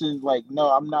listened, like,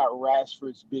 no, I'm not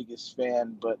Rashford's biggest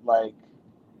fan, but like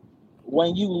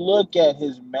when you look at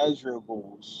his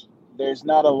measurables, there's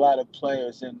not a lot of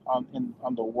players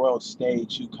on the world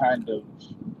stage who kind of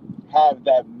have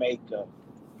that makeup,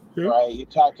 right? You're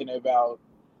talking about,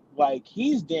 like,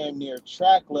 he's damn near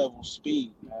track level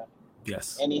speed, man.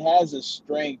 Yes. And he has a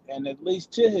strength, and at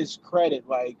least to his credit,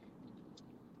 like,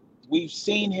 we've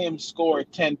seen him score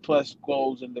 10 plus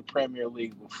goals in the Premier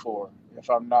League before, if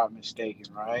I'm not mistaken,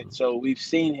 right? So we've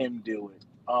seen him do it.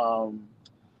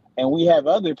 And we have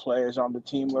other players on the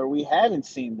team where we haven't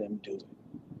seen them do it.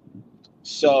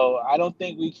 So I don't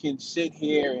think we can sit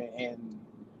here and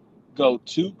go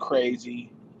too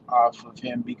crazy off of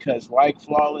him because, like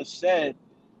Flawless said,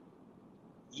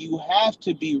 you have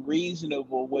to be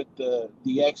reasonable with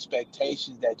the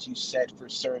expectations that you set for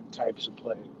certain types of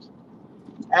players.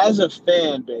 As a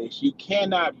fan base, you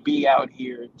cannot be out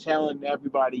here telling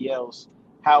everybody else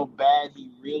how bad he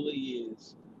really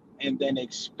is and then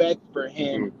expect for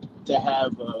him to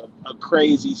have a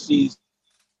crazy season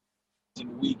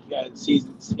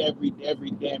seasons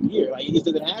every damn year. Like, it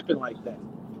doesn't happen like that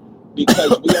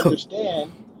because we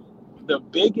understand the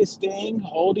biggest thing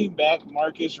holding back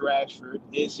Marcus Rashford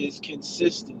is his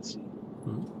consistency.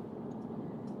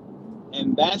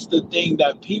 And that's the thing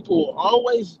that people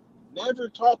always never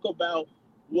talk about,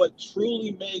 what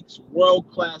truly makes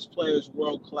world-class players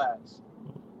world-class.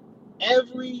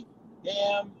 Every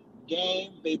damn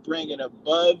game, they bring an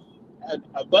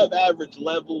above average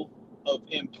level of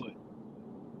input.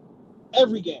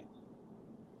 Every game.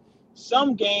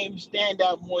 Some games stand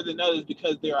out more than others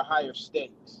because there are higher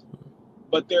stakes.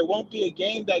 But there won't be a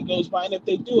game that goes by, and if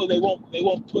they do, they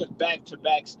won't put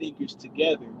back-to-back stinkers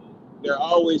together. They're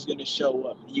always going to show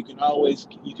up. You can always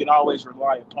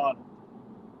rely upon them.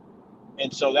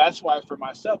 And so that's why, for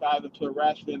myself, I haven't put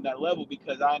Rashford in that level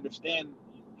because I understand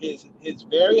his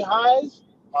very highs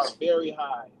are very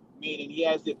high, meaning he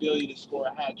has the ability to score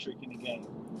a hat trick in a game.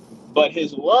 But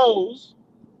his lows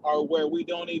are where we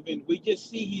just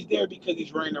see he's there because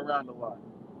he's running around a lot.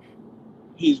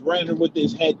 He's running with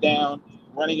his head down,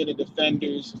 running into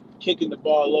defenders, kicking the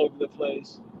ball all over the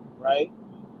place, right?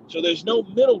 So there's no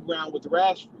middle ground with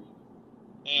Rashford.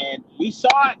 And we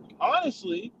saw it,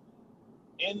 honestly,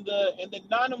 in the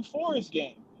Nottingham Forest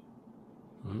game.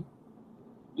 Mm-hmm.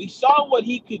 We saw what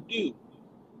he could do.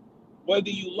 Whether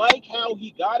you like how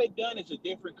he got it done is a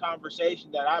different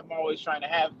conversation that I'm always trying to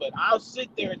have, but I'll sit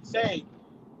there and say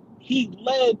he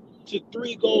led to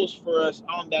 3 goals for us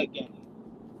on that game.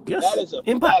 Yes. That is a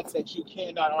fact that you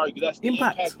cannot argue. That's the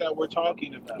impact that we're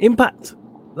talking about. Impact.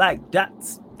 Like,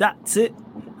 that's it.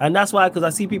 And that's why, because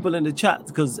I see people in the chat,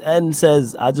 because N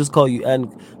says, I just call you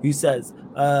N, who says,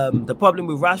 the problem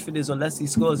with Rashford is unless he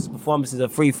scores, his performance is a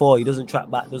 3-4. He doesn't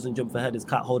track back, doesn't jump for headers,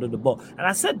 can't hold on the ball. And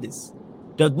I said this.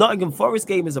 The Nottingham Forest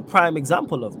game is a prime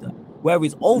example of that, where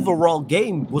his overall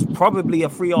game was probably a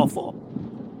 3 or 4.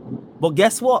 But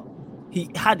guess what? He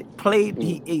had played,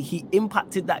 he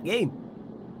impacted that game.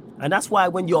 And that's why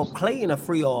when you're playing a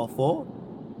 3 or 4,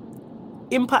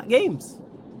 impact games.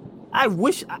 I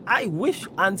wish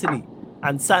Anthony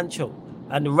and Sancho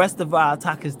and the rest of our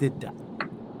attackers did that.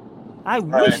 I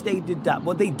wish they did that,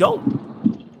 but they don't.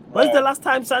 When's the last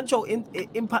time Sancho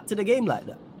impacted a game like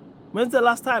that? When's the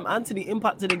last time Anthony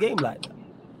impacted a game like that?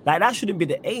 Like, that shouldn't be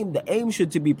the aim. The aim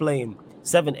should to be playing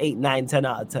 7, 8, 9, 10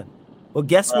 out of 10. But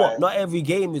guess what? Not every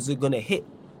game is going to hit.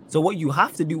 So what you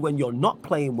have to do when you're not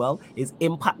playing well is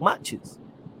impact matches.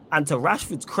 And to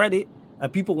Rashford's credit,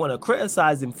 and people want to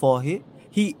criticize him for it,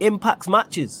 he impacts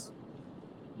matches.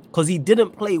 Because he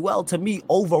didn't play well, to me,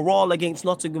 overall against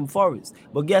Nottingham Forest.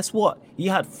 But guess what? He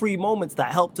had 3 moments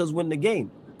that helped us win the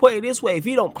game. Put it this way, if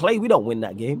he don't play, we don't win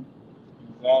that game.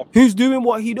 Exactly. Who's doing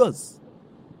what he does?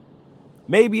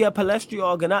 Maybe a Palestri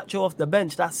or Garnacho off the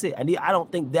bench, that's it. And I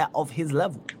don't think they're of his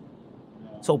level.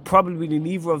 So probably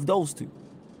neither of those two.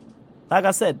 Like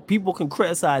I said, people can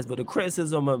criticize, but the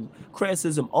criticism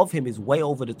of him is way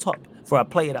over the top for a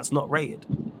player that's not rated.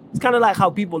 It's kind of like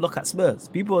how people look at Spurs.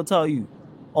 People will tell you,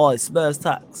 oh, it's Spurs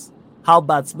tax, how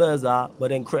bad Spurs are, but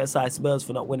then criticize Spurs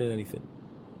for not winning anything.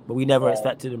 But we never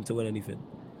expected them to win anything.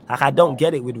 Like, I don't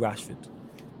get it with Rashford.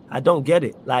 I don't get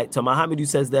it. Like, to Mohamed, who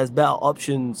says there's better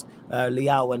options,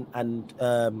 Leao and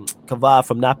Cavara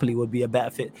from Napoli would be a better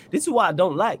fit. This is what I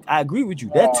don't like. I agree with you.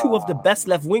 They're 2 of the best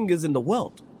left wingers in the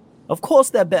world. Of course,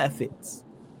 they're better fits.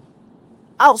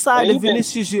 Outside of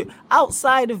Vinicius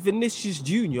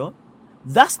Jr.,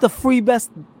 that's the 3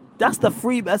 best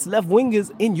left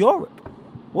wingers in Europe.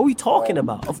 What are we talking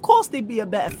about? Of course, they'd be a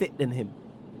better fit than him.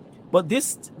 But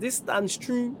this stands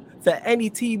true for any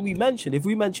team we mention. If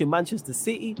we mention Manchester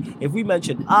City, if we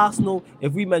mention Arsenal,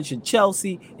 if we mention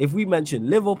Chelsea, if we mention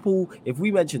Liverpool, if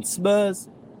we mention Spurs,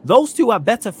 those 2 are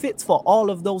better fits for all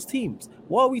of those teams.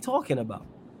 What are we talking about?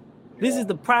 This is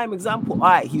the prime example. All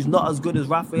right, he's not as good as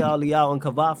Rafael Leao and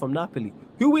Cavani from Napoli.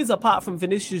 Who is apart from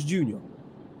Vinicius Jr.?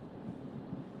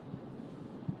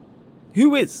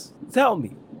 Who is? Tell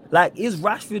me. Like, is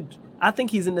Rashford? I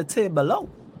think he's in the tier below.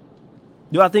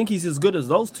 Do I think he's as good as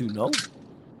those two? No.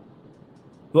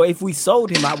 But if we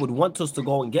sold him, I would want us to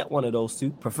go and get one of those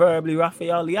two, preferably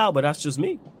Rafael Leao, but that's just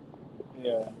me.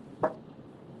 Yeah.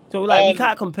 So, like, we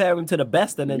can't compare him to the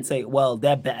best and then say, well,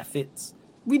 they're better fits.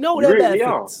 We know they're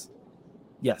better fits.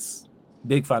 Yes.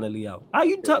 Big fan of Leao. How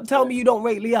you tell me you don't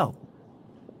rate Leao?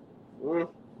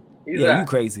 You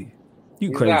crazy.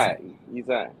 You crazy. He's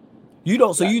that. You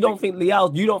don't. So you don't think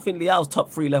Leao's top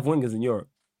 3 left wingers in Europe?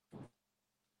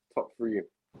 Top 3.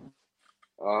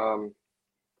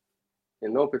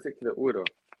 In no particular order.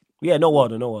 Yeah, no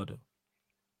order.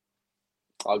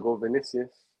 I'll go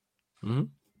Vinicius. Mm-hmm.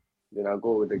 Then I'll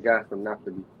go with the guy from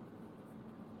Napoli.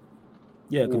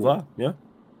 Yeah, Cavani. Yeah.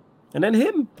 And then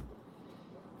him.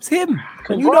 It's him.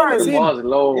 And you know it's him. The bar's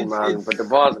low, man. But the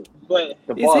bar's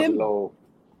low.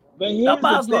 But that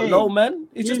bar's not low, man.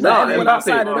 It's just that everyone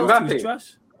outside of those two is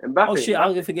trash. Mbappe. Oh shit, I'm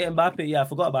gonna forget Mbappe. Yeah, I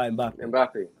forgot about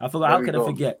Mbappe. I forgot. How could I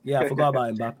forget? Yeah, I forgot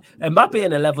about Mbappe. Mbappe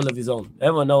in a level of his own.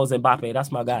 Everyone knows Mbappe.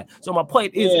 That's my guy. So my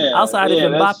point is, outside of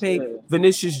Mbappe,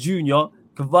 Vinicius Jr.,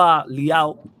 Cavani,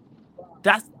 Leao,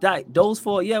 that those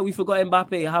 4. Yeah, we forgot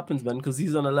Mbappe. It happens, man, because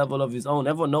he's on a level of his own.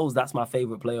 Everyone knows that's my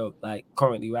favorite player, like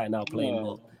currently right now playing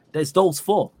ball. There's those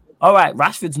 4. All right,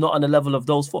 Rashford's not on the level of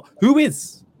those 4. Who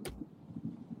is?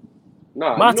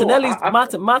 No, Martinelli's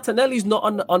not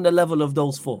on the level of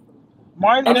those 4.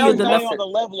 Martinelli's not on the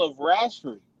level of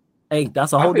Rashford. Hey,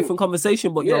 that's a whole different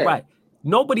conversation, but you're right.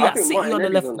 Nobody at City on the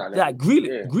level. Like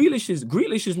Grealish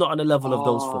is not on the level of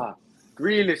those 4.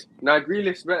 Grealish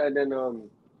better than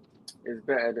is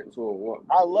better than what?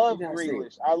 I love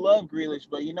Grealish,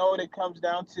 but you know what it comes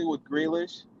down to with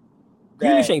Grealish?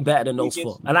 Grealish ain't better than those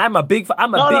 4. And I'm a big fan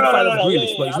of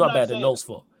Grealish, but he's not better than those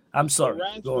 4. I'm sorry. The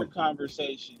Rashford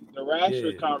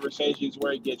conversation is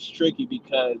where it gets tricky,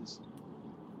 because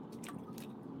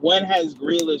when has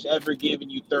Grealish ever given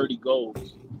you 30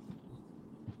 goals?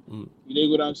 You know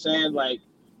what I'm saying? Like,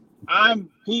 I'm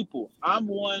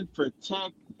one for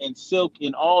tech and silk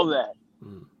and all that.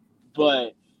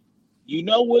 But you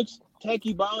know which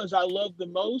techie ballers I love the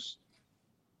most?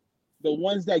 The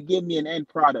ones that give me an end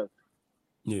product.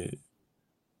 Yeah.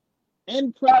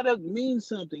 End product means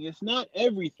something. It's not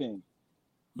everything.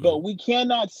 But we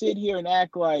cannot sit here and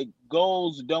act like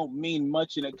goals don't mean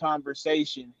much in a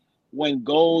conversation when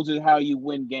goals is how you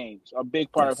win games. A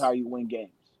big part of how you win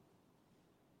games.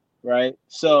 Right?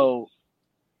 So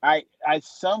I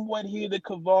somewhat hear the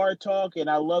Cavani talk, and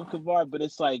I love Cavani, but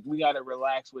it's like we got to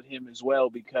relax with him as well,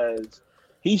 because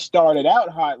he started out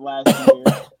hot last year.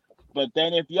 But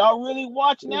then if y'all really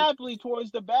watch Napoli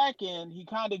towards the back end, he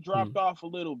kind of dropped off a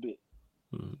little bit.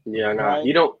 Yeah, no, right?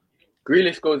 You don't.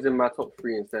 Grealish goes in my top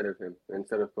 3 instead of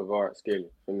Pavard scaling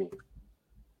for me.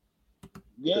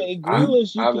 Yeah,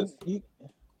 Grealish,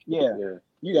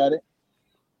 you got it.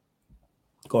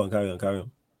 Go on, carry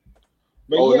on.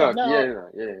 But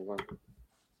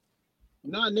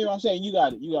No, Nero, I'm saying you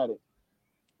got it.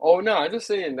 Oh no, I'm just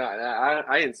saying that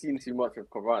I ain't seen too much of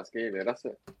Pavard scaling. That's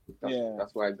it.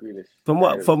 That's why Grealish. From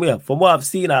what I've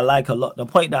seen, I like a lot. The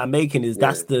point that I'm making is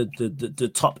that's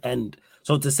the top end.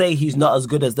 So to say he's not as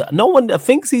good as no one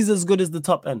thinks he's as good as the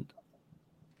top end.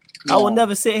 No. I will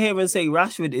never sit here and say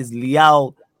Rashford is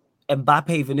Leao,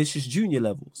 Mbappe, Vinicius Jr.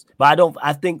 levels. But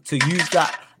I think to use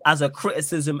that as a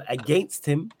criticism against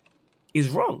him is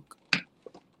wrong.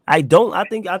 I think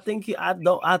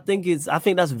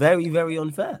that's very, very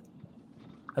unfair.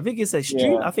 I think it's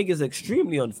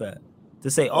extremely unfair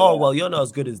to say, oh, well, you're not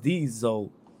as good as these.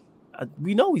 So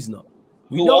we know he's not.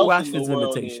 We know Rashford's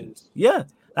limitations. Yeah.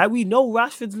 Like, we know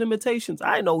Rashford's limitations.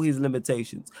 I know his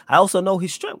limitations. I also know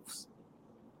his strengths.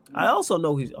 I also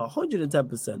know he's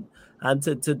 110%. And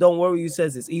to Don't Worry, who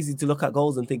says it's easy to look at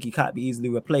goals and think he can't be easily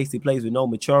replaced. He plays with no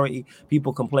maturity.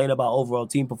 People complain about overall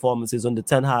team performances under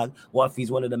Ten Hag. What if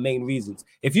he's one of the main reasons?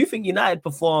 If you think United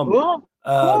perform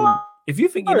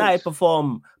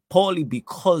poorly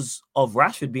because of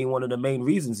Rashford being one of the main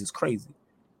reasons, it's crazy.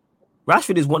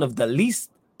 Rashford is one of the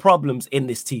least problems in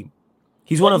this team.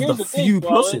 He's one of the few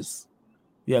pluses.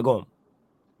 Yeah, go on.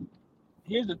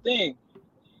 Here's the thing.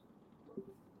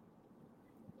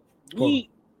 We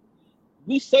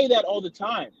say that all the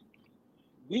time.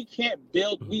 We can't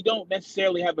build. We don't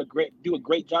necessarily do a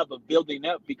great job of building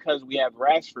up because we have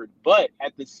Rashford. But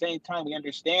at the same time, we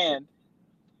understand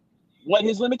what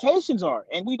his limitations are,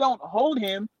 and we don't hold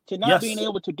him to not being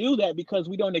able to do that because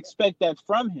we don't expect that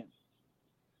from him.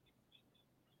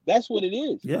 That's what it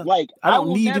is. Yeah. Like I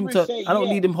don't need him to. Say, I don't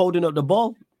need him holding up the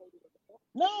ball.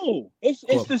 No, it's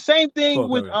the same thing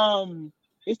with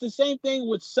it's the same thing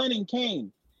with Son and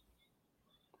Kane.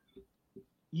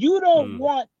 You don't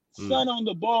want Son on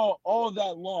the ball all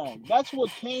that long. That's what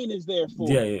Kane is there for.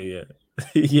 Yeah.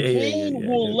 Kane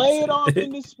will lay it off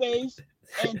into space,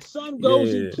 and Son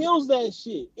goes and kills that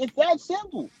shit. It's that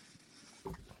simple.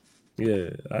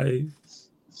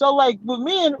 So like with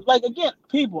me and like again,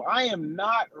 people, I am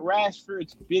not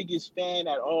Rashford's biggest fan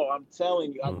at all. I'm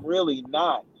telling you, I'm really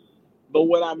not. But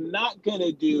what I'm not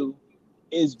gonna do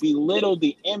is belittle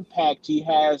the impact he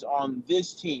has on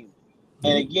this team.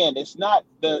 And again, it's not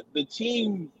the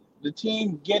team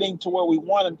getting to where we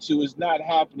want him to is not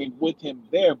happening with him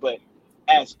there. But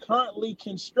as currently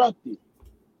constructed,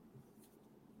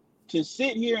 to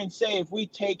sit here and say if we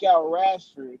take out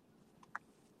Rashford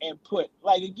and put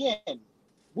like again,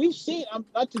 we've seen. I'm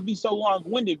not to be so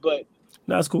long-winded, but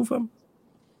that's cool, fam.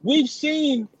 We've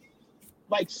seen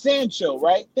like Sancho,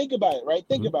 right? Think about it, right?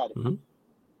 Think about it.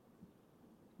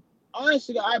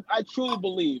 Honestly, I truly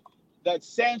believe that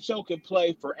Sancho could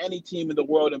play for any team in the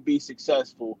world and be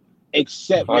successful,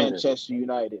 except 100. Manchester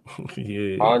United.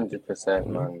 100%,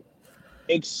 man.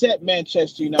 Except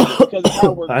Manchester United, because of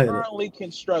how we're currently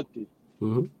constructed.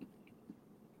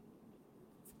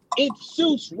 It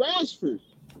suits Rashford.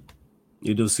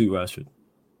 You do suit Rashford.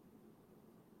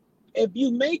 If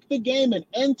you make the game an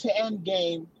end-to-end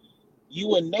game,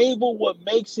 you enable what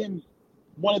makes him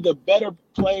one of the better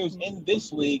players in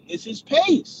this league is his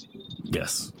pace.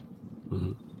 Yes.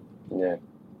 Yeah.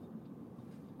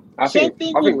 I think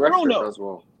Rashford does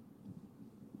well.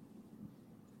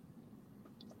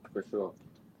 For sure.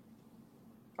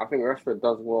 I think Rashford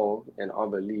does well in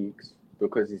other leagues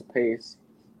because his pace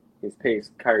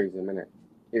carries him, innit?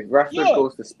 If Rashford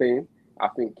goes to Spain, I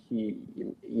think he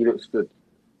looks good.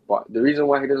 But the reason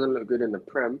why he doesn't look good in the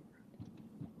Prem,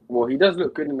 well, he does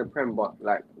look good in the Prem, but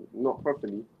like not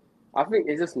properly. I think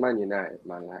it's just Man United,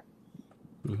 man. Like,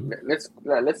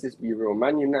 let's just be real.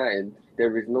 Man United,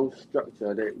 there is no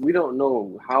structure. We don't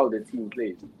know how the team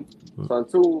plays. So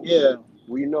until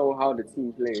we know how the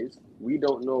team plays, we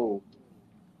don't know.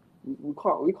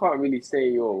 We can't really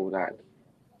say like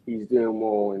he's doing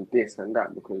more and this and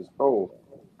that because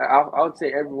I would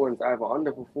say everyone's either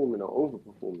underperforming or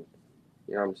overperforming.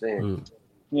 You know what I'm saying?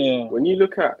 Yeah. When you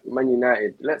look at Man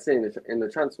United, let's say in the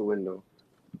transfer window,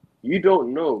 you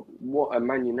don't know what a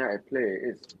Man United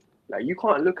player is. Like you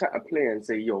can't look at a player and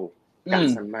say, "Yo,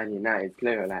 that's a Man United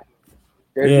player." Like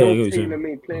there's no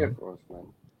tailor-made player for us, man.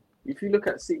 If you look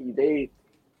at City,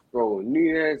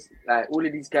 Nunez, like all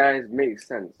of these guys make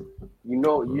sense. You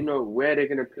know where they're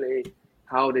gonna play,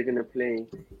 how they're gonna play,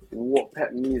 what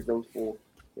Pep needs them for.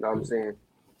 You know what I'm saying?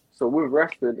 So with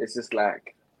Rashford, it's just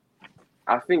like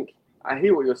I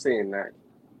hear what you're saying. Like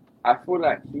I feel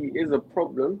like he is a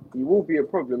problem. He will be a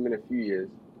problem in a few years,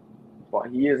 but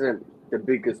he isn't the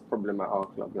biggest problem at our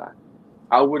club. Like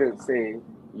I wouldn't say,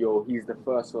 he's the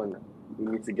first one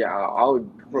we need to get out. I would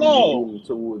probably lean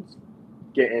towards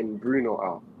getting Bruno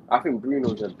out. I think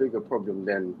Bruno's a bigger problem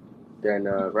than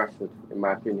Rashford, in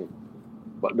my opinion.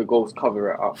 But the goals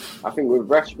cover it up. I think with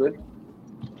Rashford,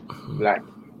 like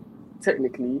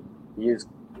technically he is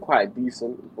quite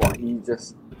decent, but he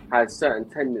just has certain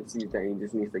tendencies that he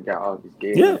just needs to get out of his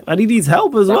game. Yeah, and he needs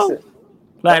help as well.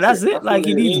 That's it. Like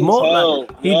he needs more.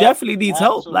 Help. Like, he definitely needs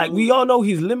help. Like we all know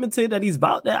he's limited and he's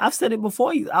out there. I've said it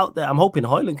before. He's out there. I'm hoping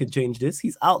Højlund could change this.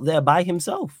 He's out there by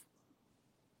himself.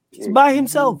 He's by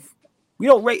himself. We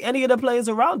don't rate any of the players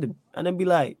around him and then be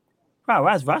like, wow,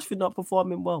 why is Rashford not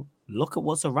performing well? Look at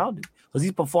what's around him. Because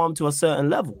he's performed to a certain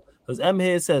level. Because M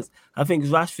here says, I think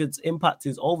Rashford's impact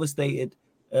is overstated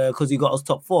because he got us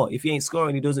top 4. If he ain't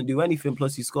scoring, he doesn't do anything.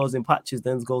 Plus he scores in patches,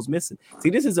 then goes missing. See,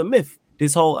 this is a myth.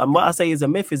 And what I say is a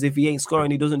myth is if he ain't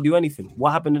scoring, he doesn't do anything.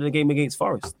 What happened in the game against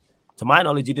Forest? To my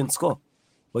knowledge, he didn't score.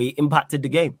 But he impacted the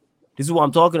game. This is what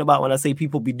I'm talking about when I say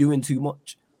people be doing too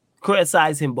much.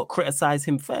 Criticize him, but criticize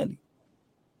him fairly.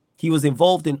 He was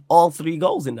involved in all 3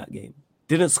 goals in that game.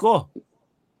 Didn't score.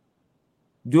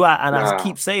 I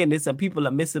keep saying this, and people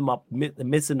are missing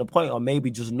the point, or maybe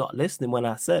just not listening when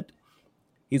I said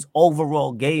his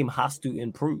overall game has to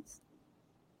improve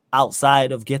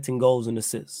outside of getting goals and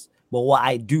assists. But what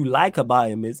I do like about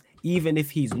him is even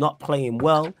if he's not playing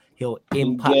well, he'll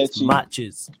impact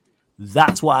matches.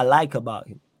 That's what I like about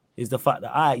him, is the fact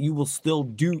that you will still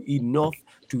do enough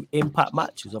to impact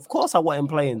matches. Of course, I want him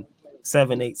playing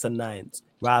 7, 8s, and 9s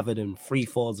rather than 3,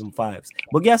 4s, and 5s.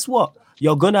 But guess what?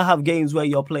 You're gonna have games where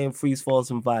you're playing 3s, 4s,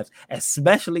 and 5s,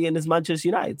 especially in this Manchester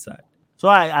United side. So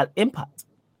I impact.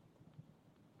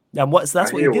 And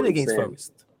that's what he did against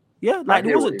Forest. Yeah, like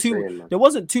there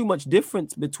wasn't too much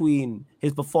difference between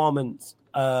his performance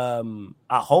at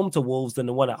home to Wolves than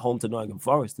the one at home to Nottingham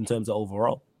Forest in terms of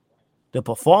overall. The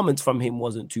performance from him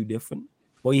wasn't too different.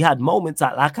 Well, he had moments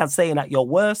like I'm saying, at your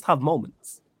worst, have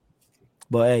moments.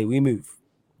 But hey, we move.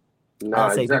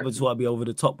 I'd say people just want to be over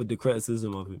the top with the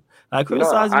criticism of him. Like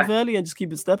criticize him fairly and just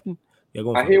keep it stepping. Yeah,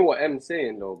 go on. I hear what M's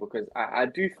saying though, because I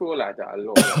do feel like that a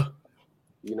lot.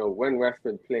 You know, when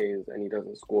Rashford plays and he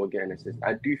doesn't score, get an assist,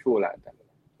 I do feel like that.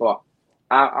 But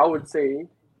I would say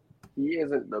he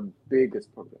isn't the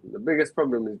biggest problem. The biggest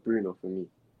problem is Bruno for me.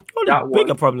 Oh, there's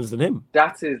bigger problems than him.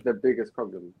 That is the biggest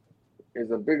problem.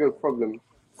 It's a bigger problem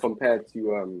compared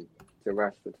to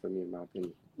Rashford for me, in my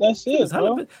opinion. That's it,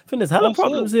 bro. I think there's hella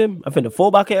problems in him. I think the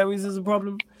fullback areas is a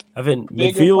problem. I think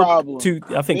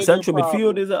midfield, I think central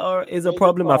midfield is a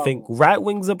problem. I think right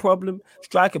wing's a problem.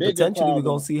 Striker potentially, we're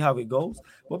gonna see how it goes.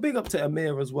 Well, big up to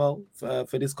Amir as well for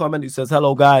this comment. He says,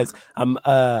 "Hello guys,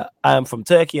 I am from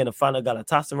Turkey and a fan of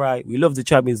Galatasaray. We love the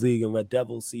Champions League and Red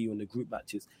Devils. See you in the group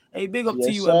matches. Hey, big up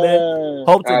to you, Amir.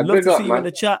 Love to see you in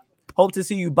the chat. Hope to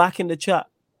see you back in the chat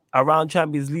around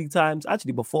Champions League times.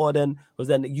 Actually, before then, because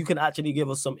then you can actually give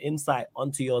us some insight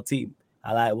onto your team.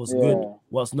 I like what's good,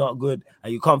 what's not good. Are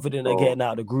you confident in getting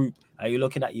out of the group? Are you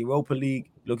looking at Europa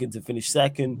League, looking to finish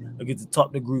second, looking to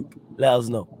top the group? Let us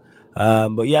know.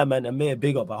 But yeah, man, Amir,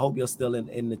 big up. I hope you're still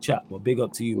in the chat. But big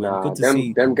up to you, man. Good to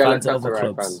see them fans of other Galatasaray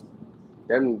clubs.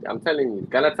 fans. I'm telling you,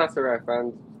 Galatasaray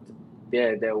fans,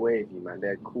 they're wavy, man.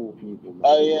 They're cool people, man.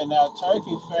 Oh yeah, now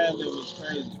Turkey family was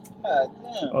crazy. God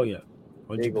damn. Oh yeah.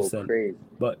 They go 100%. crazy.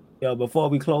 But before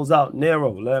we close out,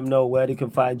 Nero, let them know where they can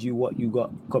find you, what you got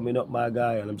coming up, my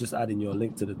guy. And I'm just adding your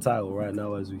link to the title right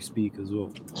now as we speak as well.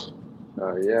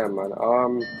 Yeah, man.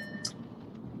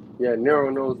 Yeah, Nero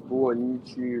Knows Ball on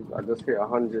YouTube. I just hit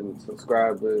 100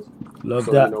 subscribers. Love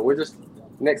that. You know, we're just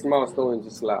next milestone is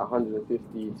just like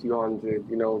 150, 200.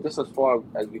 You know, just as far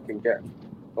as we can get.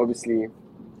 Obviously,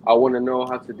 I want to know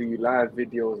how to do live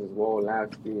videos as well,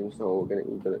 live streams. So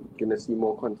we're gonna see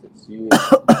more content soon.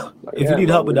 If you need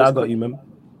help with that, I got you, man.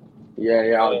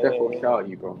 Yeah, I'll definitely shout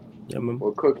you, bro. Yeah, man.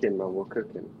 We're cooking, man. We're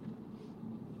cooking.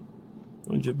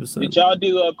 100%. Did y'all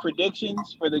do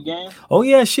predictions for the game? Oh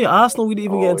yeah, shit. Arsenal, we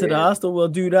didn't even get into the Arsenal. We'll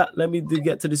do that. Let me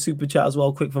get to the super chat as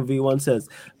well. Quick from V1 says,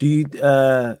 do you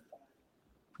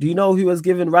know who has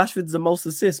given Rashford the most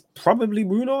assists? Probably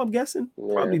Bruno, I'm guessing.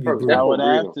 Yeah, probably probably. I would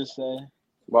Bruno. have to say.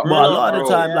 But a lot of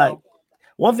the time, like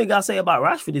one thing I say about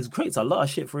Rashford is he creates a lot of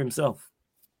shit for himself.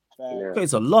 Yeah.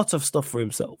 Creates a lot of stuff for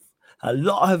himself. A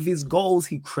lot of his goals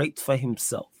he creates for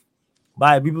himself.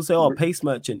 By people say, pace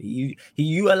merchant. He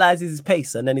utilizes his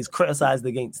pace and then he's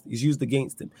used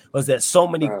against him. Because there's so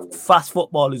many fast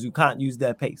footballers who can't use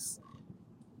their pace.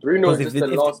 Bruno's just the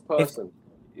last person.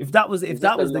 If that was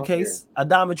the case,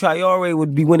 Adama Traore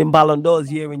would be winning Ballon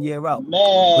d'Ors year in, year out. Man,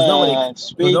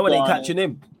 no one ain't catching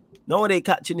him. No one ain't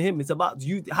catching him. It's about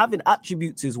you having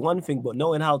attributes is one thing, but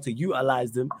knowing how to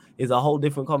utilize them is a whole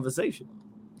different conversation.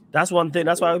 That's one thing.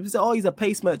 That's why we say, he's a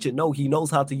pace merchant. No, he knows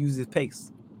how to use his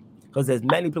pace. Because there's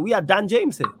many people. We had Dan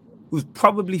James here, who's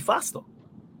probably faster.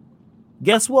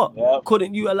 Guess what? Yep.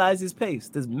 Couldn't utilize his pace.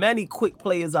 There's many quick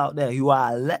players out there who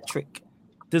are electric.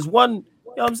 There's one, you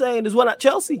know what I'm saying? There's one at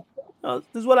Chelsea. You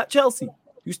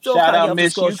still shout can't out get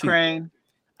Miss the score Ukraine. sheet.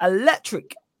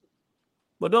 Electric.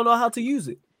 But don't know how to use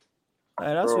it.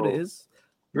 That's what it is.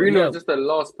 Bruno is just the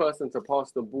last person to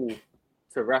pass the ball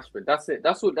to Rashford. That's it.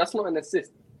 That's not an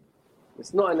assist.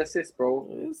 It's not an assist, bro.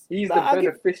 He's the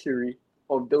beneficiary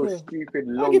of those stupid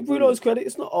long. I give Bruno his credit.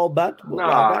 It's not all bad.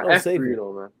 F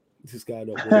Bruno, man. This guy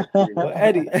don't. But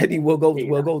Eddie, we'll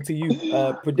go to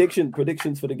you.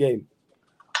 Predictions for the game.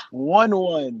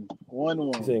 1-1.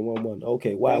 You're saying 1-1.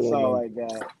 Okay, why? That's all I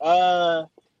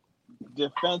got.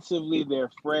 Defensively,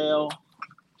 they're frail.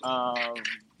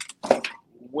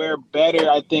 We're better,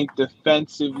 I think,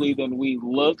 defensively than we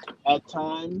look at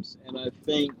times, and I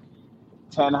think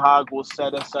Ten Hag will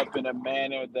set us up in a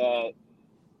manner that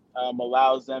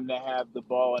allows them to have the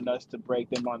ball and us to break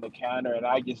them on the counter. And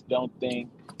I just don't think,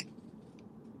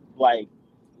 like,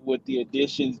 with the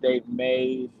additions they've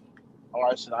made,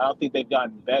 Arsenal, I don't think they've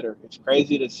gotten better. It's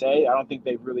crazy to say. I don't think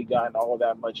they've really gotten all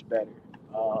that much better.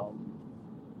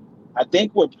 I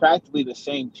think we're practically the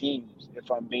same teams, if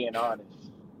I'm being honest.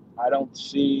 I don't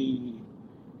see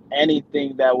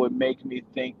anything that would make me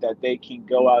think that they can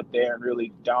go out there and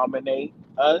really dominate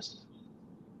us,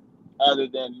 other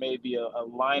than maybe a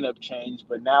lineup change.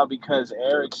 But now because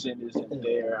Eriksen isn't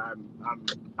there,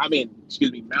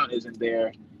 Mount isn't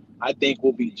there, I think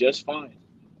we'll be just fine.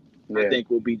 Yeah. I think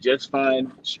we'll be just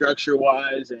fine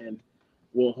structure-wise, and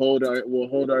we'll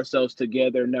hold ourselves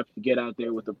together enough to get out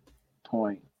there with a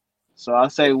point. So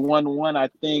I'll say 1-1. I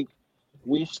think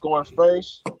we score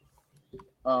first.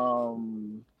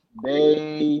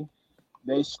 They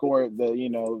score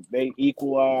they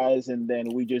equalize, and then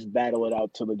we just battle it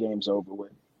out till the game's over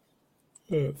with.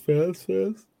 Fast.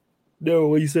 No,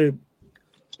 what you say?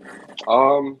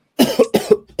 You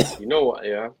know what?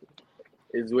 Yeah,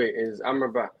 is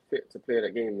Amrabat fit to play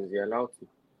that game? Is he allowed to?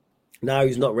 No,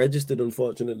 he's not registered,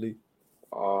 unfortunately.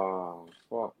 Oh,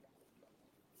 fuck.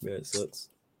 Yeah, it sucks.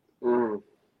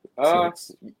 I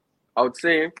would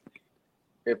say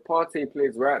if Partey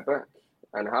plays right back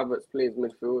and Havertz plays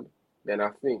midfield, then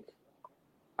I think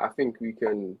we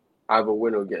can either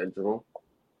win or get a draw.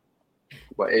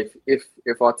 But if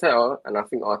Arteta, and I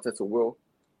think Arteta will,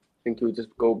 I think he'll just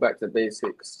go back to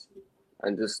basics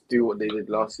and just do what they did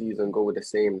last season, go with the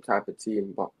same type of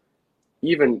team. But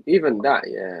even that,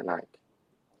 yeah, like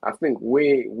I think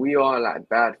we are like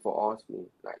bad for Arsenal.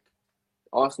 Like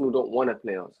Arsenal don't want to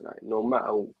play us, like no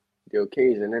matter the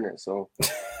occasion, innit? So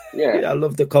yeah, I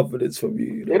love the confidence from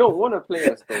you. They don't want to play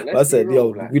us though. I said,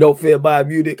 we don't fear Bayern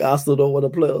Munich. Arsenal don't want to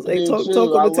play us. Hey, talk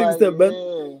on the things there,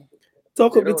 man.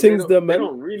 Talk on the things there, man. They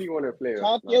don't really want to play us.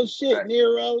 Talk your shit, like,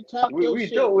 Nero. We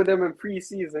dealt with them in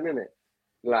pre-season, innit?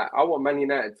 Like I want Man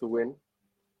United to win.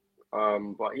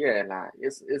 But yeah, like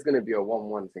it's gonna be a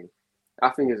 1-1 thing.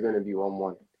 I think it's gonna be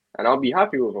 1-1, and I'll be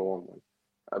happy with a 1-1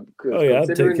 because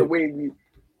considering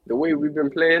the way we've been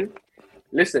playing.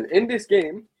 Listen, in this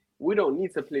game, we don't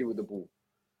need to play with the ball.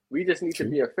 We just need to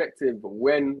be effective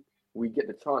when we get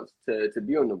the chance to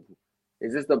be on the ball.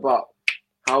 It's just about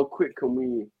how quick can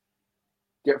we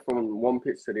get from one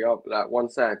pitch to the other, like one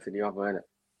side to the other, innit?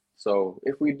 So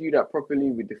if we do that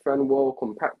properly, we defend well,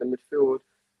 compact the midfield,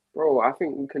 bro, I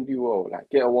think we can do well. Like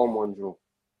get a 1-1 draw.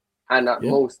 And at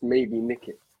most, maybe nick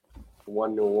it.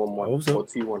 1-0, 1-1, or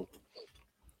 2-1.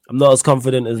 I'm not as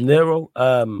confident as Nero,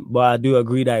 but I do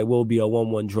agree that it will be a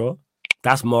 1-1 draw.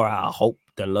 That's more out of hope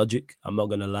than logic. I'm not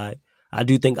gonna lie. I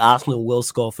do think Arsenal will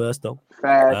score first, though.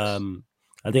 Facts.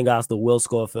 I think Arsenal will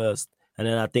score first, and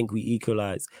then I think we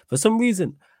equalize. For some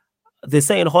reason, they're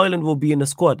saying Højlund will be in the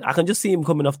squad. I can just see him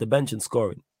coming off the bench and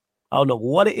scoring. I don't know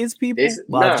what it is, people.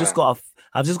 But I've just got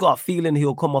a feeling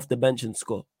he'll come off the bench and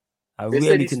score. I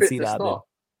really can see that.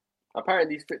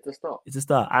 Apparently, he's fit to start. It's a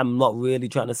start. I'm not really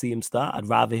trying to see him start. I'd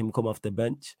rather him come off the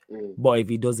bench. But if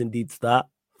he does indeed start,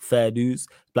 fair dues.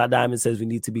 Black Diamond says we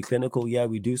need to be clinical. Yeah,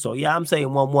 we do. So, yeah, I'm saying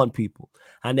 1-1, people.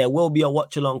 And there will be a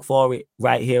watch-along for it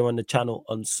right here on the channel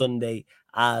on Sunday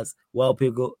as well,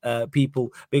 people.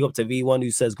 Big up to V1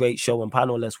 who says, great show and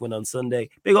panel. Let's win on Sunday.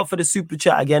 Big up for the super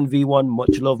chat again, V1.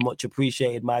 Much love, much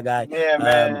appreciated, my guy. Yeah,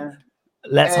 man.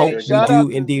 Let's hope we do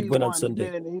indeed win on Sunday.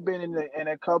 He's been in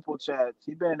a couple chats.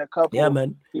 He's been in a couple. Yeah,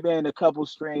 man. He's been in a couple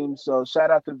streams. So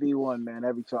shout out to V1, man.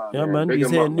 Every time. Yeah, man.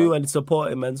 He's here new and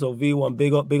supporting, man. So V1,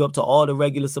 big up to all the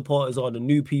regular supporters, all the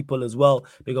new people as well.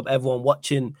 Big up everyone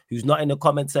watching who's not in the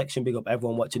comment section. Big up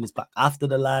everyone watching this back after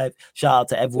the live. Shout out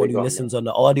to everyone who listens on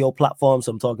the audio platforms.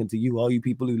 I'm talking to you, all you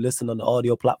people who listen on the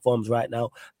audio platforms right now.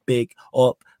 Big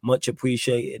up, much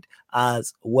appreciated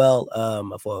as well. I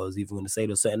thought I was even going to say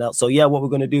there's something else. So yeah, what we're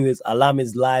going to do is Alam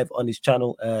is live on his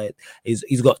channel.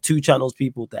 He's got 2 channels,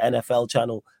 people. The NFL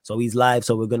channel, so he's live.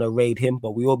 So we're going to raid him,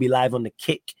 but we will be live on the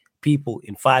Kick, people,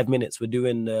 in 5 minutes. We're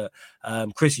doing the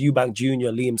Chris Eubank Jr.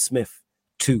 Liam Smith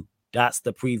 2. That's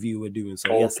the preview we're doing.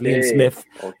 So yes, Liam Smith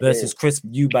versus Chris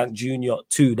Eubank Jr.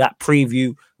 2. That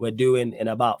preview we're doing in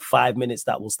about 5 minutes.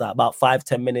 That will start about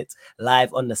 5-10 minutes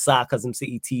live on the Sarcasm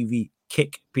City TV.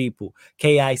 Kick, people.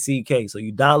 KICK. So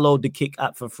you download the Kick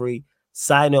app for free,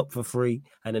 sign up for free,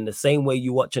 and in the same way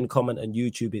you watch and comment on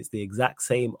YouTube, it's the exact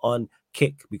same on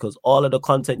Kick, because all of the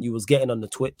content you was getting on the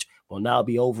Twitch will now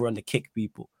be over on the Kick,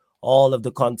 people. All of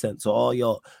the content. So all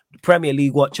your Premier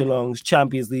League watch-alongs,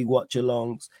 Champions League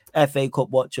watch-alongs, FA Cup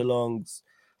watch-alongs,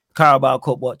 Carabao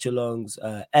Cup watch-alongs,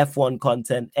 F1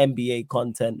 content, NBA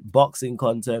content, boxing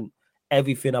content,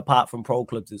 everything apart from pro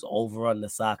clubs is over on the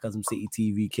Sarcasm City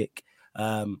TV Kick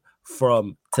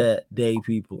from today,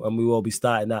 people. And we will be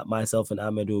starting that. Myself and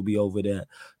Ahmed will be over there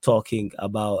talking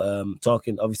about,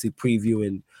 obviously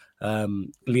previewing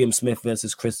Liam Smith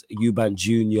versus Chris Eubank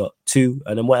Jr. 2.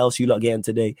 And then what else you lot getting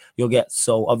today? You'll get,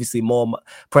 so obviously more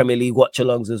Premier League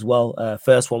watch-alongs as well.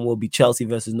 First one will be Chelsea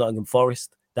versus Nottingham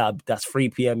Forest. That's 3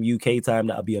 p.m. UK time.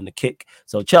 That'll be on the Kick.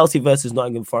 So Chelsea versus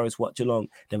Nottingham Forest watch-along.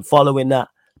 Then following that,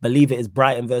 believe it is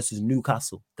Brighton versus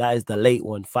Newcastle. That is the late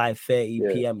one,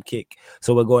 5:30 p.m. Kick.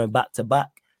 So we're going back to back.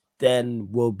 Then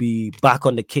we'll be back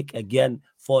on the Kick again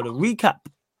for the recap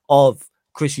of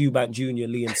Chris Eubank Jr.,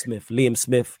 Liam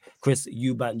Smith, Chris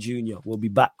Eubank Jr. We'll be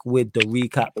back with the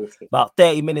recap about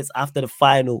 30 minutes after the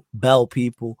final bell,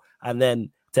 people. And then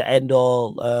to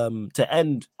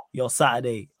end your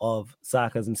Saturday of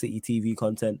Sarcasm City TV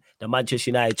content, the Manchester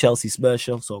United Chelsea Spurs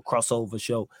show, so crossover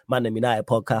show, ManDem United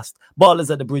podcast,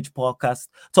 Ballers at the Bridge podcast,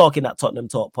 Talking at Tottenham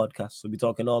Talk podcast. So we'll be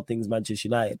talking all things Manchester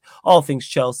United, all things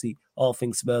Chelsea, all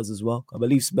things Spurs as well. I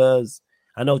believe Spurs,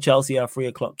 I know Chelsea are 3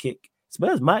 o'clock kick.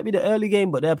 Spurs might be the early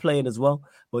game, but they're playing as well.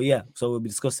 But yeah, so we'll be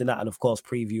discussing that and, of course,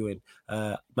 previewing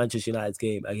Manchester United's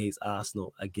game against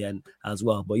Arsenal again as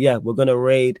well. But yeah, we're going to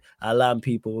raid Alam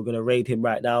people. We're going to raid him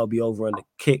right now. I'll be over on the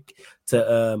kick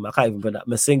to, I can't even put that.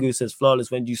 Masingu says,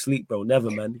 Flawless, when do you sleep, bro? Never,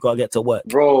 man. You got to get to work.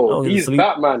 Bro, he's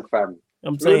Batman, fam.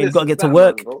 I'm saying you got to get to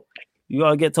work. Bro. You got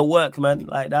to get to work, man.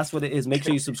 Like, that's what it is. Make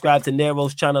sure you subscribe to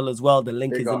Nero's channel as well. The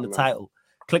link is in the title.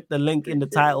 Click the link in the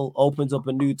title, opens up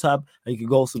a new tab, and you can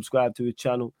go subscribe to his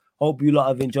channel. Hope you lot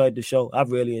have enjoyed the show.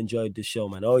 I've really enjoyed this show,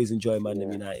 man. Always enjoy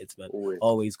ManDem United, man.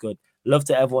 Always good. Love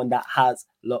to everyone that has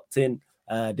locked in.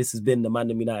 This has been the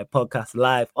ManDem United podcast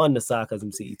live on the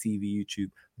Sarcasm City TV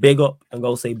YouTube. Big up, and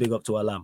go say big up to Alam.